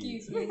 Not me.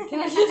 Excuse me. Can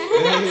I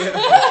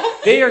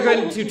just? They are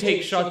going to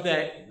take shots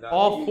at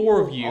all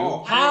 4 of you.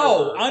 Oh.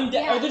 How? I'm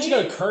dead. Yeah, Are they just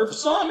gonna curb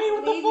saw me?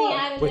 What the Leave me fuck?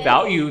 out of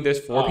Without you,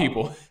 there's 4 Oh.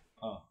 people.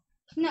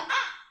 No.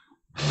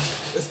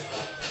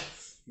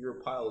 You're a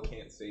pile of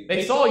can't save.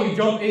 They saw you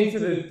jump into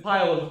the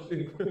pile of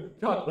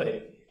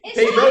chocolate. It's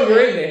They know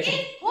you're in there. It's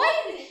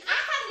poisonous. I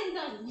haven't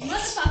done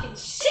motherfucking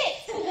shit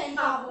to them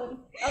goblins.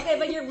 Okay,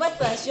 but you're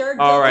with us. You're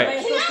All guilty right. by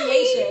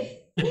association.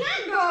 Can I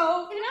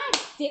go? Can I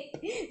dip?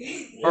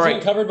 All right.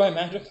 Is it covered by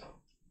magic?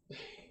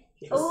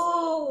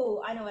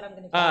 Oh, I know what I'm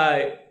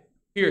gonna do.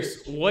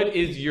 Peirce, what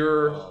is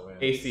your Oh, man.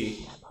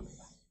 AC?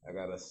 I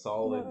got a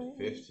solid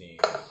 15.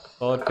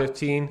 Solid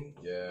 15.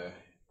 Yeah.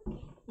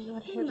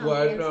 This is not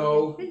What? fair,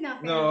 No. This is not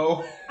fair.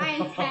 No. I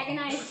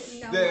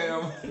antagonized no one.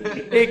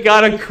 Damn. It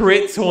got a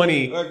crit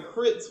 20. A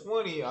crit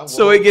 20.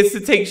 So it gets to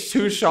take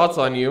 2 shots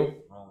on you.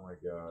 Oh my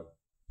god.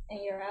 And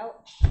you're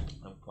out.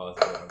 I'm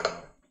positive I'm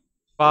out.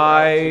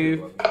 5,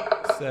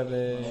 Let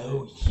 7,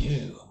 No,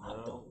 you.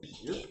 No.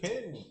 You're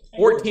pinned.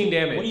 14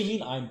 damage. What do you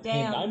mean I'm pinned?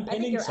 Damn. I'm I think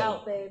pinning you're someone.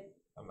 out, babe.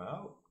 I'm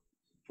out.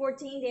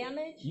 14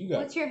 damage? You got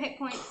What's your hit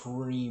point?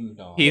 creamed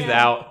on. He's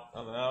Yeah. out.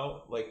 I'm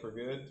out. Like for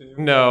good too?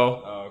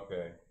 No. Oh,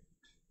 okay.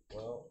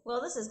 Well.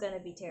 Well, this is gonna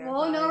be terrifying.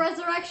 Oh, no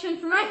resurrection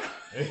for my.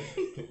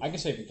 I can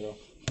save and throw.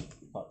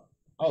 Fuck.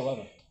 Oh,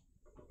 11.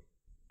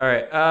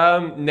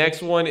 Alright,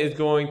 next one is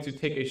going to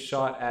take a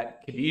shot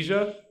at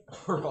Kadisha.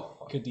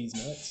 Could these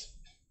nuts?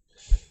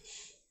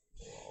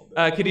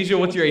 Kadisha,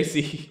 what's your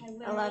AC? I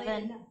literally 11.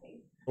 did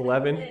nothing.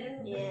 11.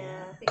 Literally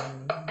Yeah.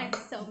 nothing. I'm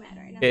so mad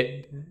right now.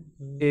 It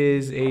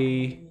is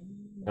a...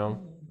 No.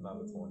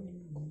 Not a 20.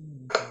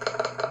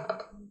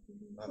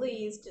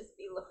 Please just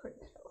be lower.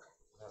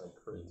 Not a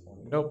crit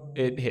 20. Nope,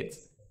 it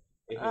hits.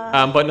 It hit.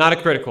 But not a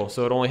critical,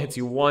 so it only hits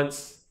you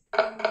once.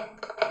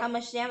 How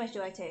much damage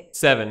do I take?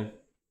 7.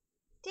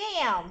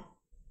 Damn.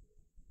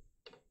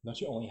 Don't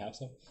you only have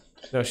some?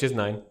 No, she has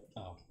 9.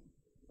 Oh.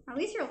 At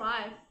least you're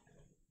alive.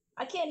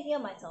 I can't heal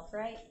myself,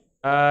 right?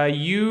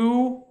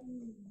 You...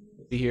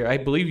 Let's see here. I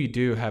believe you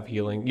do have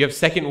healing. You have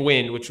second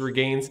wind, which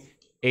regains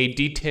a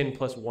D10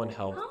 plus 1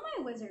 health. How am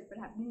I a wizard but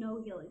have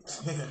no healing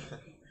spells?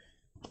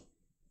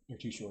 You're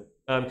too short.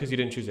 Because you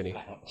didn't choose any.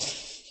 I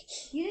don't.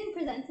 You didn't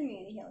present to me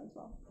any healing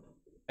spells.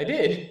 I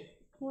did.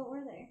 What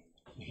were they?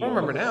 I don't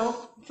remember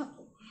now.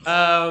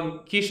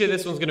 Keisha,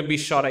 this one's gonna be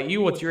shot at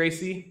you. What's your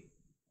AC?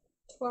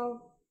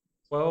 12.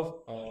 12.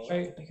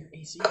 Right. Bigger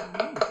AC than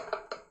me.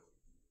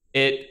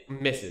 It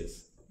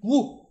misses.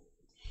 Woo!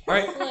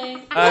 Alright.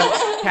 Slay.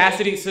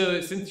 Cassidy,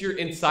 so since you're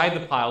inside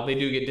the pile, they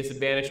do get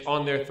disadvantage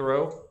on their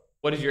throw.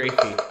 What is your AC?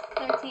 13.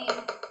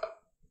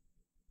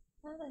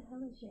 How the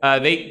hell is your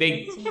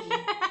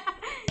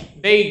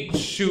They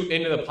shoot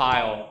into the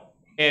pile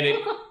and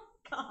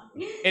God.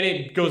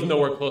 it goes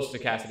nowhere close to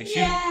Cassidy.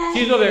 Yes!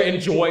 She's over there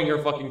enjoying her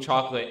fucking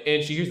chocolate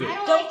and she hears it. I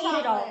don't Don't like eat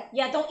it all. chocolate.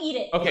 Yeah, don't eat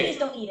it. Okay. Please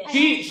don't eat it.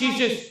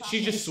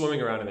 She's just swimming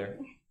around in there.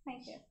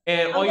 Thank you.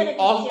 And I'm gonna be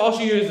all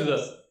she killing hears is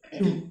a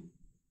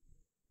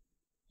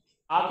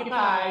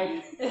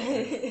occupied.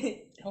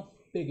 How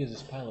big is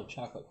this pile of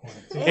chocolate corn?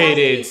 It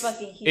is.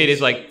 Fucking huge. It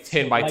is like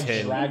 10 by Like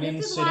 10. dragon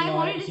This is sitting why I on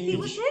wanted it to see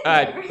what's huge. in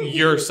there.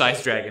 Your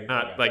size dragon,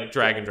 not like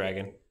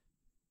dragon.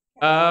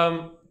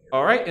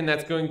 All right, and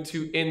that's going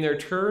to end their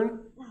turn.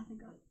 Oh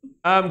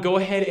my God. Go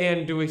ahead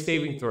and do a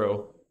saving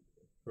throw.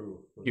 Who?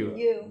 You.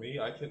 You. Me?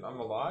 I'm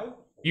alive?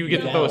 You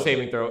get to throw a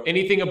saving throw.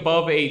 Anything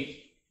above a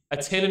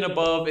 10 and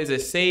above is a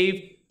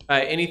save.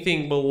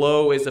 Anything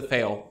below is a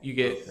fail. You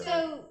get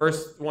So,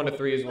 first 1 to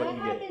 3 is what what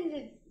you get. happens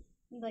if,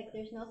 like,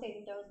 there's no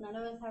saving throws, none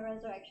of us have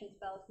resurrection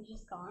spells, he's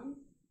just gone?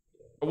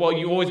 Well,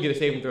 you always get a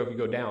saving throw if you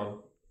go down.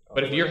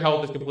 But if your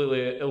health is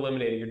completely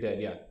eliminated, you're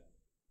dead. Yeah.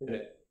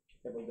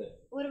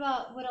 Would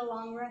a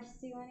long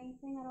rest do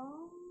anything at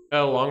all?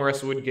 A long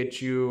rest would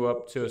get you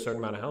up to a certain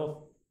amount of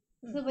health.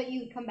 So, but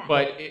you come back.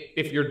 But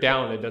if you're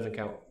down, it doesn't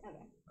count. Okay.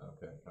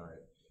 Okay, alright.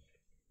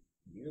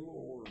 Dear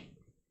Lord.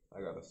 I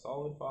got a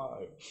solid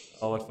 5.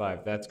 Solid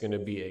 5. That's going to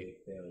be a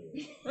failure.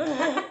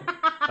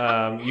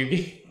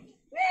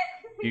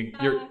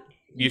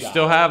 You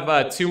still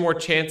have 2 more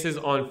chances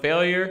on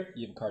failure.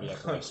 You have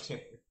cardiac arrest.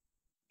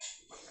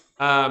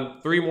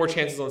 3 more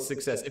chances on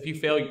success. If you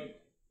fail, you're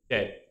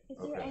dead. Is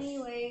there any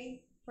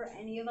way for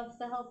any of us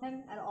to help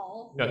him at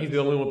all? No, he's the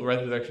only one with the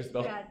resurrection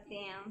spell. God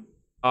damn.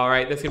 All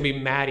right, that's going to be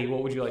Maddie.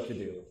 What would you like to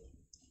do?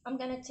 I'm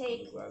gonna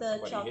take Glad the somebody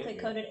hit me.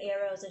 chocolate-coated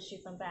arrows and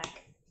shoot them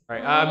back. All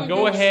right, I'm go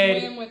gonna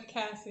ahead. Swim with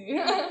Cassie.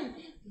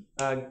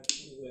 Let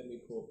me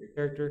pull up your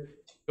character.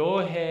 Go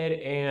ahead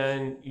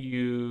and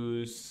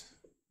use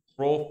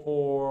roll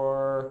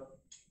for.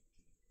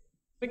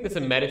 I think that's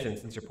a medicine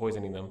since you're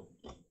poisoning them.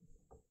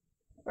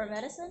 For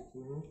medicine?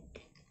 Yeah,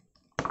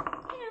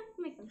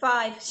 makes sense.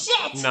 5.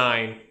 Shit!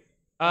 9.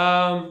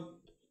 All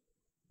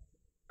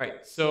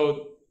right,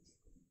 so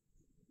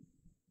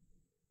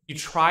you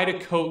try to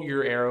coat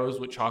your arrows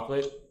with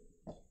chocolate,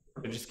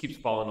 but it just keeps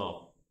falling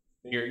off.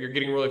 You're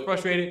getting really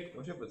frustrated.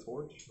 Don't you have a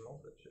torch?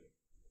 Melt that shit.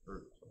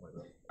 Or something like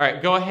that. All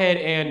right, go ahead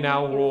and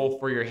now roll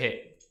for your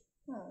hit.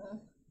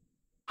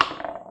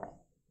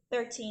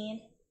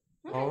 13.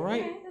 All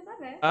right. Okay, that's not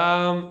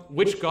bad.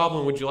 Which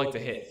goblin would you like to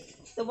hit?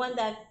 The one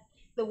that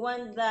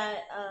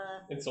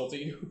Insulted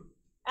you.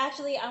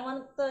 actually I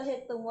want to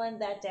hit the one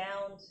that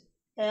downed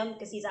him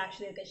because he's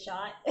actually a good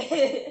shot.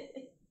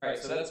 All right,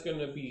 so that's going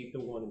to be the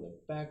one in the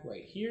back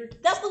right here.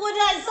 That's the one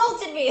that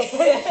insulted me.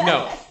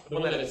 No, the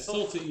one that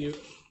insulted you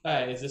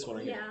is this one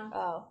right here. Yeah.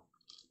 Oh.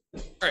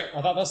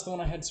 I thought that's the one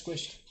I had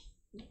squished.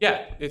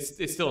 Yeah,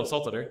 it's still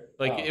insulted her.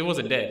 Like, Oh. it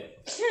wasn't dead.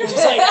 It's just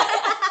like,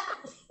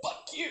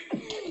 fuck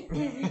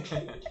you.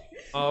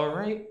 All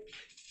right.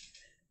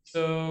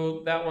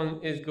 So that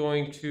one is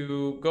going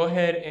to go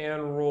ahead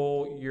and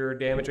roll your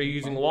damage. Are you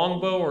using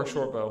longbow or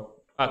short bow?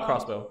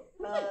 Crossbow.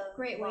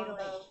 Great way to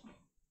like.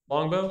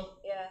 Longbow?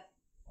 Yeah.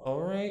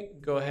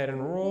 Alright, go ahead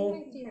and roll.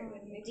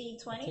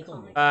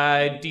 D20.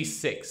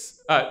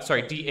 D6.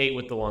 Sorry, D8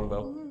 with the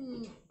longbow.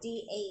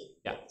 D8.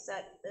 Yeah. Is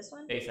that this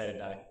one? 8-sided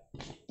die.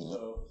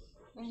 So,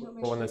 I for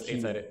one that's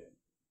 8-sided.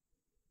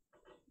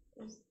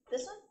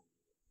 This one?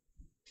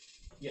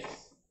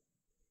 Yes.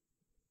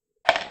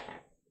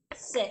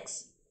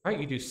 6. Alright,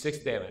 you do 6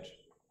 damage.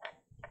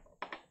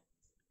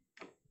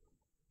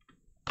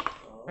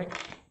 Alright.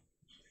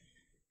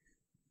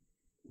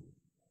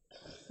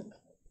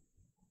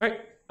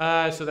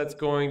 Alright, so that's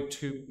going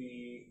to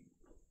be...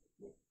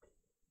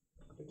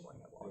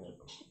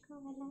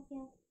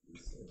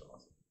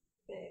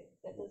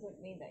 That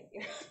doesn't mean that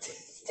you're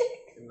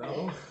autistic.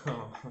 No?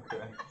 Oh,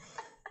 okay.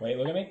 Wait,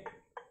 look at me.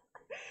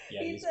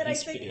 Yeah, He he's, said,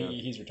 he's, I think-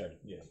 he's retarded.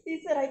 Yeah.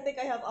 He said, I think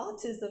I have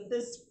autism.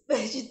 This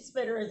fidget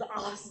spinner is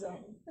awesome.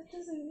 That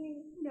doesn't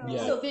mean no.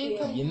 Yeah. So Think-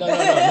 cute.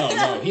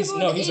 No. He's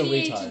People with he's a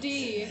retard.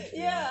 ADHD.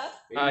 Yeah.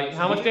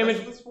 how much damage?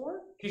 That's what it's for?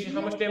 Keisha,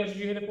 how much damage did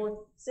you hit it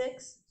for?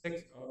 6.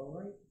 6.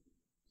 Alright.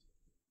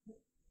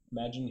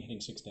 Imagine hitting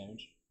 6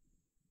 damage.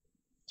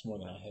 It's more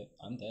than I hit.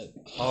 I'm dead.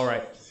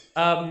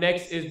 Alright.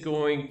 Next is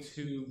going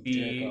to be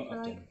Jericho, I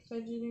Upton. like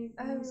fidgeting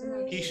things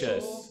and like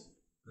Keisha's.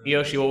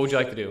 Miyoshi, what would you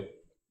like to do?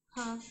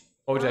 Huh?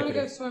 What would you I like want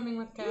to to go do? swimming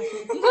with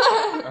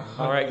Cassie.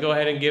 Alright, go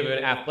ahead and give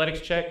an athletics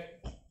check.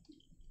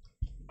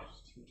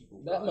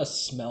 That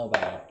must smell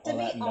bad. To All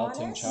that be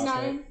melting honest,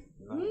 chocolate.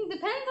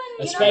 Depends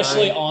on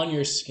Especially Nine. on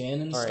your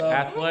skin and Alright, stuff.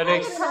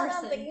 athletics. You know, now I'm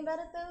person. thinking about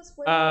it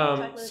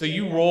though. So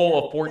you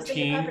roll a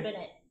 14.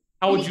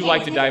 How would you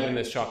like to dive in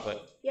this chocolate?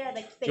 Yeah,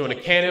 Do you want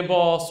a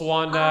cannonball,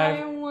 swan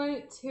dive? I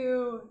want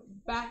to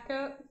back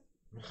up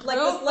like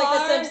Go the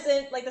far,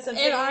 Simpsons, like the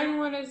Simpsons. and I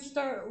want to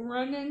start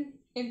running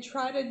and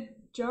try to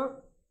jump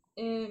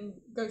and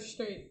go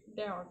straight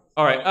down.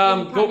 Alright,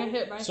 And go kinda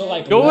hit my So, head.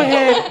 like, go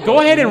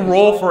ahead and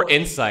roll for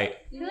insight.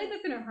 I feel like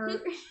that's gonna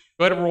hurt.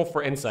 Go ahead and roll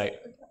for insight.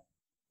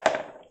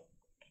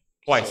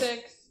 Twice.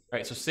 6.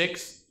 Alright, so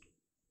 6,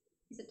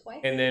 Is it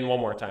twice? and then one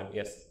more time,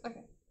 yes.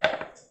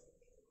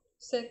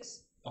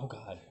 6. Oh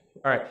god.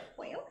 Alright.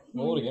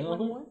 Roll it again real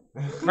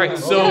quick. Alright,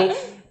 so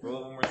Roll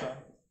it one more time.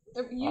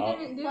 You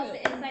didn't do Plus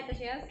it. the insight that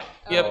she has.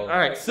 yep, Oh.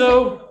 alright,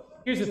 so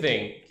here's the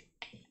thing.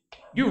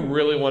 You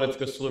really wanted to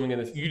go swimming in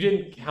this. You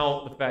didn't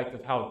count the fact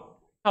of how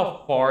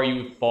far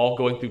you would fall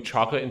going through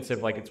chocolate instead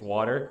of like it's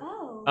water.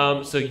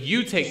 Oh. So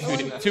you take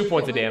 2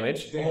 points of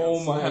damage. Oh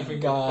my Slapping the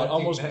god. fucking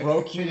Almost neck.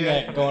 broke your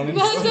neck going into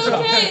That's the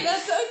okay.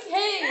 That's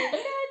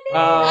okay.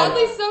 At Um,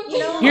 least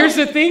something. here's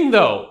the thing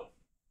though.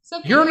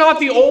 something You're not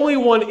the only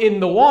one in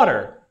the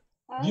water.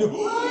 You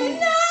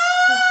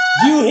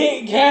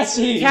hit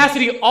Cassie!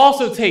 Cassidy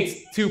also takes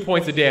 2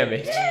 points of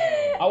damage.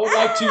 I would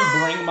like to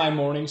bring my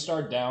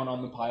Morningstar down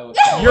on the pile of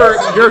You're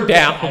I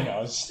down.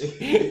 know.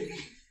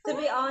 To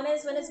be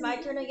honest, when it's my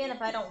turn again,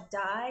 if I don't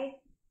die,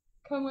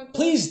 Come with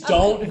Please us.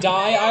 don't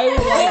die. I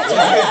would like to.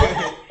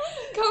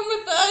 Come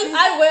with us.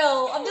 I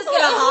will. I'm just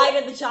gonna hide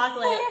in the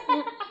chocolate.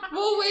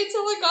 We'll wait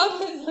till the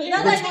goblins leave.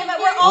 Now that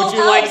we're all Would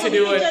you like out, to we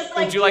do can it? just,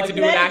 Would you like to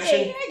do an action?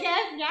 meditate. I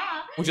guess,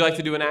 yeah. Would you like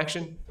to do an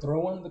action? Throw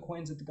one of the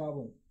coins at the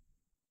goblin.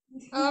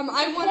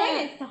 I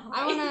wanna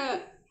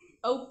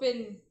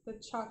open the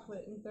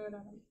chocolate and throw it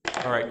on him.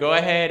 All right, go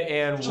ahead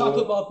and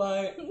Chocolate roll. ball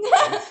fight.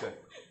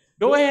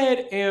 Go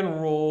ahead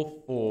and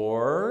roll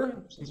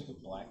for. Sounds like a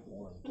black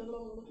one.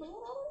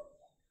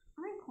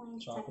 Aren't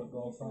coins Chocolate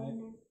ball technically fight.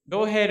 cylinder?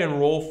 Go ahead and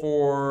roll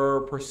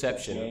for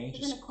perception. Okay,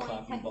 Isn't just a coin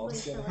clapping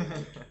balls technically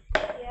together.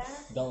 cylinder? Yeah.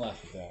 Don't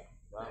laugh at that.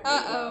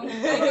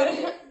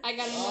 I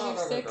got another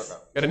 6.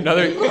 Got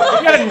another. You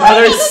got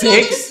another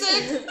 6.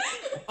 6.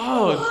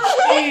 Oh,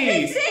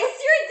 jeez. Six,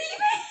 you're a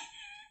demon.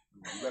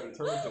 You better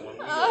turn into one.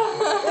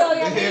 Oh,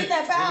 yeah, we need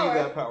that power. We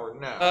need that power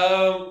now.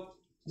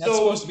 That's So-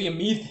 supposed to be a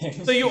me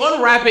thing. So you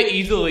unwrap it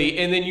easily,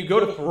 and then you go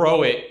to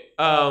throw it.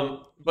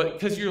 But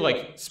because you're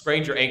like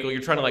sprained your ankle,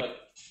 you're trying to like,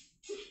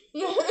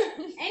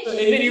 and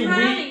then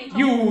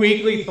you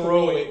weakly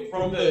throw it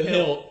from the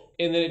hilt,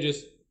 and then it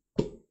just.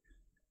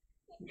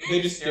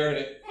 They just stare at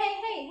it.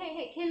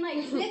 Hey, can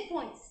like sniff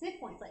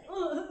points, like.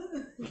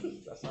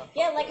 That's not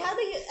Yeah, like how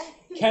do you?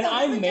 Can so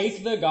I is it make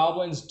just- the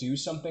goblins do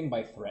something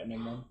by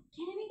threatening them?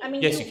 Can I make it? I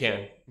mean, Yes, you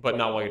can, but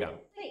not while you're down.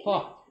 Wait,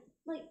 Fuck.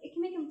 like it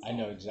can make them. I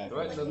know exactly.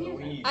 Threat what doesn't I'm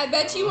doing. lead. I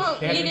bet you won't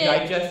They have eat to it.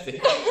 digest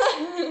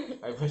it.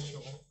 I bet you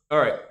won't. All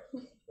right,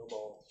 No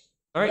balls.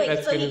 all right. Wait,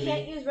 That's so gonna he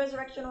can't be. use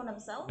resurrection on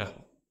himself? No.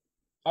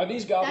 Are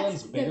these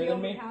goblins That's bigger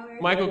than me?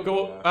 overpowered. Michael,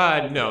 go.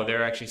 No,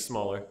 they're actually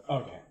smaller.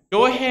 Okay.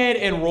 Go ahead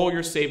and roll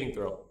your saving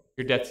throw,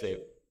 your death save.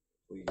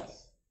 Please.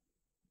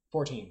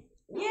 14.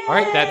 Yeah. All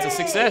right, that's a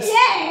success.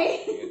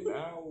 Yay! And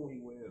now we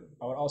win.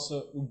 I would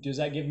also. Does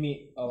that give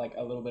me like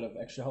a little bit of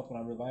extra health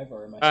when I revive,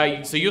 or am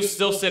I? So you'll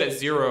still sit at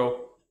 0,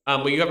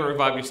 but you haven't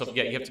revived yourself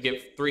yet. You have to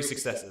get 3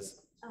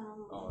 successes.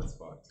 Oh, that's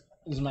fucked.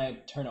 Is my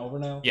turn over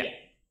now? Yeah.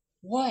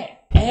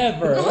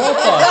 Whatever. What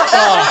the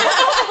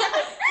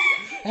fuck?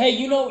 Hey,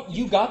 you know,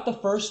 you got the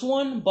first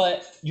one,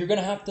 but you're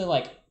gonna have to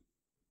like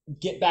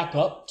get back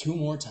up 2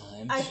 more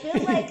times. I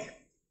feel like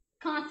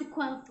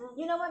Consequential.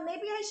 you know what?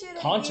 Maybe I should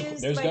have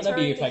used There's my gonna turn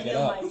be if to I get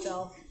heal up.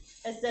 myself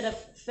instead of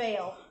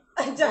fail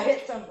to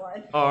hit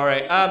someone. All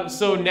right.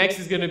 So next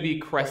is gonna be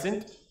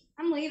Cresentte.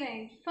 I'm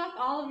leaving. Fuck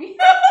all of you.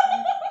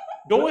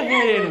 Go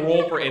ahead and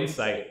roll for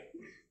insight.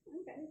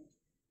 Okay.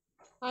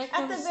 I At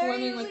come the very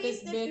swimming with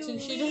this least, if bitch you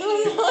and she leave,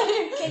 doesn't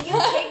like. Can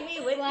you take me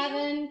with you?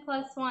 11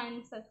 plus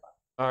 1, so 12.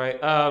 All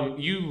right.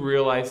 You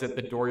realize that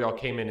the door y'all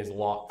came in is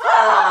locked.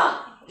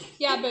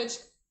 Yeah, bitch.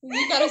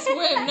 You gotta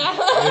swim now.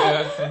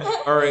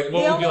 Yeah. All right. The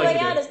What would only you like way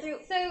to out do? is through.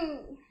 So,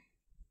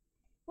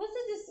 what's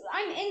the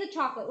I'm in the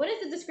chocolate. What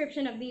is the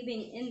description of me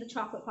being in the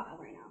chocolate pile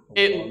right now?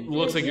 It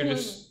looks like you're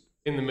just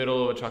in the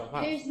middle of a chocolate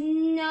pile. There's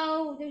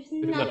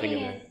nothing nothing in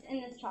there.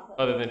 in this chocolate.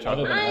 Other than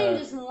chocolate. I'm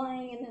just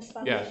lying in this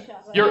fucking Yeah.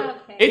 chocolate.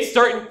 Okay. It's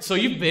starting. So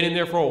you've been in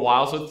there for a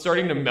while, so it's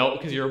starting to melt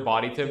because of your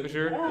body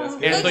temperature. Oh.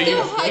 And so Let's you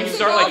go hug the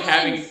start like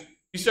goblins.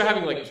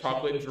 having like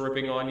chocolate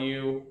dripping on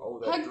you. Oh,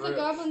 that Hug the drip.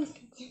 goblins.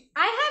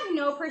 I have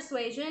no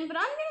persuasion, but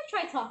I'm gonna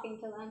try talking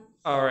to them.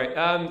 All right.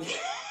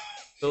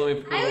 So let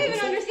me. I don't even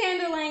understand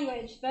their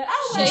language, but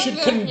I'll You Shake should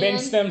their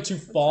convince hand. them to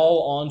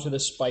fall onto the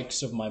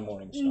spikes of my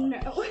morning star.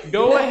 No.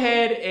 Go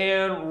ahead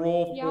and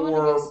roll Yeah, I wanna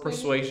go for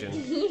swimming.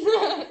 persuasion.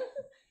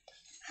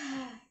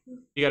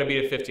 You got to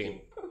beat a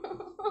 15.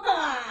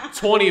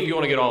 20 if you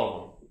want to get all of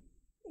them.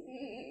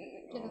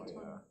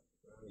 Oh,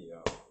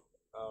 yeah.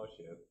 Oh,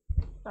 shit.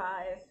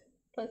 5.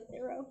 Plus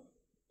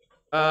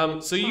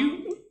 0. So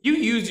you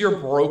use your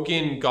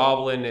broken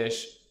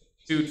goblinish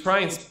to try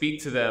and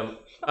speak to them.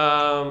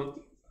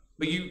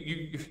 But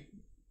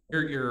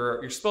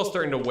your spell's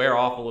starting to wear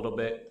off a little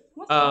bit.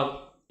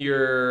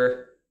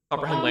 Your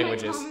comprehend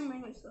languages. Common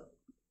language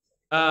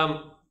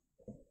though.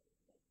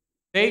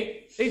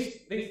 They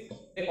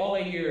all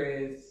I hear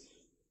is,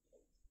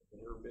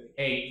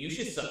 "Hey, you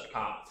should suck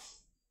cocks."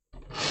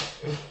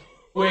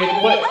 When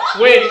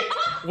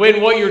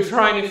what you're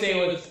trying to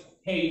say was,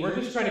 "Hey, we're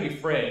just trying to be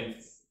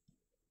friends."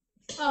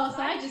 Oh,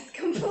 so I just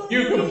completely.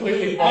 You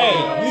completely.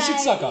 Hey, you should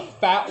suck a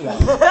fat one.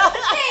 Hey, that's not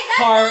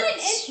an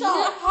Hearts.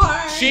 insult.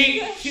 Hard.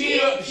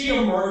 She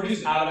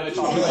emerges out of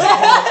the chocolate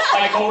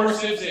like Homer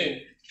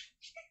Simpson.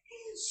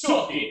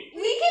 Suck it.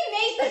 We can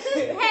make this.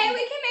 We can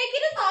make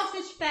it a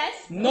sausage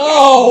fest.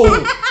 No.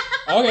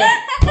 Okay.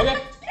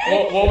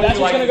 What would That's you what's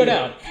like gonna to go do?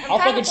 down. I'm I'll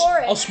kinda fucking. for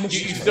it. I'll smush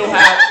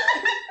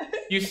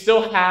You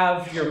still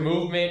have your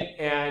movement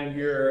and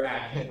your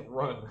action.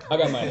 Run. I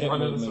got my hip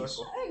Run in a movements.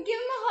 circle. Give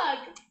him a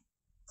hug.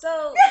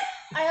 So,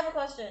 I have a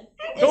question.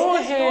 Go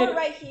Is this ahead. door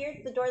right here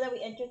the door that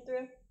we entered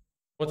through?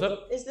 What's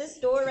up? Is this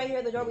door right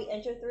here the door we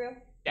entered through?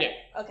 Yeah.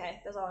 Okay,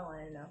 that's all I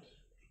wanted to know.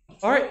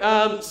 All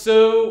right.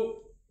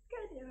 So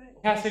God damn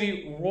it.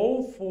 Cassidy,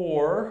 roll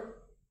for.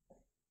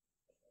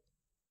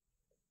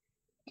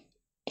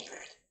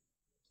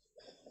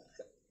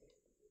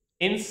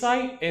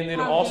 Insight, and then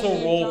How also good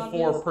your roll job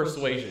for is.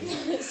 persuasion.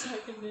 Suck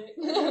a dick.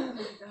 Oh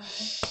my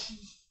gosh.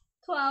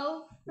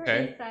 12 for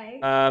Okay. insight.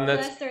 So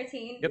That's that's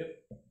 13. Yep.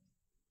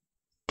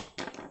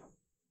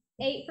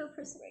 8 for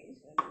persuasion.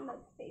 Let's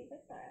save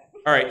it that.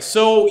 all right.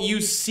 So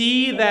you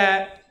see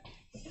that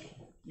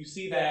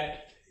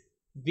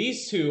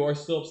these two are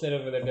still upset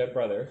over their dead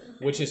brother,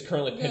 which is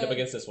currently pinned up Good.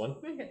 against this one.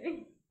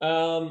 Okay.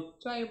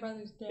 Try your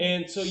brother's dead.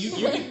 And so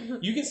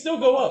you can still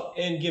go up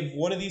and give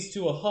one of these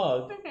two a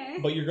hug, Okay.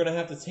 but you're gonna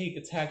have to take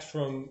attacks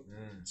from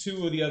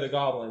two of the other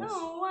goblins.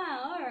 Oh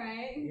wow! All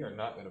right. We are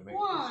not gonna make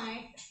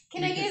Why?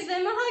 Can I Because- give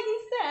them a hug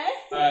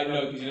instead?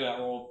 No, because you did not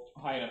roll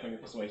high enough on your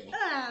persuasion.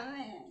 Oh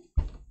man.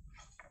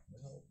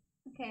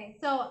 Okay,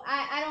 so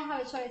I don't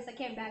have a choice. I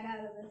can't back out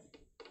of this.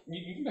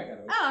 You can back out of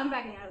it. Oh, I'm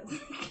backing out of this.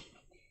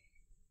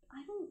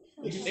 I don't.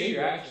 feel You can like- save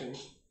your action.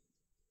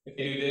 If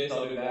you do this,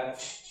 I'll do that.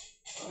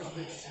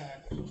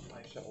 attack.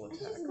 I shall I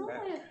just attack don't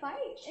back. want to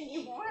fight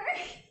anymore.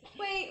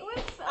 Wait, what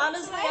spells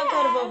Honestly, do I I'm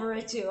kind of have? over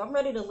it too. I'm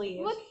ready to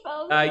leave. What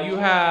spells? do I You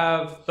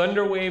have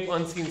Thunder Wave,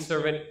 Unseen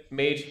Servant,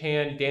 Mage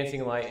Hand,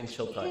 Dancing Light, and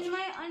Chill Touch. Can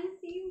my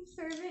unseen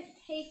servant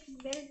take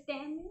their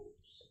damage?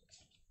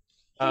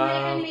 Can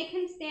I make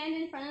him stand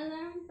in front of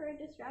them for a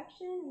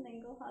distraction and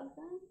then go hug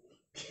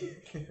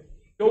them?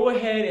 Go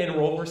ahead and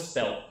roll for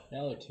stealth.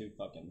 Y'all are too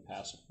fucking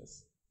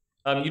pacifists.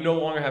 You no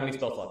longer have any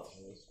spell slots.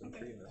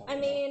 I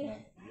mean,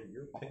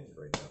 You're pinned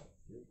right now.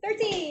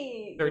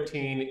 13.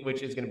 13,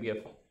 which is going to be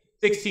a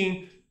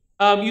 16.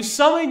 You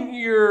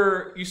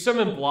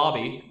summon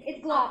Blobby.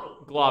 It's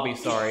Globby. Globby,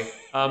 sorry.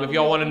 If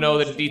y'all want to know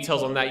the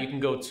details on that, you can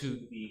go to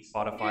the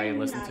Spotify and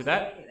listen to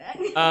that.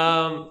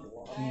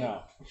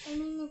 No. I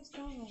mean, it's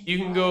fine. You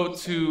can go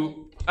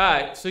to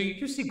so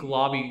you see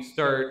Globby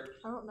start.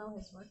 I don't know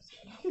his work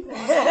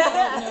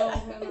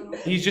No.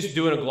 He's just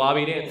doing a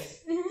Globby dance.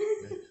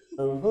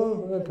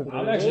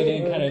 I'm actually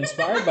getting kind of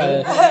inspired by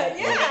this.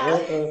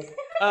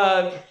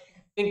 Yeah.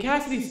 And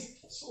Cassidy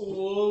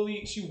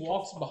slowly she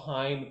walks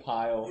behind the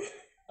pile.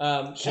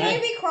 Can Should I- I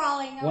be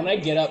crawling? When I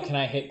get up, can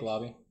I hit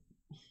Globby?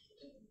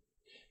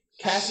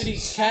 Cassidy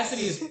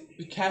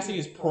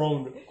is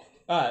prone,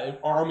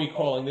 army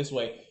crawling this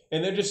way,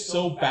 and they're just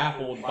so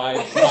baffled by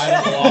the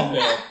blob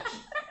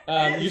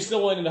there. You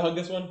still wanting to hug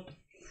this one?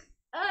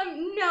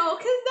 No,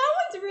 because that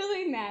one's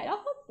really mad. I'll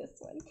hug this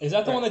one. Is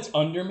that the one that's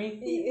under me?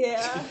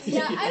 Yeah.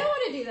 Yeah, I don't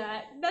want to do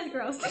that. That's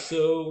gross.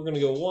 So we're gonna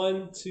go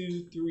 1,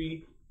 2,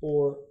 3,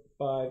 4,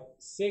 5,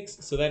 6.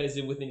 So that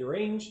is within your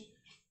range.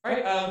 All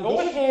right, go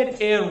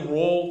ahead and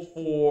roll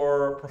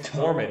for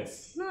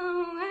performance. No,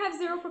 I have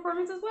 0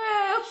 performance as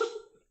well.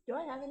 Do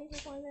I have any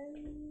performance?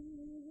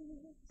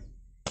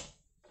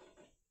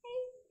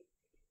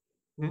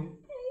 Hmm?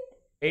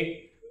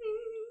 8.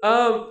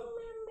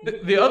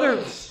 The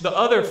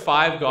other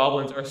 5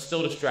 goblins are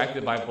still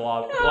distracted by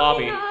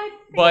Blobby,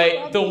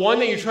 but the one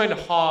that you're trying to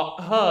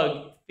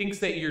hug thinks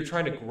that you're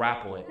trying to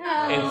grapple it,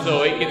 and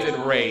so it gets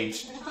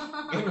enraged.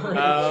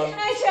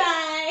 I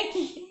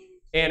tried.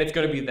 And it's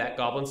going to be that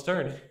goblin's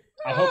turn.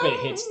 I hope it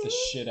hits the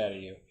shit out of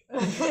you.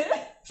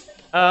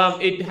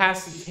 It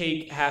has to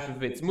take half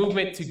of its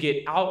movement to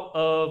get out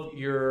of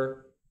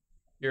your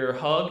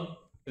hug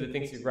because it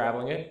thinks you're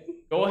grappling it.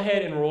 Go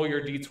ahead and roll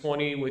your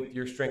d20 with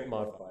your strength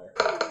modifier.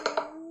 I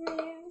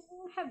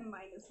have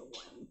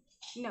 -1.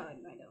 No, I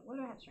don't. What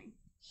do I have strength?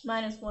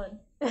 -1.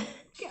 God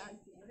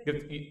damn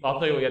it. I'll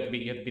tell you what you have to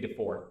beat. You have to beat a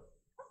 4.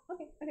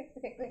 Okay.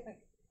 Wait.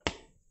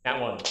 That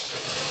one.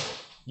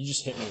 You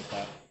just hit me with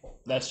that.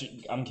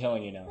 I'm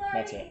killing you now.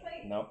 That's it.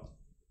 Nope.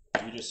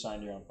 You just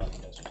signed your own fucking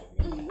death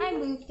certificate. I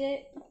moved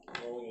it.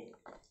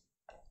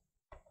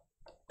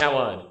 That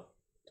one.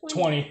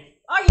 20.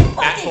 Are you At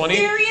fucking 20?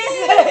 serious?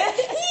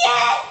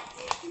 Yes!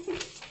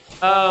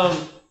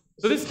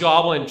 So this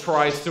goblin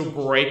tries to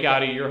break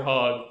out of your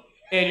hug,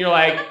 and you're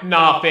like,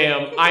 nah,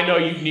 fam, I know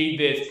you need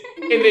this.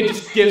 And then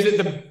just gives it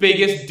the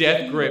biggest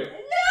death grip. No! I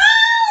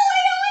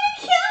don't want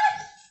to kill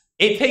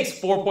it! It takes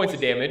 4 points of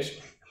damage.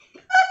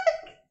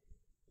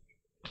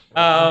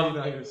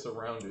 Now you're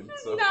surrounded.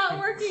 So. Not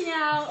working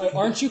out.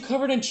 Aren't you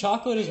covered in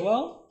chocolate as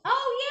well?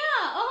 Oh,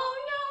 yeah. Oh,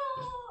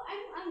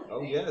 no.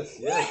 Oh yes,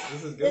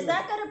 this is good. Is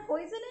that gonna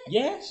poison it?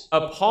 Yes.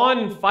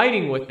 Upon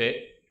fighting with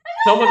it,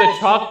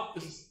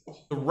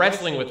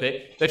 wrestling with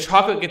it, the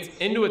chocolate gets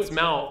into its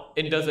mouth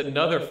and does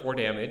another 4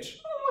 damage.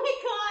 Oh my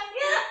god.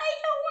 I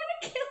don't want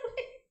to kill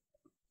it.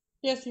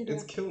 Yes, you do.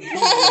 It's killed 2 of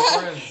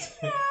your friends.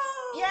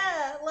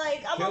 Yeah,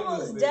 like I'm Kill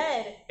almost this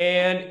dead.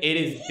 And it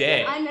is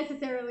dead.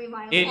 Unnecessarily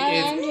violent.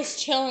 I'm just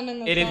chilling in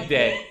the It is chocolate.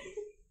 dead.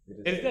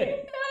 It is dead.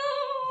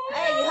 No.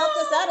 Hey, you helped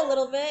us out a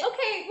little bit.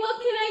 Okay, well,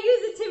 can I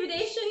use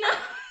intimidation now?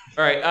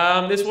 All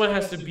right, this one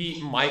has to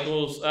beat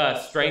Michael's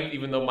strength,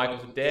 even though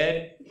Michael's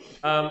dead.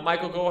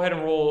 Michael, go ahead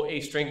and roll a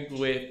strength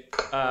with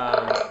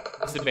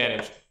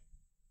disadvantage.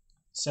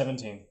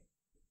 17.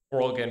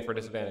 Roll again for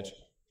disadvantage.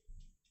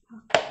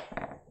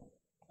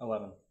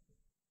 11.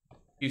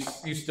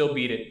 You still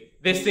beat it.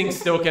 This thing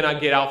still cannot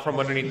get out from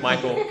underneath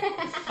Michael.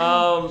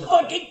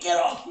 Fucking get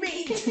off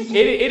me!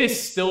 It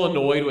is still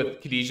annoyed with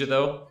Kadisha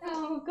though.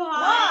 Oh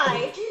god.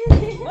 Why?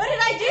 What did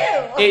I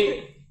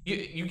do?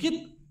 You get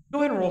go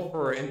ahead and roll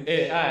for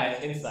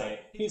insight.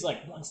 He's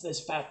like, once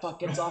this fat fuck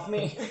gets off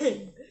me.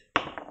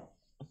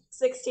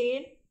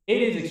 16.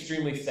 It is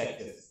extremely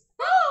sexist.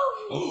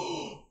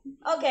 Oh!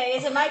 Okay,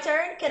 is it my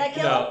turn? Can I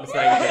kill No, him? it's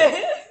not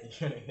your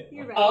turn.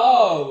 You're right.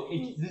 Oh,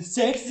 it's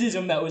the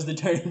sexism that was the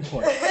turning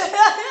point.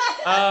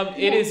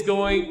 It is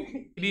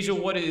going. Kadisha,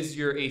 what is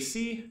your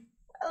AC?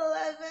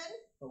 11.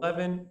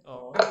 11.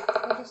 Oh.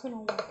 I'm just gonna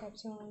walk up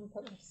to him and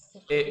put my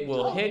stick. It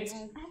will hit.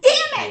 Damn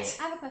it!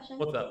 I have a question.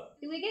 What's up?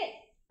 Do we get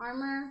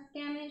armor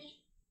damage?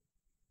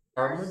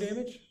 Armor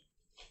damage?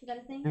 Is that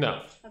a thing?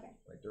 No. Okay.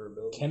 Like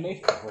durability. Can they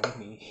throw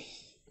me?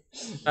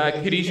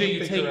 Kadisha, you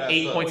Pick take your ass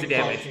 8 up. points of We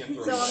damage. can't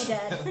throw So you.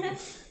 I'm dead.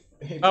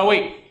 Oh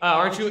wait,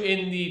 aren't you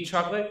in the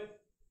chocolate?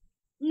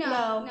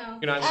 No.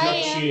 You're not. I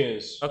am. She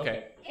is.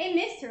 Okay. It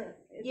missed her.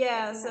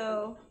 Yeah,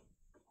 so...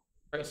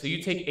 All right. So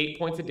you take 8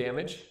 points of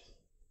damage.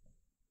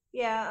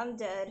 Yeah, I'm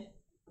dead.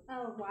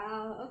 Oh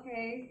wow.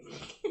 Okay.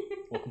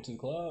 Welcome to the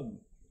club.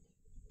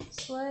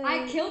 Slay.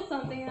 I killed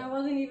something and I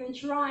wasn't even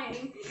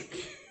trying.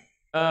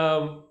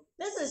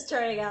 This is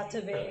turning out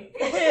to be.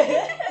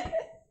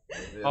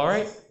 All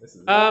right. This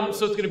is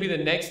So it's gonna be the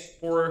next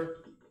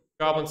 4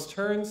 goblins'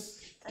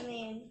 turns. I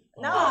mean,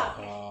 Oh no. my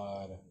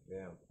god.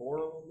 Damn, 4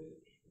 of them,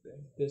 bitch.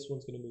 Damn. This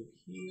one's gonna move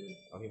here.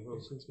 Oh, he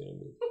moves. This one's gonna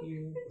move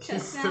here.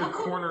 Just Still now.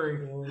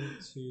 cornering. 1,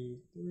 2,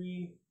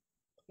 3.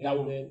 That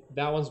And then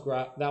that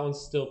one's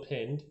still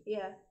pinned.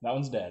 Yeah. That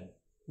one's dead.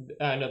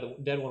 No, the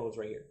dead one was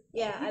right here.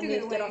 Yeah, You I took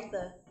it moved it away. off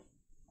the...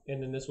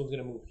 And then this one's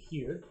gonna move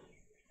here.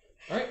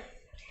 All right.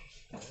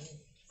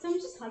 So I'm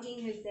just hugging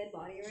his dead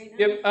body right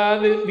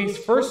now. Yep. These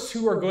first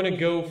 2 are going to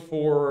go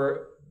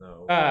for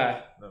No.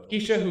 No.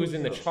 Keisha, who's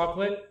in the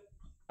chocolate.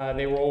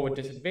 They roll with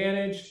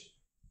disadvantage.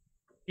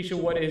 Keisha,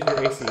 what is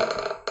your AC?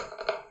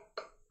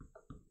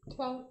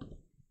 12.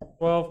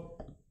 12.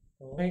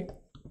 Right.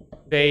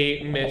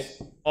 They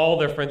miss all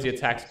their frenzy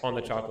attacks on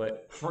the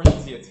chocolate.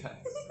 Frenzy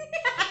attacks.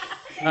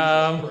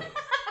 Are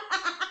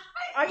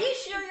you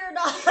sure you're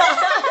not?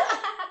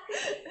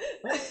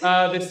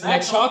 This That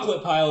next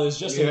chocolate pile is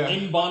just Yeah. an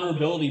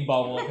invulnerability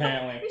bubble,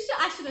 apparently.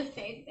 I should have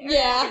stayed there.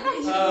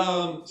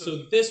 Yeah.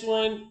 So this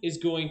one is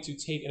going to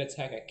take an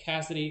attack at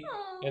Cassidy,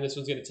 Aw. and this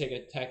one's going to take an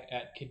attack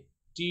at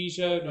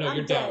Kadisha. No, I'm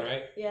you're down, dead.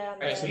 right? Yeah.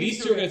 Alright, so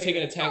these two are gonna take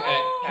an attack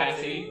at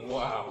Cassidy.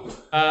 Wow.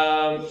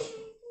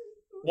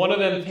 One of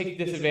them takes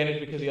disadvantage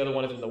because the other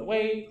one is in the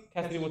way.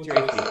 Cassidy, what's your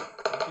AC?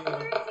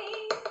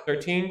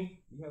 13?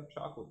 You have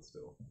chocolate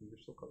still. You're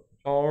still covered.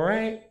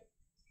 Alright.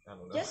 I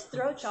don't know. Just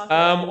throw chocolate.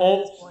 At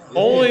this point.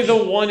 Only the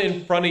one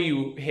in front of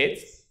you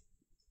hits.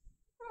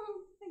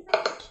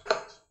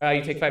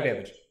 You take 5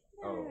 damage.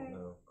 Oh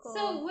no. Cool.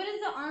 So what does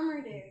the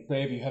armor do?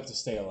 Babe, you have to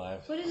stay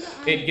alive. What does the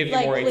armor It gives you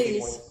Like, more AC please.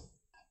 points.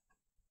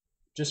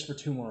 Just for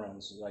 2 more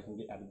rounds so I can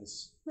get out of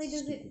this. Like,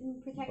 does it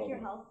stupid protect your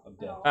bubble health of at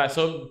death. all?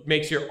 So it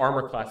makes your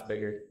armor class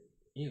bigger.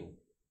 Ew.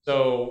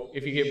 So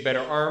if you get better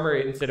armor,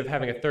 instead of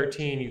having a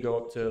 13, you go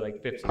up to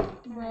like 15. So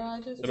Bro,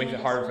 I just it makes it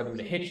harder for them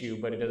to hit you,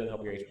 but it doesn't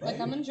help your HP. Like,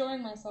 I'm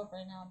enjoying myself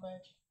right now,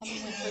 but I've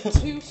been here for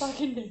 2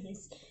 fucking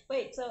days.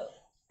 Wait, so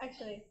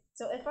actually,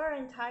 so if our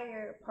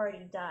entire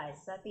party dies,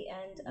 is that the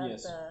end of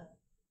Yes. the?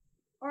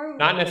 Or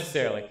Not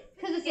necessarily.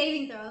 because of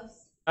saving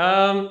throws.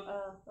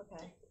 Oh,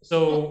 okay.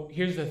 So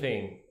here's the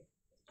thing.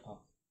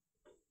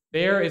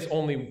 There is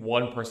only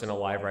one person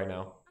alive right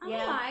now. I'm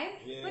Yeah. alive.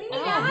 Yeah. What do you mean?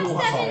 Oh, I have you 7.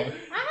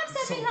 alive. I have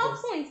 7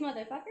 health points,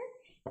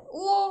 motherfucker.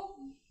 Well,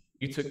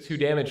 You took 2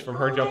 damage from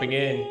her jumping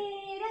in,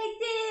 I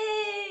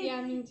did.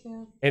 yeah, me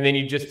too. and then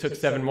you just took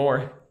 7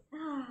 more.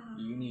 Ah.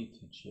 You need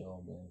to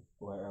chill, man.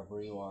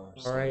 Wherever you are.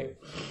 All right.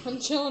 I'm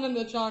chilling in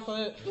the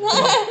chocolate.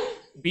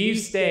 Beeve,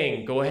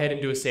 Stangg, go ahead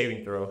and do a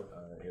saving throw.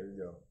 Alright, here we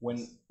go.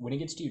 When it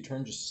gets to your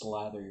turn, just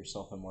slather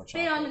yourself in more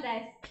chocolate. Spit on the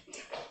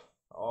dice.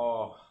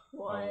 Oh,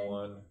 One. I'm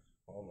one.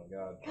 Oh my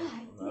god. God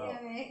I'm out.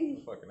 damn it.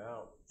 I'm fucking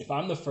out. If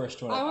I'm the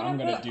first one, I I'm want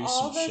to gonna put do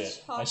all some the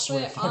shit. I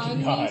swear to chocolate fucking on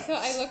me God. so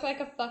I look like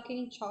a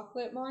fucking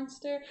chocolate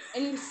monster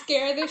and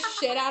scare the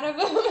shit out of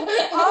them.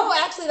 Oh,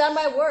 actually, that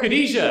might work.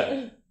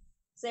 Kadisha,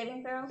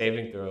 Saving throw.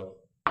 saving throw.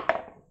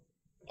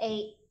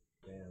 8.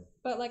 Damn.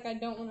 But like, I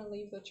don't want to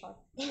leave the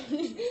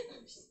chocolate.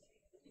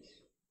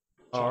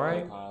 All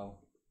right. Pile.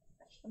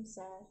 I'm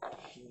sad.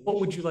 What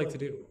would you like to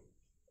do?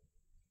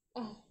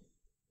 Oh,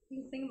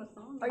 You can sing him a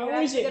song. Are you How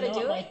is actually it gonna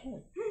not do my it?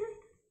 turn?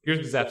 Yours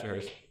is after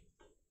hers.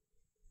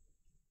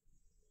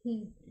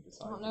 You I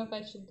decide. don't know if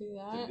I should do You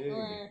that dig.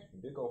 or.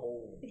 You dig a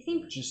hole. They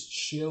seem... Just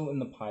chill in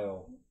the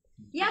pile.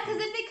 Yeah, because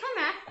if they come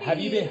after Have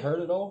you been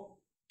hurt at all?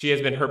 She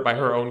has been hurt by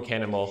her own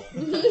cannonball.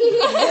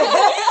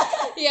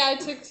 Yeah, I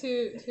took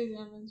 2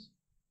 damage.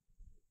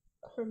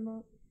 From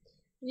that.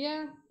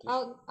 Yeah,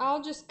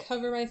 I'll just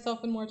cover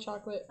myself in more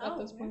chocolate at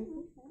this point.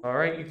 All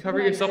right, you cover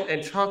yourself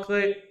in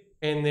chocolate,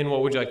 and then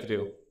what would you like to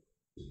do?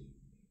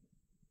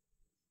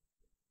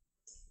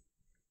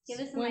 Give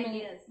us some Women.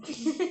 ideas.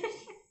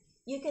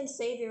 You can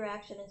save your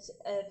action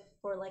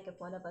for like if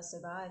one of us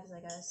survives,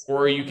 I guess.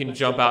 Or you can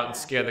jump out and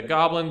scare the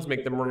goblins,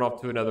 make them run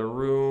off to another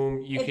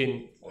room. You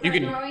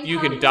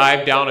can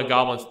dive down a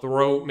goblin's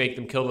throat, make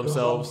them kill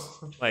themselves.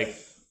 Like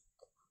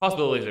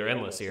possibilities are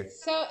endless here.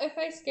 So if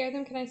I scare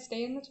them, can I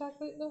stay in the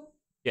chocolate though?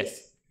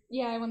 Yes.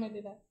 Yeah, I want to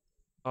do that.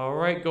 All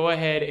right, go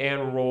ahead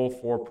and roll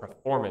for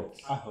performance.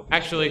 I hope you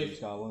Actually, scare these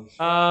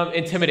goblins.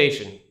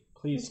 intimidation.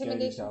 Please scare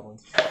these Intimidation.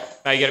 goblins.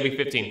 You gotta be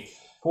 15.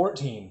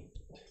 14.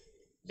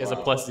 He has a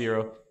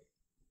 +0.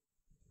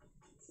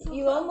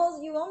 You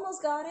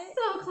almost got it.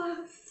 So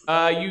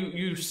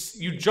close.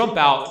 You jump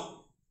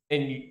out,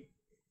 and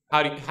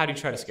how do you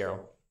try to scare them?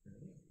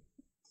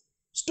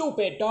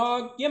 Stupid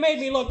dog! You made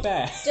me look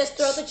bad. Just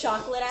throw the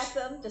chocolate at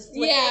them. Just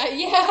flip it.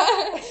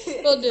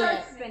 Yeah, we'll do Start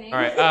it. spinning. All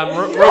right,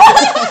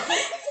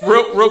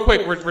 real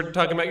quick, we're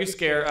talking about your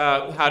scare.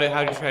 How do you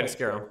try to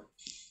scare them?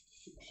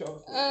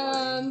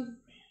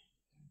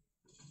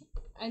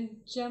 I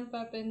jump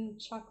up and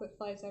chocolate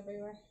flies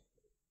everywhere.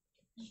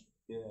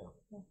 Yeah.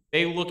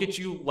 They look at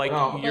you like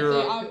Oh. But you're.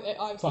 it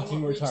obviously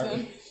Fucking won't reach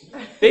retarded.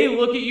 them. They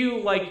look at you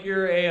like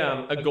you're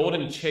a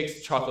golden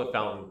chick's chocolate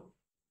fountain.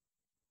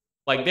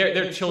 Like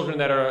they're children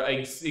that are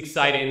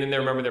excited, and then they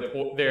remember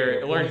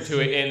they're allergic to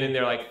it, and then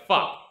they're like,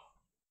 "Fuck."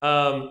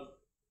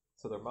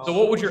 So their mouth. So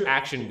what would your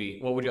action be?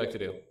 What would you like to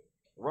do?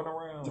 Run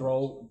around.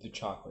 Throw the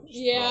chocolate. Just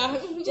Yeah.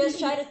 Just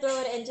try to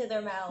throw it into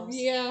their mouths.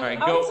 Yeah. All right,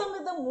 Aren't go. some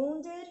of them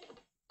wounded?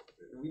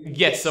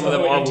 Yes, some of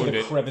them Throw it are into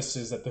wounded. the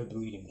crevices that they're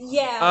bleeding.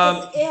 Yeah,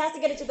 'cause it has to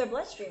get into their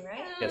bloodstream,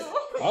 right? Yes.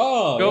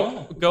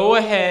 Oh, Go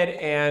ahead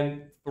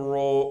and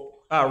roll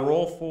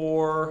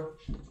for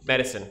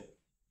medicine.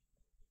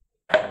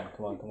 yeah.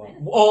 Come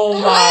on. Oh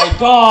my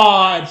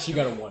god! She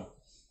got a 1.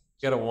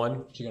 You got a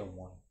 1. She got a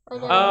 1. Or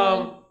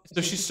they're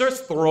So she starts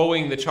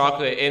throwing the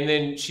chocolate, and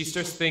then she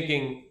starts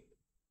thinking,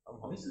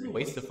 I'm "This is a hungry.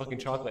 waste of fucking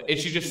chocolate," and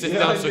she just sits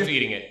down and starts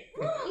eating it.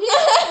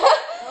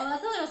 Well,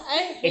 that's a little I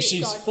hate If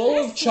she's chocolate.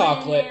 full of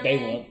chocolate, they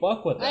man. won't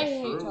fuck with I us.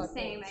 hate True. chocolate.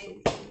 same. I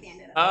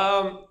stand it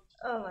up.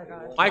 Oh my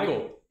gosh.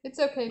 Michael, It's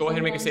okay. Go ahead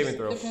and make a sometimes. saving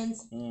throw.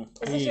 Depends. Is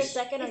this your Please.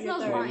 second or It your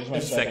smells third? fine. Here's my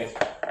just a second.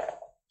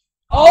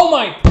 Oh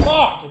my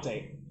fuck! It's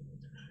 8.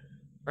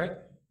 All right,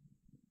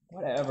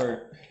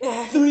 Whatever.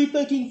 3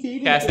 fucking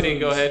saving Cassidy,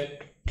 go throws.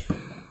 ahead.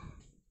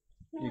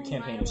 Your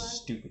campaign is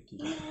stupid,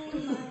 Keagan.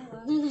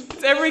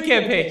 It's every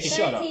campaign.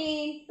 Shut up.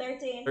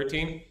 13.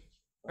 13.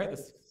 All right,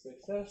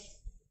 Success.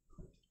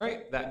 all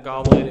right. That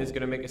goblin is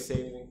gonna make a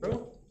saving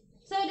throw.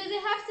 So does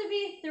it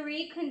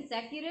 3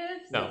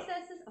 consecutive No.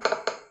 successes?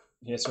 Okay.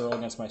 He has to roll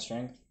against my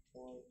strength.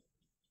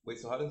 Wait,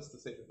 so how does the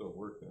saving throw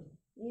work then?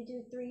 You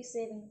do 3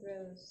 saving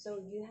throws, so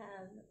you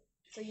have.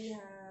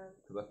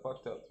 Because I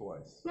fucked up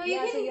twice. No, you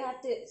Yeah, can. so you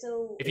have to.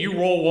 So. If you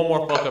roll one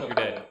more fuck up, you're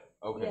dead.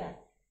 Okay. Yeah,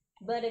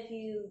 but if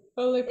you.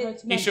 Holy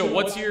parts. Keisha,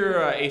 what's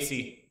your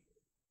AC?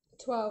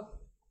 12.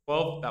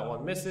 12. That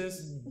one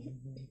misses.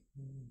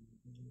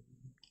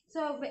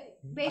 So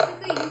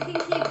basically, you can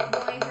keep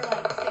going for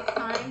like 6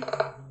 times.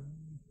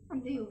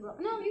 Until you roll.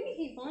 No, you can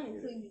keep going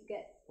until you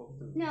get.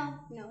 No,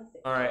 it's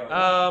 6. All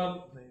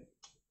right.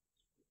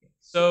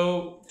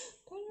 So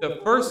the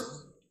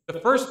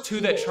first 2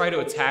 that try to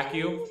attack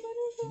you.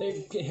 They're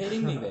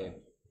hitting me, babe.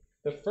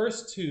 The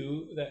first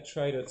 2 that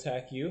try to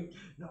attack you,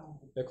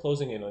 they're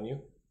closing in on you.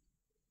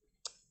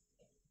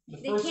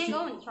 They can't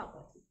go in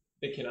chocolate.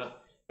 They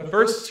cannot. The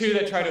first 2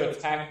 that try to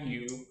attack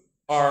you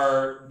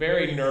are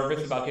very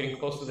nervous about getting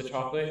close to the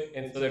chocolate,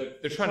 and so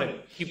they're trying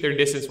to keep their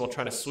distance while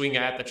trying to swing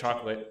at the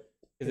chocolate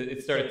because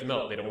it started to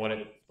melt. They don't want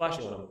it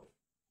splashing on them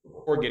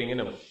or getting in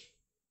them,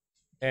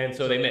 and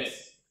so they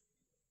miss.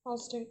 I'll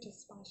start to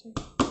splash it.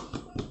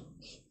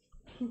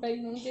 But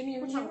you won't give me a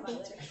We'll talk about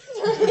it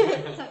reason.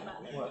 later. We'll talk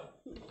about it. What?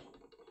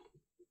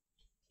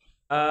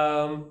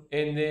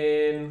 And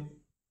then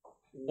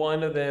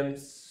one of them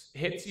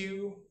hits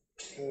you.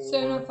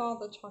 Soon enough, all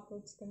the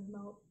chocolate's gonna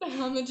melt. I'm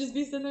gonna just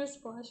be sitting there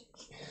splashing.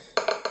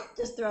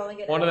 Just throwing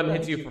it. One of at them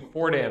hits you for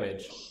 4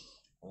 damage.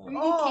 Or you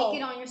can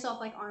take it on yourself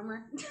like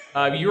armor.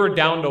 You are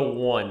down to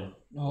 1.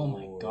 Oh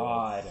my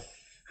god.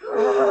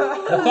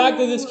 The fact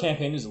that this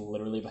campaign is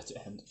literally about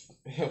to end.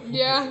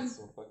 Yeah. It's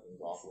so fucking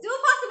awful. Still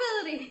a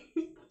possibility.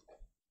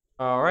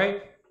 All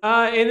right.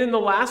 And then the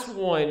last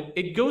one,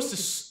 it goes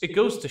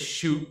to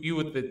shoot you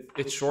with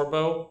its short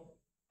bow.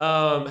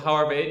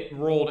 However, it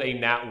rolled a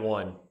nat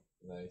 1.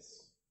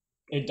 Nice.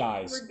 It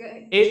dies. We're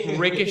good. It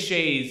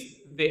ricochets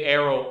the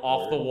arrow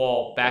off the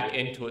wall back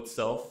into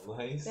itself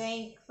Nice.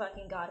 Thank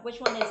fucking God. Which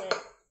one is it?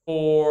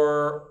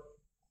 for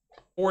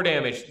 4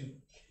 damage.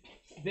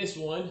 This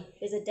one,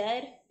 Is it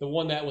dead? the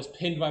one that was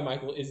pinned by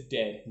Michael, is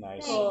dead.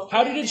 Nice. Cool.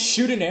 How did it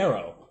shoot an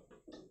arrow?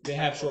 They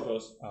have short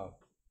bows. Oh.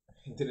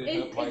 Did it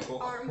Its help Michael?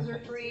 arms are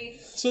free.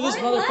 So this Or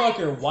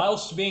motherfucker,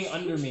 whilst being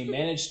under me,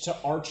 managed to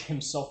arch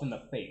himself in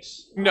the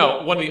face.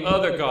 No, one of the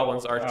other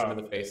goblins arched him in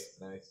the face.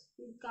 Nice.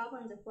 These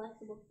goblins are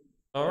flexible.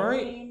 All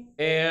right.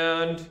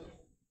 And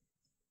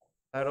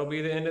that'll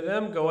be the end of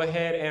them. Go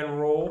ahead and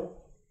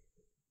roll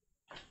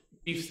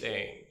Beef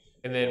Stangg.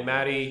 And then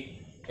Madi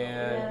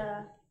and...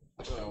 Yeah.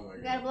 Oh my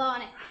You god. gotta blow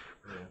on it.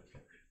 Yeah.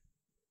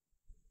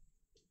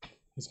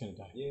 He's gonna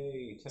die.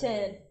 Yay.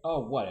 10. Oh,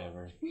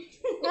 whatever.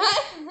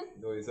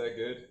 No, is that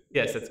good?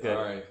 Yes, that's good.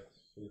 Alright.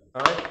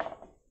 All right.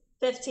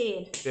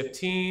 15.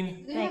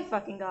 15. Thank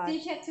fucking God. Did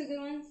you check 2 good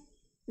ones?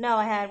 No,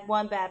 I had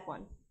 1 bad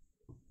one.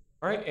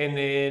 All right. And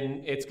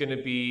then it's going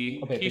to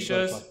be Okay, big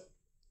Keisha's. butterfly.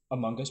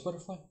 Among Us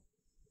butterfly?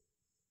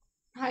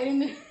 Hide in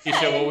there.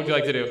 Keisha, what would you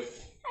like to do? Hide in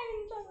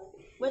the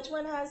chocolate. Which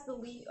one has the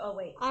lead? Oh,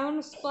 wait. I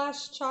want to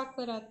splash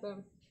chocolate at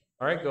them.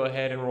 All right. Go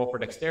ahead and roll for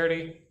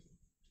dexterity.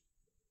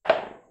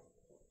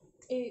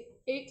 18?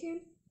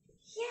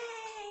 Yay!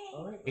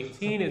 All right.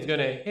 18 is going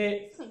to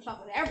hit. Some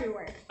chocolate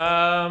everywhere.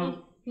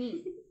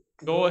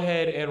 Go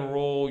ahead and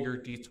roll your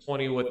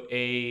d20 with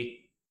a.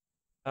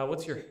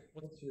 What's your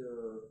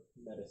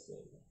Medicine.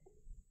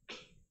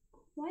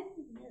 What?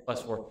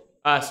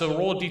 +4? So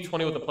roll a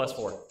d20 with a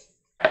 +4.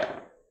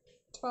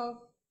 12.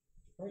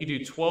 You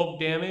do 12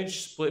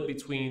 damage, split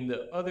between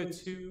the other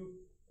 2.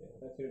 Yeah,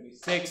 that's gonna be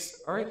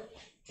 6. All right.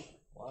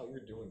 Wow,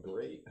 you're doing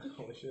great.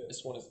 Holy shit.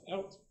 This one is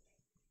out.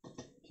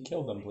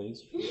 Kill them,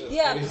 please. Yes,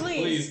 Yeah, please.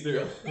 please. Please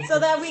do. So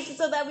that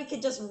we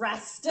could just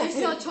rest. There's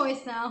no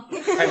choice now.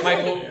 All right,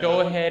 Michael.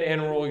 Go ahead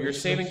and roll your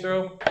saving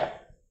throw. 3!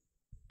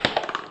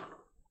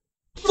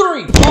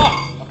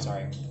 Oh! I'm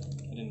sorry.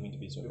 I didn't mean to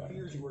be so bad.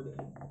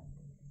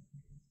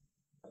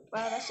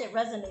 Wow, that shit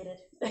resonated.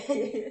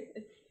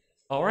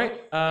 All right.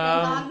 And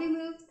Bobby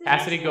moved to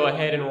Cassidy, go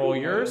ahead and roll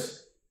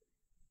yours.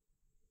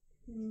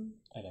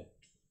 I did.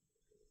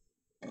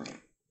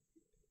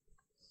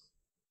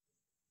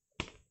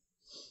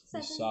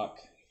 7. You suck.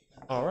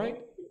 All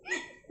right.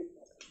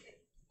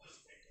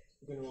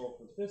 We're gonna roll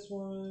for this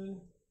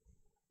one.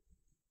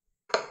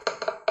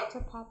 It's a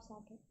pop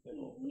socket.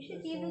 You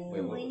should give us Wait, some what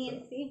was that?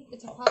 leniency.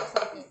 It's a pop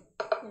socket.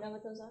 You know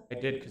what those are? I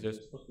did because there's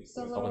Supposed to be The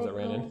six. little- ones that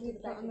ran in. you The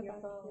back put on the of your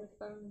back phone. of your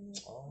phone.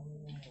 Oh.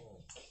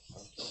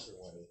 I'm so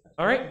wondering.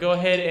 All right. Go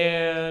ahead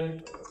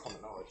and That's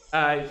common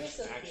knowledge. You're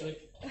so Actually.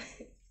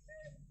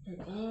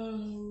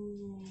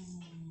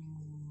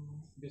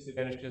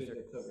 Disadvantage because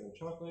they're covering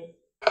chocolate.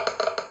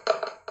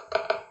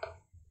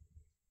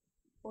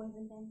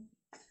 Poison them.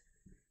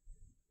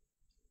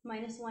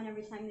 -1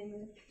 every time they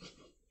move.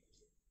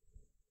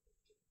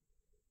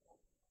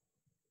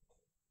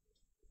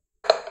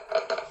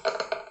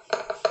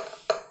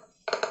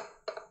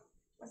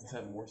 Is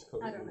that Morse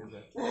code? I don't know. What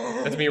is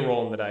that? that's me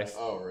rolling the dice.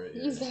 Oh, right.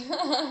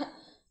 Yeah.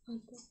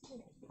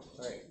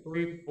 All right.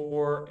 3,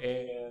 4,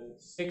 and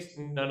 6.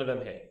 None of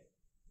them hit.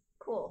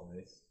 Cool.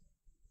 Nice.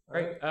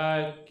 Alright,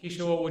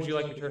 Keisha, what would you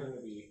like your turn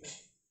to be?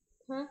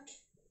 Huh?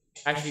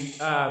 Actually,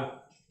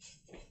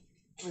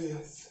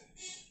 Yes.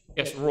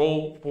 yes,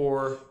 roll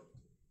for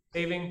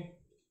saving.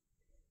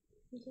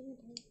 You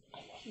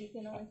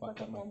can only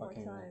fuck up one more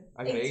time.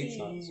 I got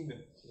 18.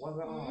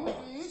 Wow.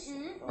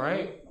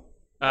 Alright.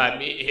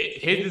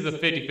 His is a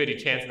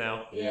 50-50 chance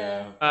now.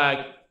 Yeah.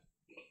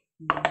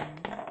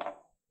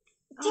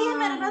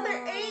 Damn it,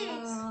 another 8!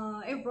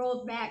 Oh, it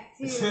rolled back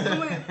too. It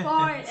went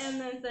forward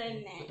and then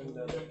said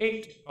nah.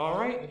 8.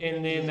 Alright,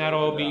 and then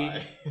that'll be...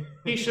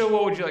 Keisha,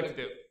 what would you like to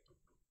do?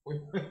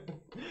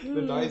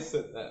 The dice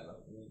said that, not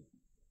me.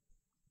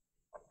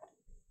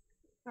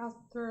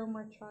 I'll throw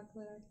more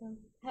chocolate at them.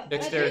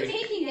 Dexterity. They're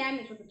taking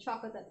damage with the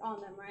chocolate that's on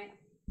them, right?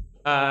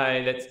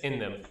 That's in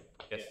them.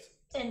 Yes.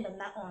 In them,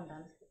 not on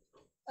them.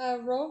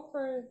 Roll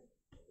for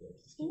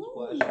Just keep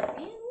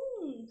splashing.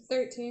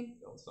 13.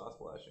 Don't stop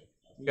splashing.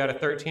 You got a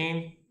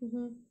 13?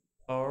 Mm-hmm.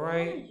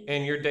 Alright,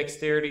 and your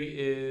dexterity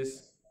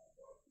is...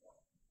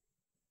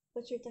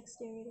 What's your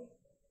dexterity?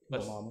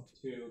 Plus Mama.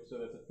 2, so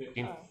that's a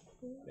 15. Oh.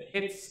 It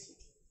hits.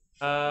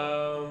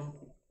 That's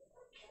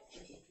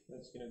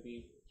gonna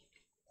be...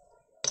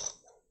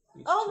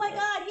 Oh my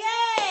god,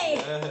 yay!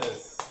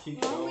 Yes.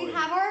 Keep Well, going. we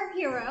have our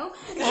hero.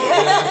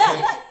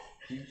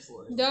 Keep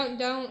slaying. Don't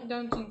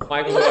jinx.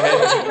 Michael, go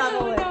ahead. Not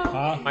gonna win.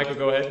 Huh? Michael,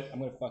 go ahead. I'm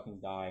gonna fucking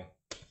die.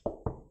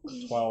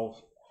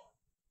 12.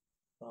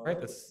 Alright,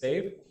 that's a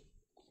save.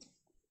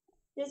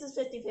 This is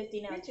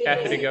 50-50 now, too.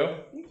 Happy to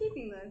go. You're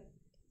keeping this.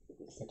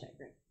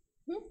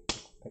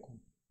 Pick one.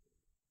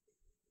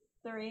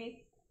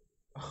 3.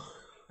 I'm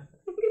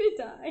gonna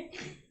die.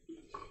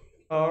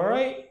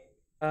 Alright.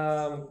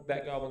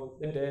 That goblin's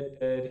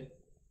dead.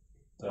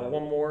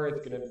 One more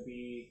is gonna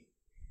be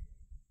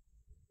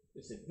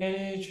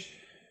disadvantage.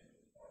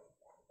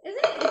 Isn't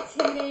it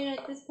intimidating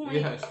at this point?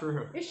 Yeah,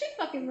 true. It should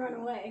fucking run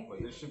away.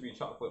 Wait, this should be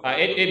chocolate.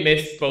 It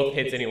missed both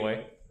hits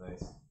anyway.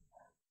 Nice.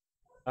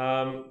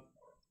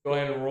 Go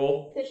ahead and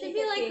roll. It should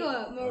be like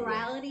a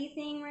morality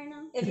thing right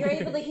now. If you're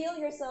able to heal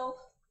yourself.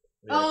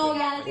 Oh,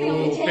 yeah, that's the Ooh,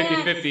 only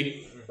chance.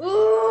 50-50.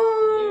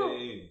 Ooh!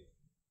 Yay.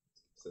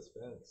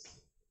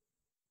 Suspense.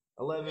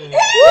 11.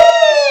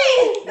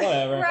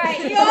 Whatever. Right,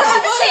 you don't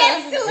have a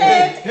chance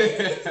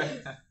to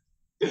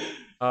live!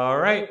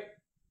 Alright.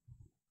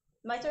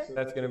 My turn? So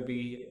that's gonna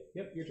be...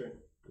 Yep, your turn.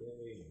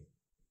 Yay.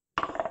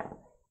 No!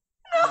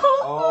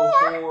 Oh,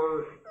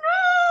 4.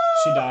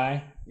 She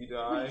die. You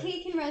die.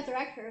 He can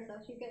resurrect her, so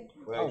she's good.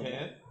 Wait, I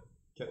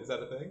can? Is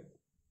that a thing?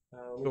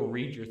 Go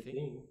read your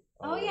thing.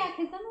 Oh, yeah,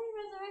 can somebody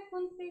resurrect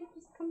once they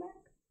just come back?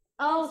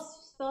 Oh,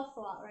 spell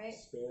slot, right?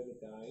 Spare the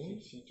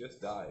dying. She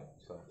just died.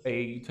 So.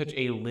 You touch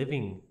a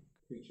living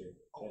creature.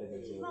 That is a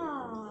living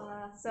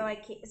Aww. So I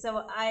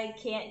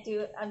can't do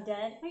it. I'm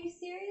dead? Are you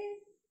serious?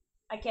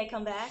 I can't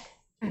come back?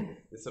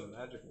 It's a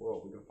magic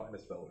world. We can find a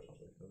spell or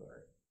something. That's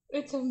alright.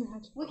 It's a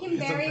magic. We can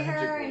It's a bury magic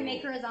her world. and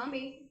make her a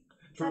zombie.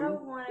 I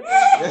don't want to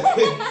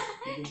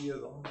You can be a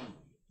zombie.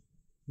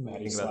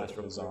 Maddie Think about slash this real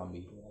a quick.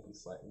 zombie.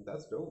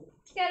 That's dope.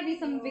 It's gotta be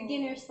some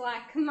beginner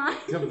slack, come on.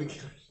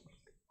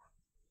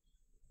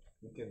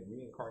 We can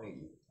reincarnate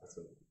you. That's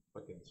a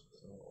fucking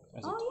spell.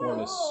 As a Oh,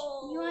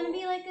 tortoise. You wanna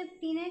be like a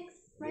phoenix?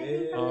 Right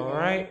in Yeah. front of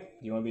Alright.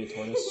 Do you want to be a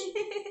tortoise?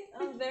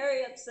 I'm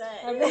very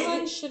upset.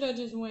 Everyone should have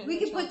just went. We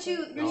with could put you,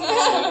 chocolate. your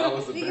That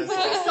was the we could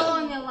best. put your soul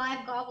in a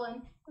live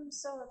goblin. I'm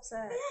so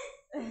upset.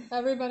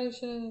 Everybody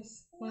should have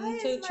just Why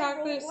went is into my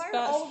chocolate, roll- why are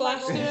all my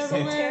splashed it rolls so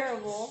everywhere.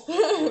 terrible?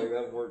 Like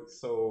that worked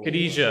so.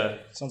 Kadisha.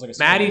 Sounds like a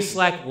Madi story.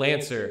 Slack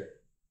Lancer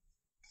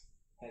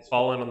has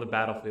fallen on the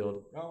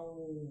battlefield. No.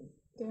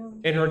 Damn.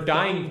 In her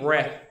dying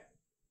breath,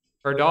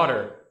 her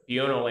daughter,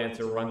 Fiona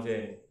Lancer, runs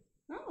in.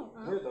 Oh.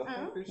 Where the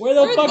fuck is she? Where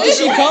the fuck did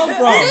she come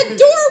from? The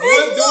door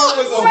What was door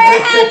was open? Where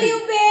have you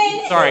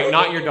been? Sorry,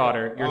 not your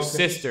daughter, your Okay.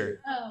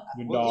 sister, Oh.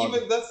 Your Well, dog.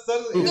 even that's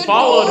who the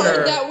followed door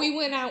her, that we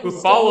went out. who was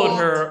still followed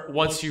locked. her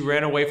once she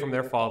ran away from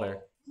their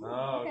father.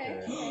 Oh,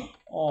 okay.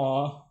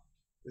 Aw.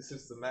 This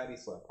is the Maddie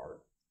slap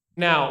part.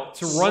 Now,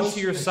 to run to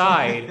your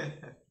side,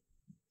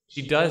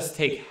 she does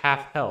take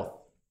half health.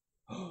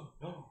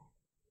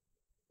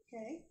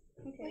 Okay.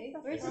 Okay.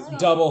 What the Where's this fuck? going?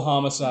 Double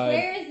homicide.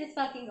 Where is this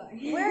fucking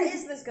going? Where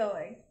is this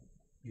going?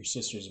 Your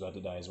sister's about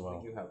to die as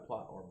well. You have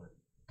plot armor.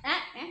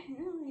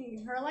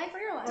 Her life or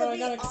your life? Oh, I be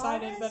got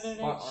excited, honest- but it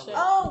ain't What? shit.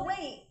 Oh,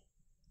 wait.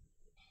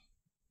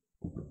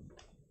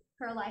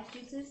 Her life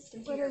juices.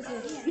 What is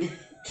it?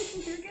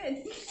 You're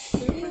good.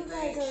 You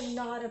guys are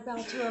not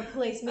about to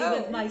replace me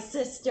with my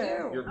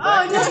sister. You're Oh,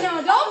 back.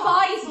 no, don't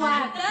body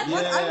slap. That's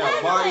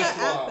Yeah, body That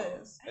swap.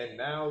 happens. And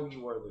now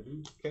you are the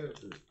new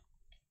character.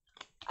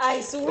 I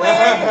swear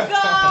to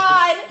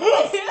God.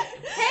 Hey,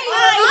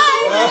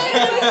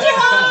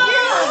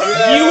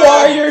 You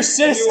are your You are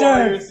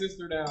sister! your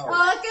sister now.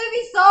 oh, it's gonna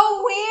be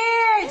so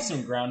weird.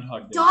 Some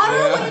Groundhog Day. Daughter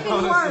Yeah, would have been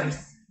honestly.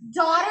 worse.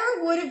 Daughter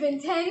would have been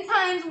 10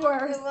 times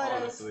worse.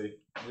 Honestly.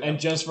 And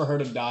just for her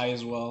to die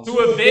as well. To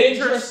avenge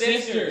her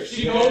sister,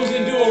 she goes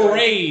into a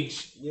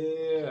rage.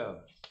 Yeah.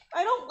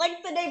 I don't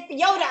like the name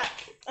Fiona.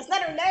 That's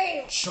not her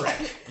name.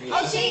 Shrek.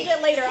 I'll change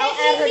it later. I'll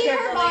add her Can she keep her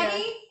character later.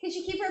 body? Can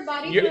she keep her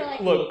body You're- for like?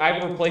 Look,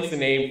 I've replaced the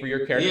name for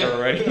your character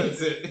already.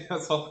 That's it.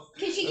 That's all.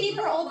 Can she keep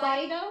her old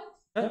body though?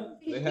 Can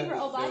she keep her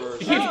old body?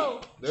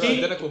 They're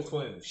identical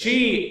twins.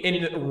 She,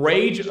 in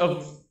rage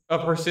of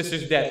her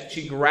sister's death,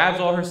 she grabs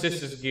all her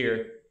sister's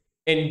gear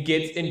and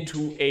gets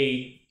into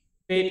a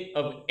fit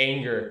of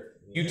anger.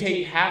 You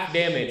take half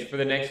damage for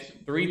the next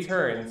 3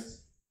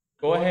 turns.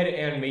 Go ahead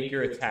and make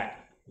your attack.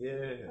 Yeah.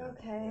 Okay.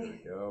 There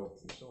we go.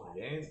 Keep showing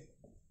games.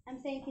 I'm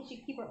saying, can she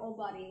keep her old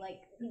body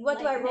like? What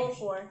do I roll next-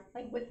 for?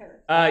 Like with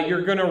her.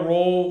 You're gonna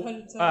roll.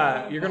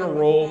 You're gonna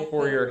roll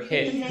for your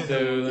hit. So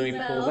let me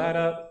pull that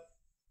up.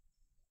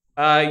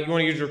 You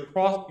want to use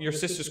your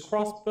sister's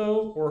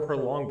crossbow or her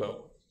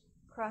longbow?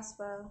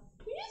 Crossbow.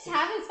 You just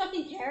have his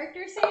fucking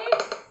character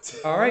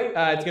saved? All right.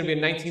 It's gonna be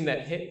a 19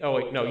 that hit. Oh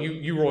wait, no.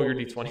 You roll your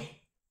d20.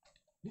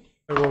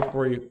 I roll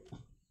for you.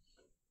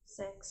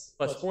 6.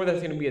 Plus 4.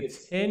 That's gonna be a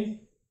 10.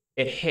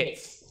 It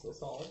hits. So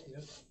solid. Yeah.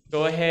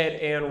 Go ahead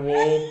and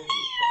roll.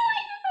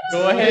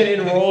 Go ahead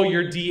and roll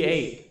your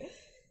d8.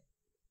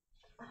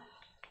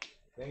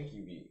 Thank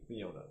you,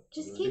 Fiona.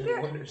 Just You're keep doing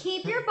your wonders.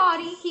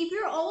 body, keep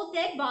your old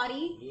dead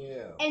body,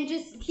 Yeah. and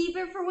just keep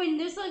it for when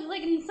there's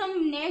like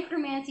some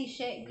necromancy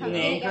shit comes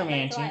in.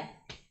 Necromancy. 5.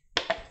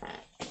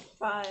 That's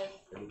 5.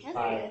 pretty good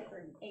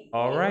for 8.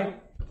 All right.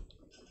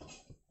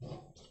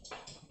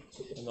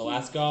 And the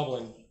last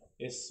goblin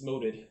is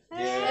smoted.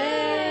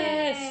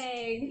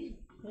 Hey.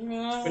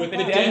 With the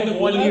death of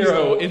one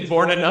hero is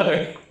born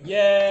another.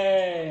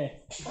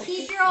 Yay!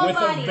 Keep your old With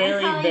body. a very,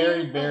 I'm telling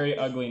very, you. very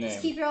ugly Just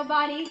name. keep your old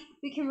body.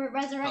 We can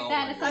resurrect Oh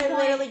that my at I some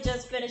point. literally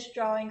just finished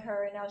drawing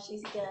her and now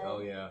she's dead. Oh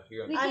yeah.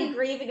 You're We gonna, can- I'm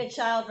grieving a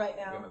child right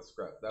you're now. gonna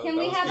scrap. That Can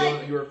was, we that have, was Fiona.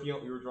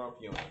 like- You were drawing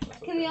Fiona. That's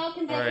Can we okay. all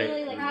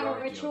consecutively Alright. like have a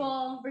Alright.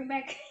 ritual? Bring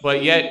back.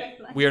 But yet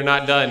we are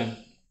not done.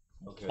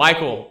 Okay.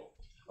 Michael,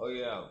 Oh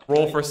yeah.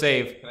 roll for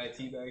save. Can I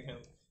teabag him?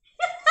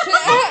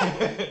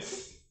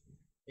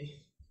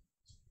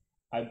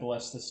 I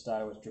bless this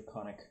die with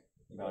draconic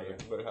value. You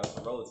better have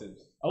some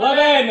relatives.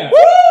 11!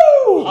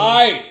 Woo!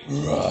 I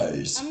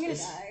rise. I'm gonna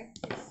die.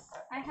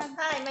 I have.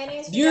 Hi, my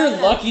name's You're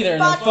Fiona. lucky there are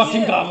no Fuck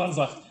fucking you. goblins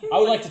left. I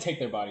would like to take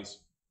their bodies.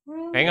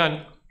 Hang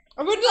on.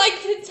 I would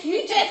like to You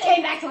take just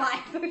came back to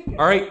life.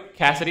 All right,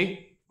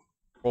 Cassidy,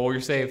 roll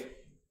your save.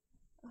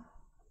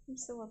 I'm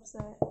so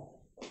upset.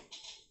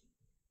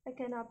 I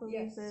cannot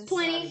believe this.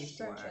 20.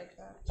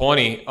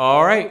 20.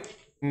 All right.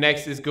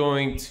 Next is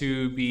going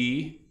to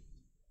be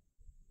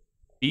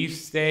Beeve.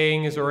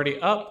 Staying is already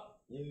up.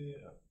 Yeah.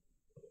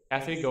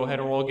 Cassidy, go ahead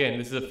and roll again.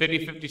 This is a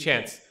 50-50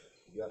 chance.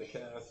 You gotta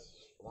cast.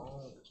 Come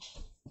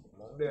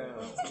on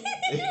down.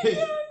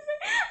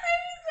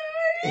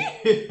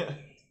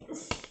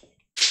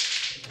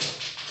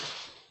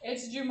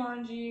 It's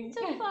Jumanji. It's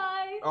a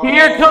 5. Oh.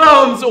 Here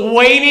comes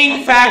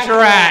waning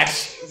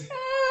Fasharash.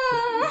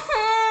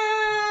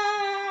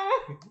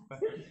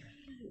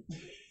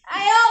 I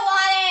don't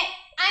want it.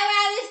 I'd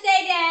rather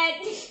stay dead.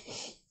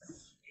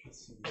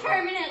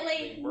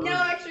 Permanently. No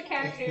extra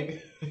character.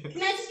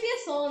 Can I just be a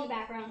soul in the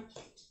background?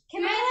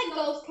 Can my like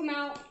ghost come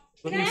out?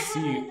 Let Can me I have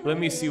see. it? Let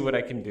me see what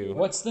I can do.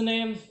 What's the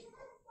name?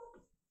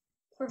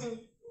 For who?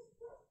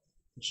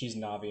 She's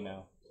Navi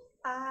now.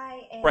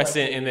 I am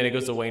Crescent, and then it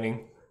goes to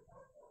waning.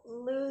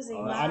 losing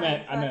I my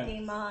meant-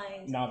 fucking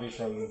mind. Navi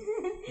from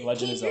Legend of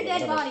Keep your Zelda.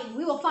 dead whatever. body.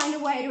 We will find a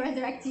way to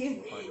resurrect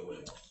you. Find a way.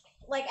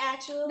 Like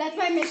actually? That's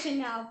my mission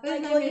now. That's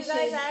Like, my will you mission.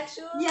 guys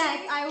actually?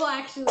 Yes, I will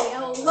actually. I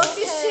will look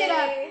this shit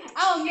up.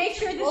 I will make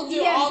sure this We'll do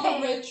DM all the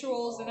pays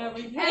rituals and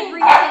everything.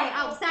 everything.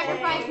 I will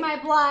sacrifice my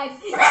blood.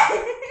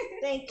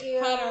 Thank you.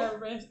 Cut our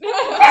wrist.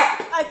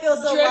 I feel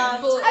so Drip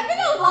loved. blood. I've been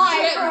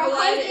alive Drip for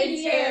blood 100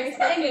 into years,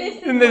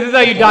 fucking- And this is how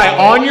you die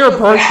on your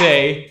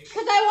birthday.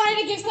 because I wanted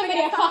to give somebody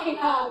a fucking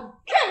hug.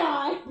 Come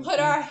on. Put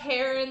our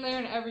hair in there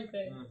and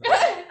everything.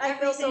 I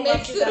feel so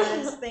loved, you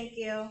guys. Thank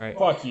you. All right.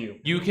 Fuck you.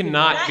 You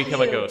cannot Not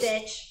become you, a ghost.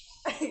 bitch.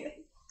 And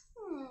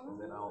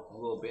then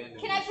we'll abandon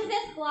Can I you.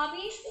 possess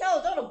Globby?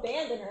 No, don't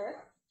abandon her.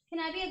 Can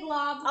I be a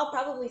glob? I'll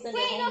probably send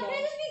Wait, her no, home. can I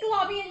though. just be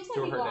Globby? I just To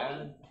want to be her Globby.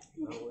 dad?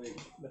 No, wait.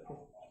 Where the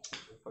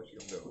fuck she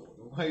gonna go?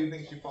 Why do you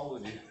think she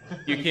followed you?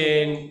 You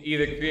can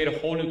either create a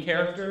whole new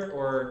character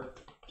or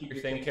keep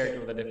your same character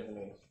with a different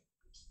name.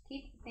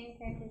 Keep the same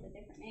character with a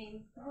different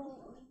name.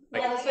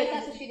 Like- Yeah, I guess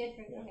that's what she did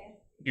for me. Okay.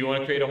 Do you want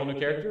to create a whole new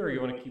character, or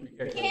you want to keep your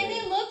character? Can the they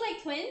same? look like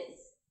twins?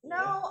 No,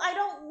 I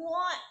don't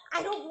want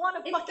a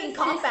It's fucking the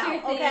cop sister out,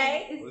 thing.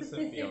 okay? It's the Listen,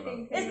 sister Fiona.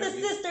 thing. It's the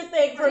sister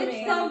thing for It's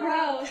me. so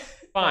gross.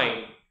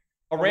 Fine.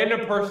 A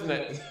random person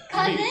that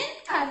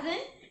Cousin?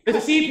 the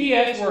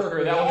CPS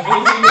worker that was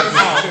visiting your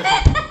house.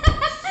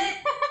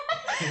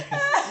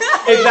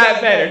 Is that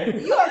better?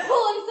 You are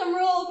pulling some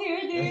rules here,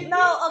 dude.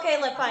 No, okay,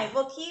 look, fine.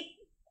 We'll keep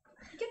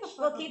Give a fuck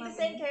we'll keep the about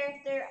same me.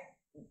 character,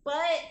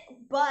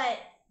 but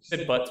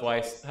Said butt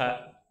twice.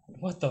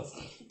 What the?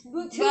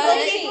 We'll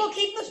we'll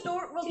keep the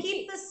story. We'll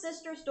keep the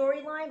sister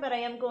storyline, but I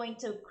am going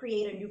to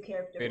create a new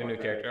character. Create a for new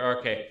her. character.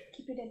 Okay.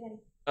 Keep your dead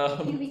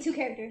body. You can be two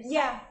characters.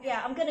 Yeah,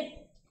 I'm gonna.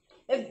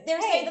 If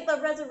they're saying that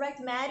they'll resurrect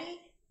Maddie,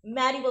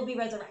 Maddie will be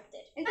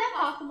resurrected. Is that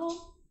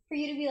possible? For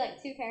you to be like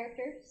 2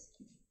 characters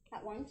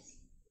at once?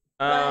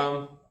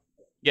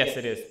 Yes,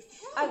 it is.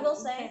 I will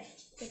say, I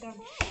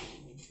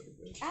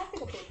have to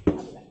go poop.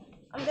 I'll be back.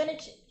 I'm gonna.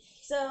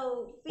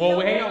 So.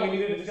 Well, Fiona- hang on. We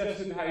need to discuss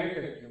how your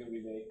character is going to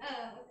be made.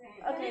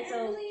 Oh, Okay,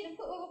 so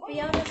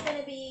Fiona's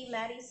gonna be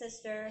Maddie's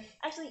sister.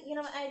 Actually, you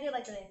know what? I do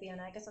like the name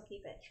Fiona. I guess I'll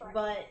keep it.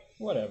 But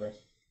Whatever.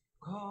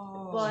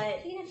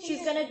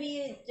 she's gonna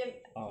be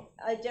Oh.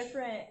 a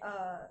different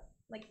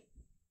like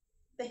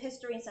the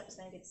history and stuff is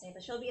gonna be the same,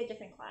 but she'll be a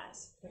different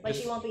class. Like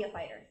she won't be a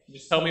fighter.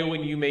 Just tell me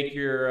when you make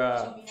your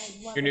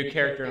new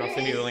character, and I'll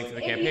send you the link to the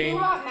If you campaign.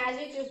 go out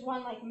magic, there's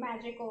one like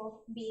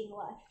magical being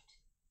left.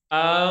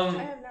 I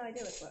have no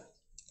idea what's left.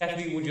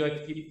 Kathy, would you like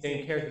to keep the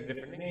same character,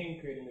 different name,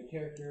 create a new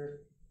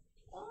character?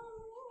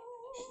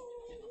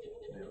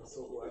 Man, I'm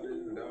so glad I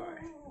didn't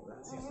die.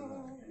 That's easy.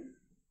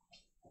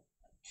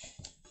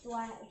 Do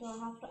I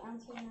have to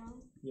answer now?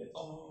 Yes.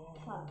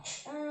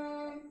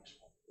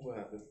 What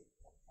happened?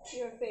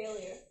 You're a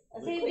failure.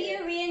 To be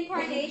a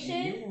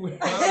reincarnation.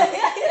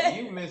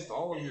 You missed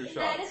all of your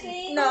shots.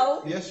 Medicine.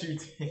 No. Yes, you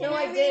did. No,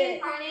 I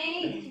didn't.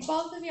 Reincarnate.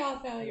 Both of y'all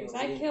failures.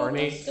 I killed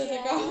Ornate. most of the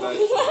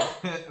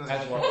goblins.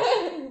 That's what.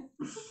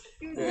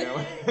 You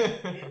Yeah.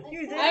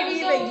 didn't I was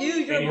even so-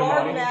 use your In your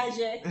barb body?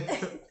 magic.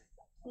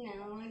 No,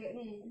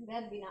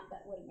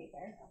 that wouldn't be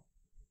fair.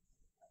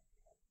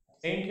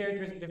 Same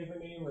character,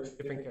 different name, or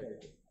different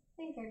character?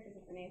 Same character,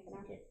 different name for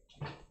now.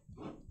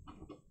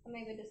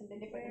 Maybe do something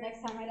different the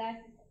next time I die.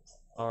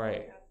 All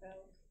right.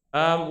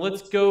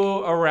 Let's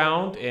go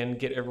around and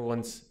get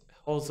everyone's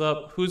health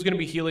up. Who's going to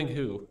be healing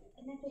who?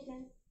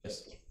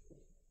 Yes.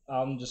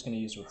 I'm just gonna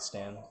use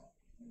withstand.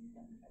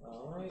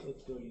 All right,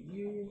 let's go to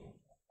you.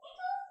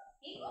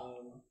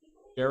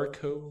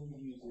 Jericho.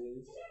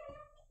 Uses.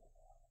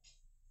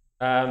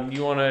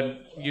 You want to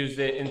use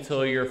it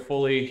until you're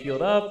fully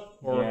healed up,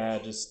 or Yeah,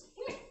 just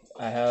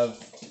I have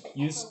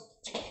used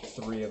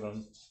 3 of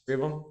them. 3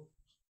 of them?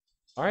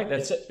 All right,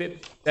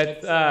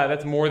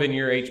 that's more than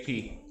your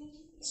HP.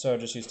 So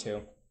just use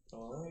 2.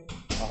 All right.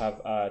 I'll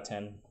have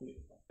 10.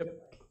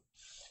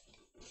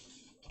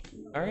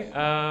 All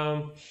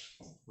right.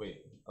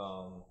 Wait.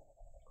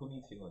 Who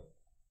needs healing?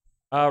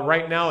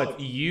 Right now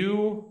it's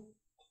you.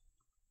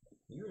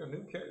 You're a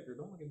new character.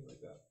 Don't look at me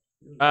like that.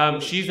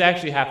 She's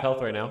actually half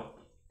health right now,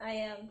 I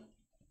am.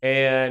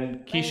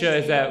 and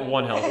Keisha is at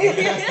 1 health.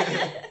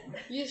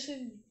 You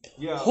should.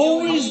 Yeah.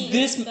 Who is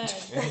this?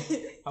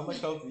 Instead. How much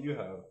health do you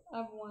have? I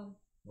have 1.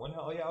 1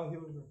 health. Oh yeah, I'll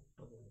heal you.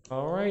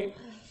 All right.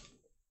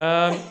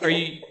 Are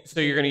you?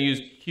 So you're gonna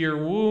use cure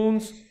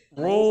wounds.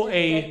 Roll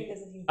a.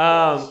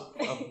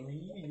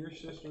 Your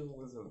sister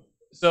was a.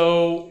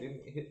 So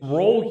Didn't hit.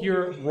 roll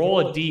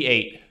a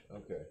d8.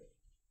 Okay.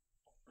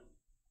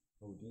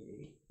 Oh,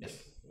 D8. Yes.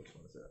 Which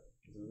one is that?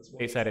 Is it this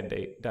one?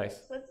 8-sided dice.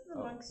 What's the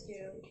monks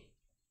do?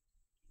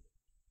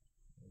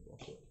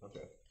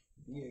 Okay.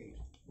 D8.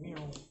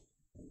 Meow.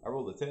 I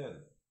rolled a 10.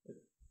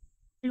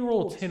 You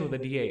roll a 10 with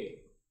a d8.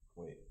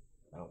 Wait,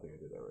 I don't think I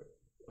did that right.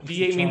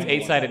 D8 means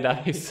 8-sided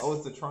dice. Oh,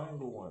 it's the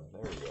triangle one.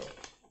 There we go.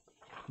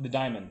 The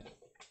diamond.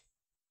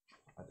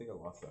 I think I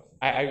lost that one.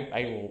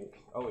 I will.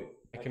 Oh wait.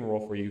 I can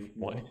roll for you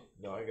 1.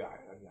 No, I got it.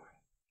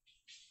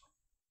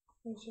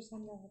 It's just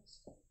on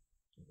next.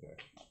 Okay.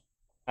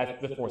 That's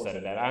the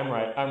 4-sided die. I'm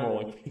right. I'm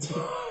rolling.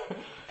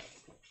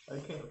 I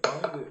can't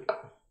find it.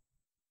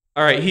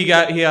 All right, he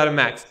got a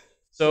max.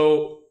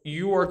 So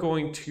you are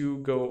going to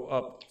go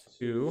up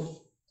to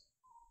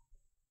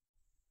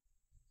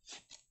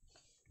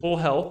full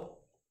health.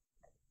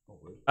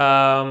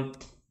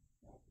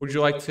 Would you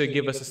like to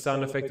give us a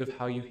sound effect of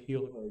how you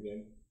heal her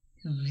again?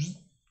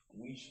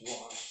 We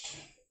swash.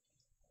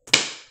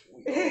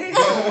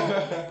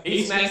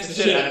 He smacks the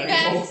shit out of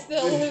people. That's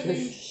the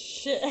living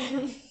shit.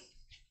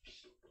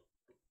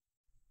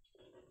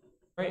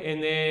 Right,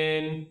 and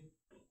then,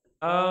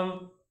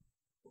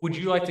 would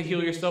you like to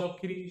heal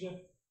yourself, Kadisha?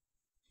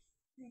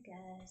 I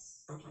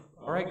guess.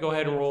 All right, go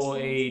ahead and roll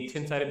a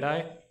 10-sided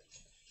die.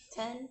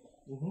 10.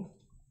 Mm-hmm.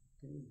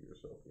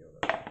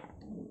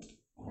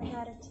 I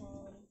got a 10.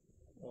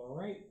 All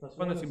right, plus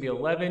 1, that's gonna be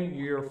 11.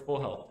 You're full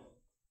health.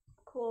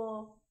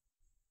 Cool.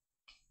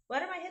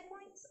 What are my hit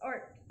points?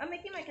 Or I'm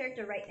making my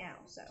character right now,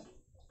 so.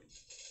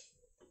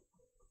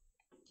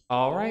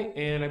 All right,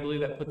 and I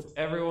believe that puts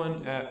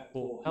everyone at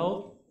full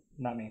health.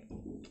 Not me.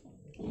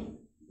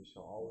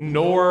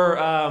 Nor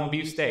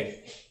Beeve Stangg.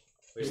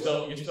 You're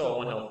still at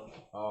 1 health.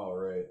 Oh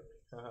right.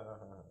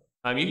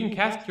 You can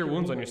cast Cure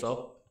Wounds on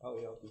yourself. Oh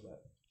yeah, I'll do that.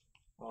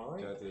 All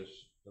right.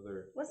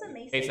 What's a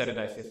mason? 8-sided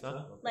dice, yes,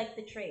 huh? Like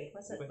the trade.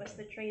 What's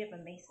the trade of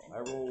a mason? I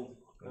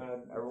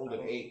rolled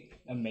an 8.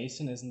 A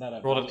mason, isn't that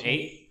a Rolled an blacksmith?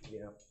 8.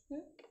 Yeah.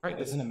 All right.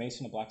 Isn't a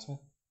mason a blacksmith?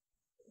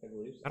 I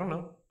believe so. I don't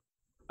know.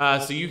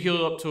 So you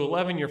heal up to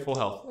 11. You're full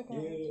health. Look at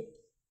it.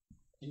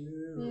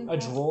 A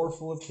drawer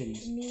full of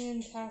kitties. Me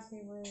and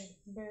Cassie were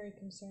very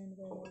concerned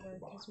where they were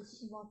because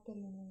we walked in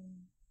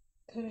and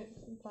couldn't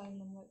find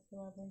them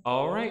whatsoever.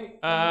 All right.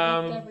 They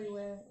looked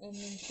everywhere, and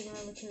then she went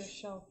over to her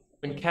shelf.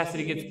 When and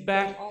Cassidy she gets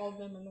back, all of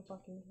them in the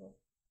fucking drawer.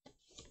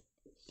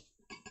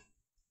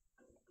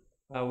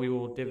 we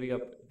will divvy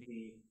up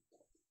the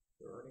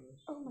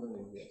Oh my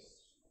god. Yes.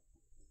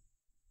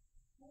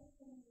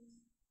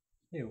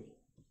 Ew.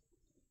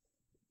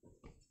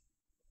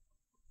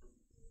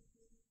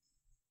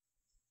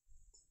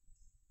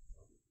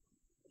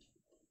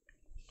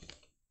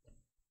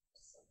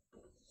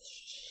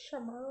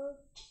 Shimmer.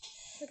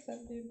 What's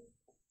that, dude?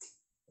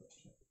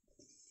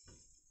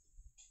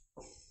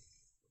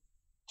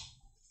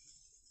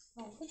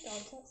 Oh, the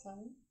dog's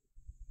outside.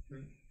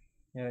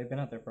 Yeah, they've been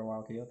out there for a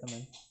while. Can you let them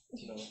in?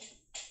 No.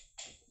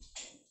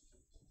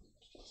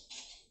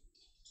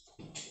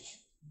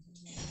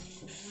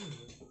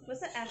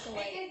 What's an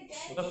acolyte?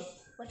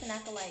 What's an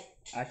acolyte?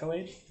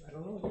 Accolade? I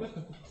don't know.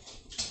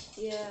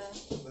 Yeah.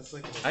 That's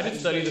like I did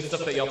study the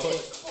stuff that y'all put.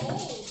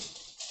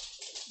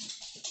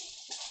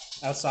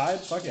 Outside?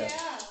 Fuck yeah.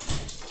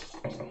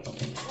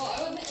 Well,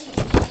 I wasn't in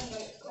the sun,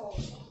 but it's cold.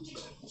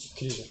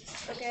 Keisha.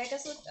 Okay, I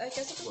guess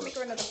let's make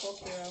her another folk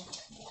hero.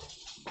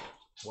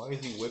 Why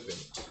is he whipping?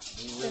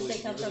 He Because they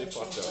come from the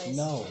same fucked up. place.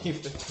 No. He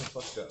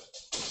fucked up.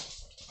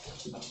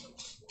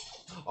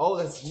 Oh,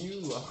 that's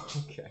you.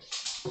 Okay.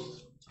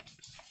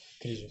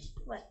 Keisha.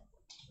 What?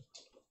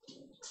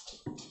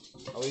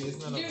 Oh, wait, isn't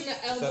that Dude, is the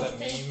that elbow a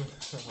thing. meme?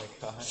 Oh my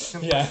god.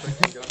 Yeah. I'm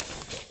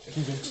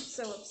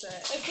so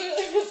upset. That's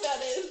literally what that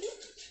is.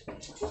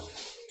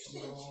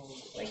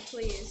 Like,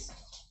 please.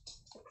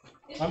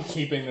 I'm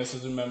keeping this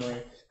as a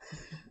memory.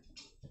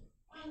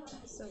 I'm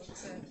so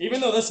upset.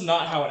 Even though that's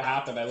not how it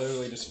happened, I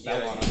literally just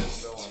fell on it.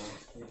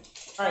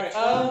 Alright,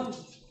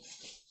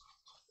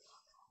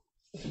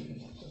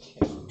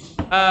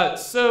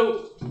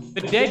 so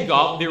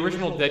the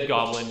original dead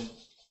goblin,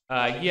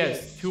 he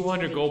has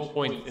 200 gold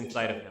points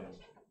inside of him.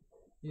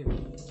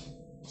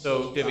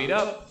 So divvied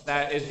up,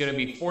 that is going to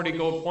be 40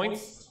 gold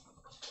points.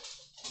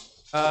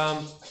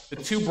 The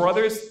two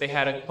brothers, they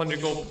had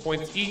 100 gold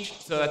points each,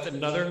 so that's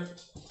another.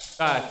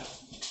 I'm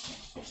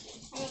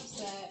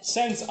upset.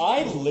 Since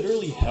I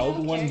literally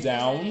held one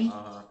down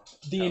Uh-huh.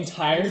 the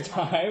entire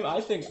time,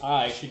 I think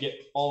I should get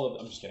all of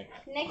them. I'm just kidding.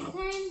 Next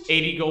time,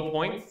 80 gold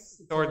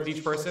points towards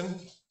each person.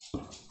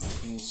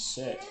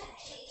 Sick.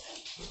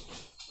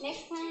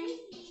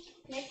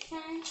 next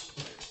time,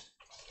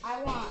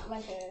 I want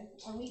like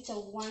at least a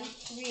one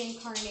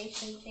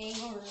reincarnation thing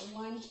or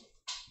one,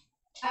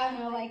 I don't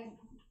know, like,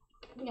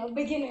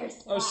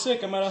 beginners. Oh,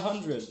 sick. I'm at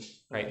 100.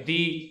 Right.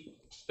 The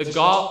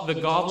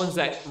goblins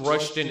that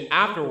rushed in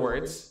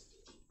afterwards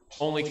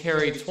only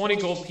carry 20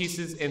 gold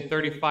pieces and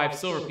 35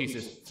 silver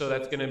pieces. So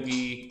that's going to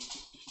be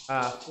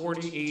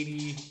 40,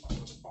 80,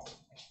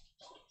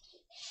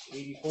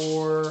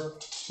 84.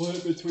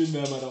 Split between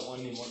them. I don't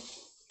want any more.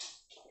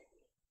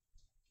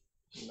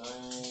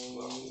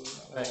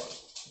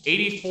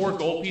 84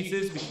 gold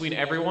pieces between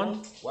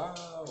everyone.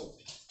 Wow.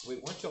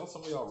 Wait, weren't some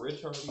of y'all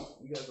rich already?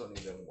 You guys don't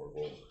need any more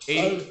gold.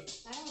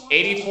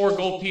 84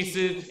 gold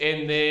pieces,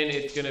 and then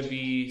it's going to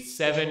be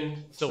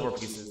 7 silver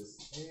pieces.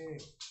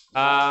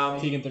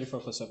 Keagan, 34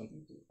 plus 7.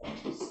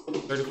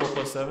 34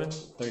 plus 7.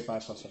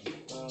 35 plus 7.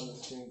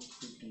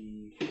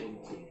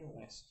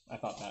 Nice. I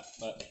thought that,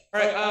 but.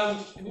 Alright,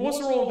 who wants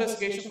to roll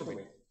investigation for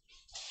me?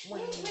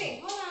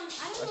 Wait, hold on. I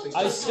don't know.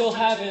 I still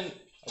haven't.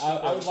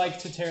 I would like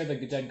to tear the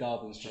dead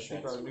goblins to I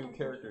think shreds our new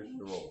characters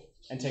should roll.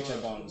 and take their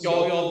bones.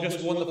 Y'all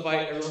just won the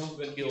fight, everyone's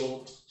been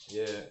healed.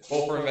 Yeah.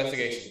 Roll for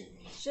investigation.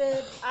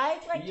 Should I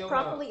Fiona.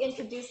 properly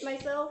introduce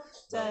myself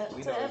to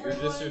We know, everyone?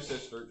 you're just your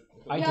sister.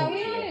 I No, don't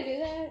we don't want care. to do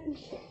that.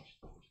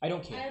 I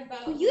don't care.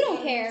 Well, you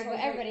don't care, but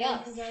everybody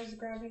else. Because I was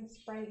grabbing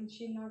Sprite and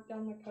she knocked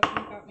down the cup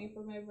and got me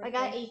for my birthday. I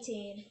got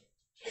 18.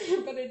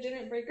 But it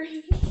didn't break her.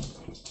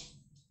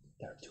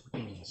 There are 2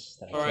 things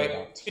that I care Alright,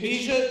 about.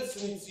 Kadisha,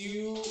 since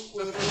you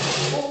were the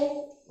first to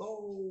roll,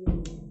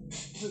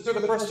 since you're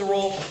the first to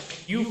roll,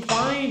 you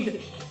find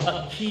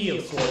a key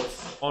of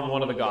sorts on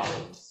one of the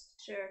goblins.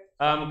 Sure.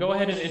 Go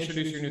ahead and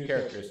introduce your new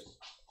characters.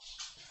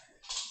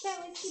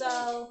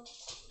 So,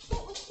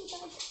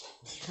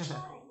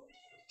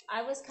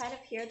 I was kind of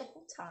here the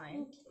whole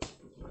time.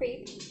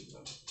 Creep.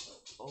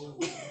 Oh.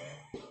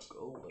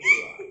 Go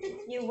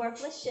You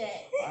worthless shit.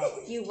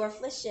 You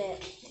worthless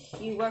shit.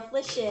 You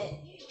worthless shit.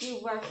 You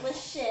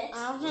worthless shit.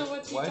 I don't know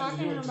what you're Why did you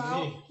talking do it to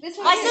about. me? This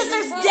My one's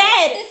sister's good.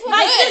 dead! This one's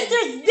My good.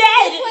 sister's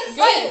dead! This My one's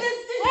good.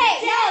 sister's Wait,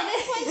 dead! no,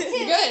 this one's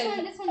too. Good.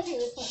 This one too.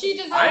 This one. She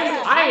just. I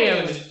am.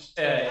 I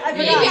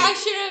Maybe forgot. I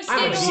should have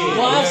I'm stayed a alive.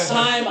 Last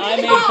time I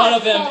made fun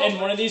of him in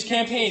one of these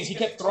campaigns, he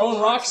kept throwing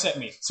rocks at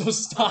me. So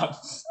stop.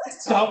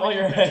 Stop while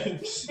you're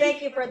ahead.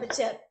 Thank you for the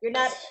tip. You're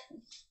not.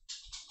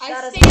 I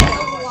That is stayed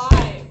not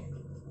alive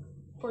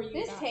for you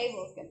This guys.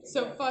 table's gonna be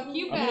So good. fuck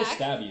you I'm gonna back.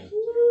 stab you.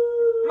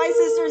 My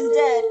sister's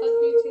dead. Fuck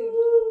you too.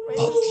 My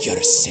Fuck sister's your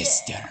dead.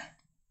 sister.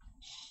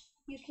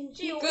 You can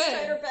She always Good.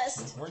 tried her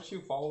best. Weren't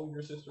you following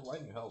your sister? Why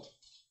didn't you help?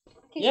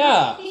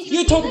 Yeah, Can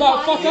you talk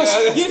about fuck us.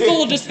 Yeah. You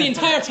followed us the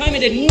entire time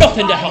and did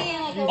nothing to help.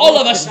 All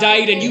of us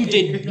died and you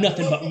did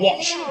nothing but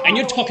watch. And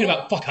you're talking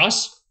about fuck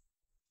us?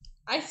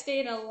 I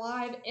stayed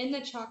alive in the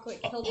chocolate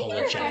killed the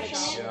Apologize. rest of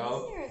the Yeah.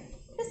 goblins.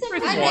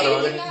 I water know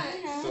on you it. got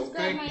So grab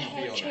thank my you,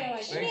 head Fiona.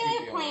 like Thank any you, other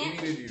Fiona.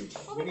 plant. We needed you.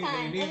 We'll be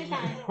fine.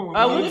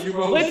 We'll be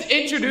fine. Let's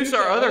introduce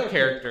our other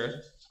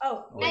character.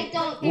 Oh, I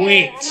don't care.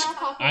 Wait, I'm not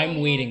talking to I'm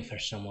anyone. waiting for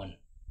someone.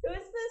 who is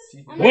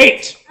this? I'm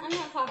Wait! I'm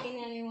not talking to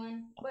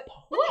anyone. What?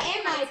 What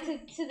am I to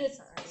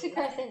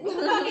Cresentte? What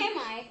the fuck am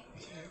I?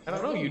 I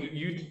don't know. You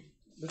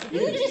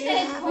You just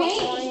said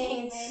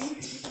wait.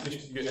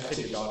 I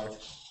think your daughter.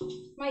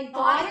 My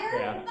daughter?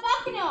 Yeah.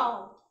 Fuck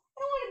no.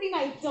 I don't want to be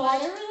my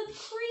daughter.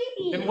 That's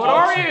creepy. Then what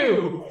are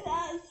you?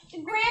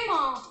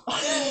 Grandma.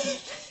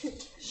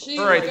 She's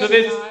All right, so gonna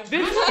this die.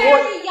 this I'm a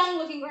four, very young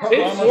looking grandma.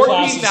 this Grandma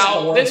class is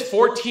 14,000 four. this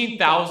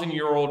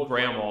 14,000-year-old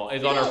grandma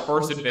is on her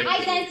first adventure.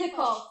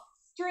 Identical.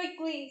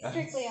 Strictly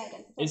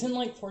identical. Isn't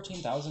like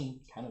 14,000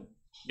 kind of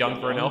Young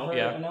for an elf, an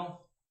yeah. elf?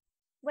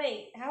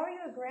 Wait, how are you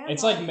a grandma?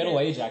 It's like middle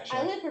age I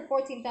actually. lived for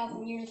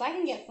 14,000 years. I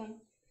can get some.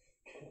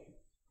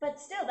 But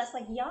still, that's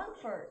like young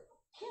for.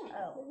 Yeah.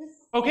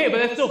 Oh. Okay, but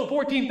that's still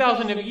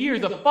 14,000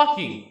 years of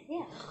fucking.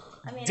 Yeah.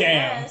 I mean,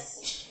 Damn. I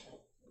guess.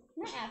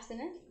 I'm not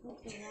abstinent.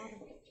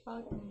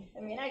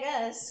 I mean, I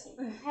guess.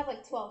 I have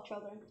like 12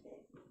 children.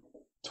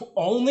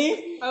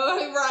 Only?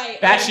 Oh, right.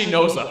 That she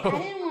knows I of.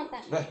 didn't want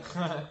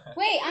that.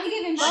 Wait, I'm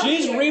giving birth.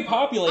 She's here.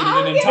 repopulated I'll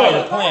an give entire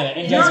it planet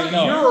and You're, doesn't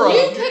know. you're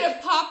You a, could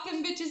have popped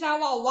them bitches out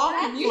while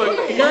walking. You look,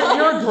 could've-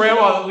 you're a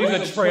grandma that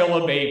leaves a trail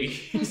of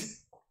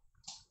babies.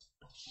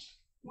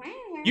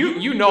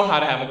 You know how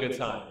to have a good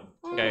time.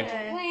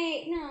 Okay.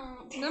 Wait, no.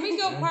 Let me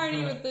go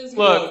party with this.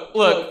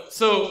 Look.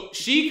 So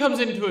she comes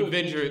into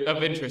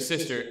Adventure's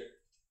sister,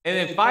 and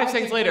then 5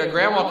 seconds later, a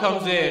grandma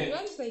comes in.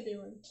 What's they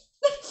doing?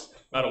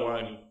 I don't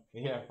want.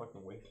 Yeah, I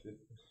fucking wasted.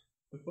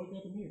 The fuck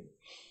happened here?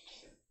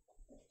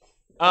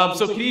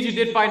 So Kadisha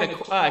did find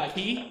a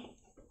key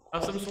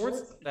of some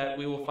sorts that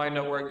we will find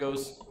out where it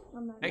goes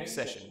next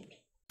session.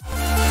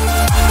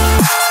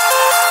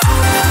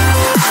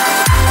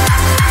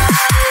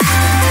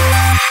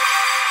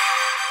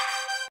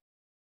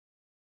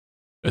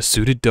 A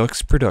Suited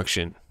Ducks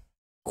production.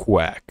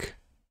 Quack.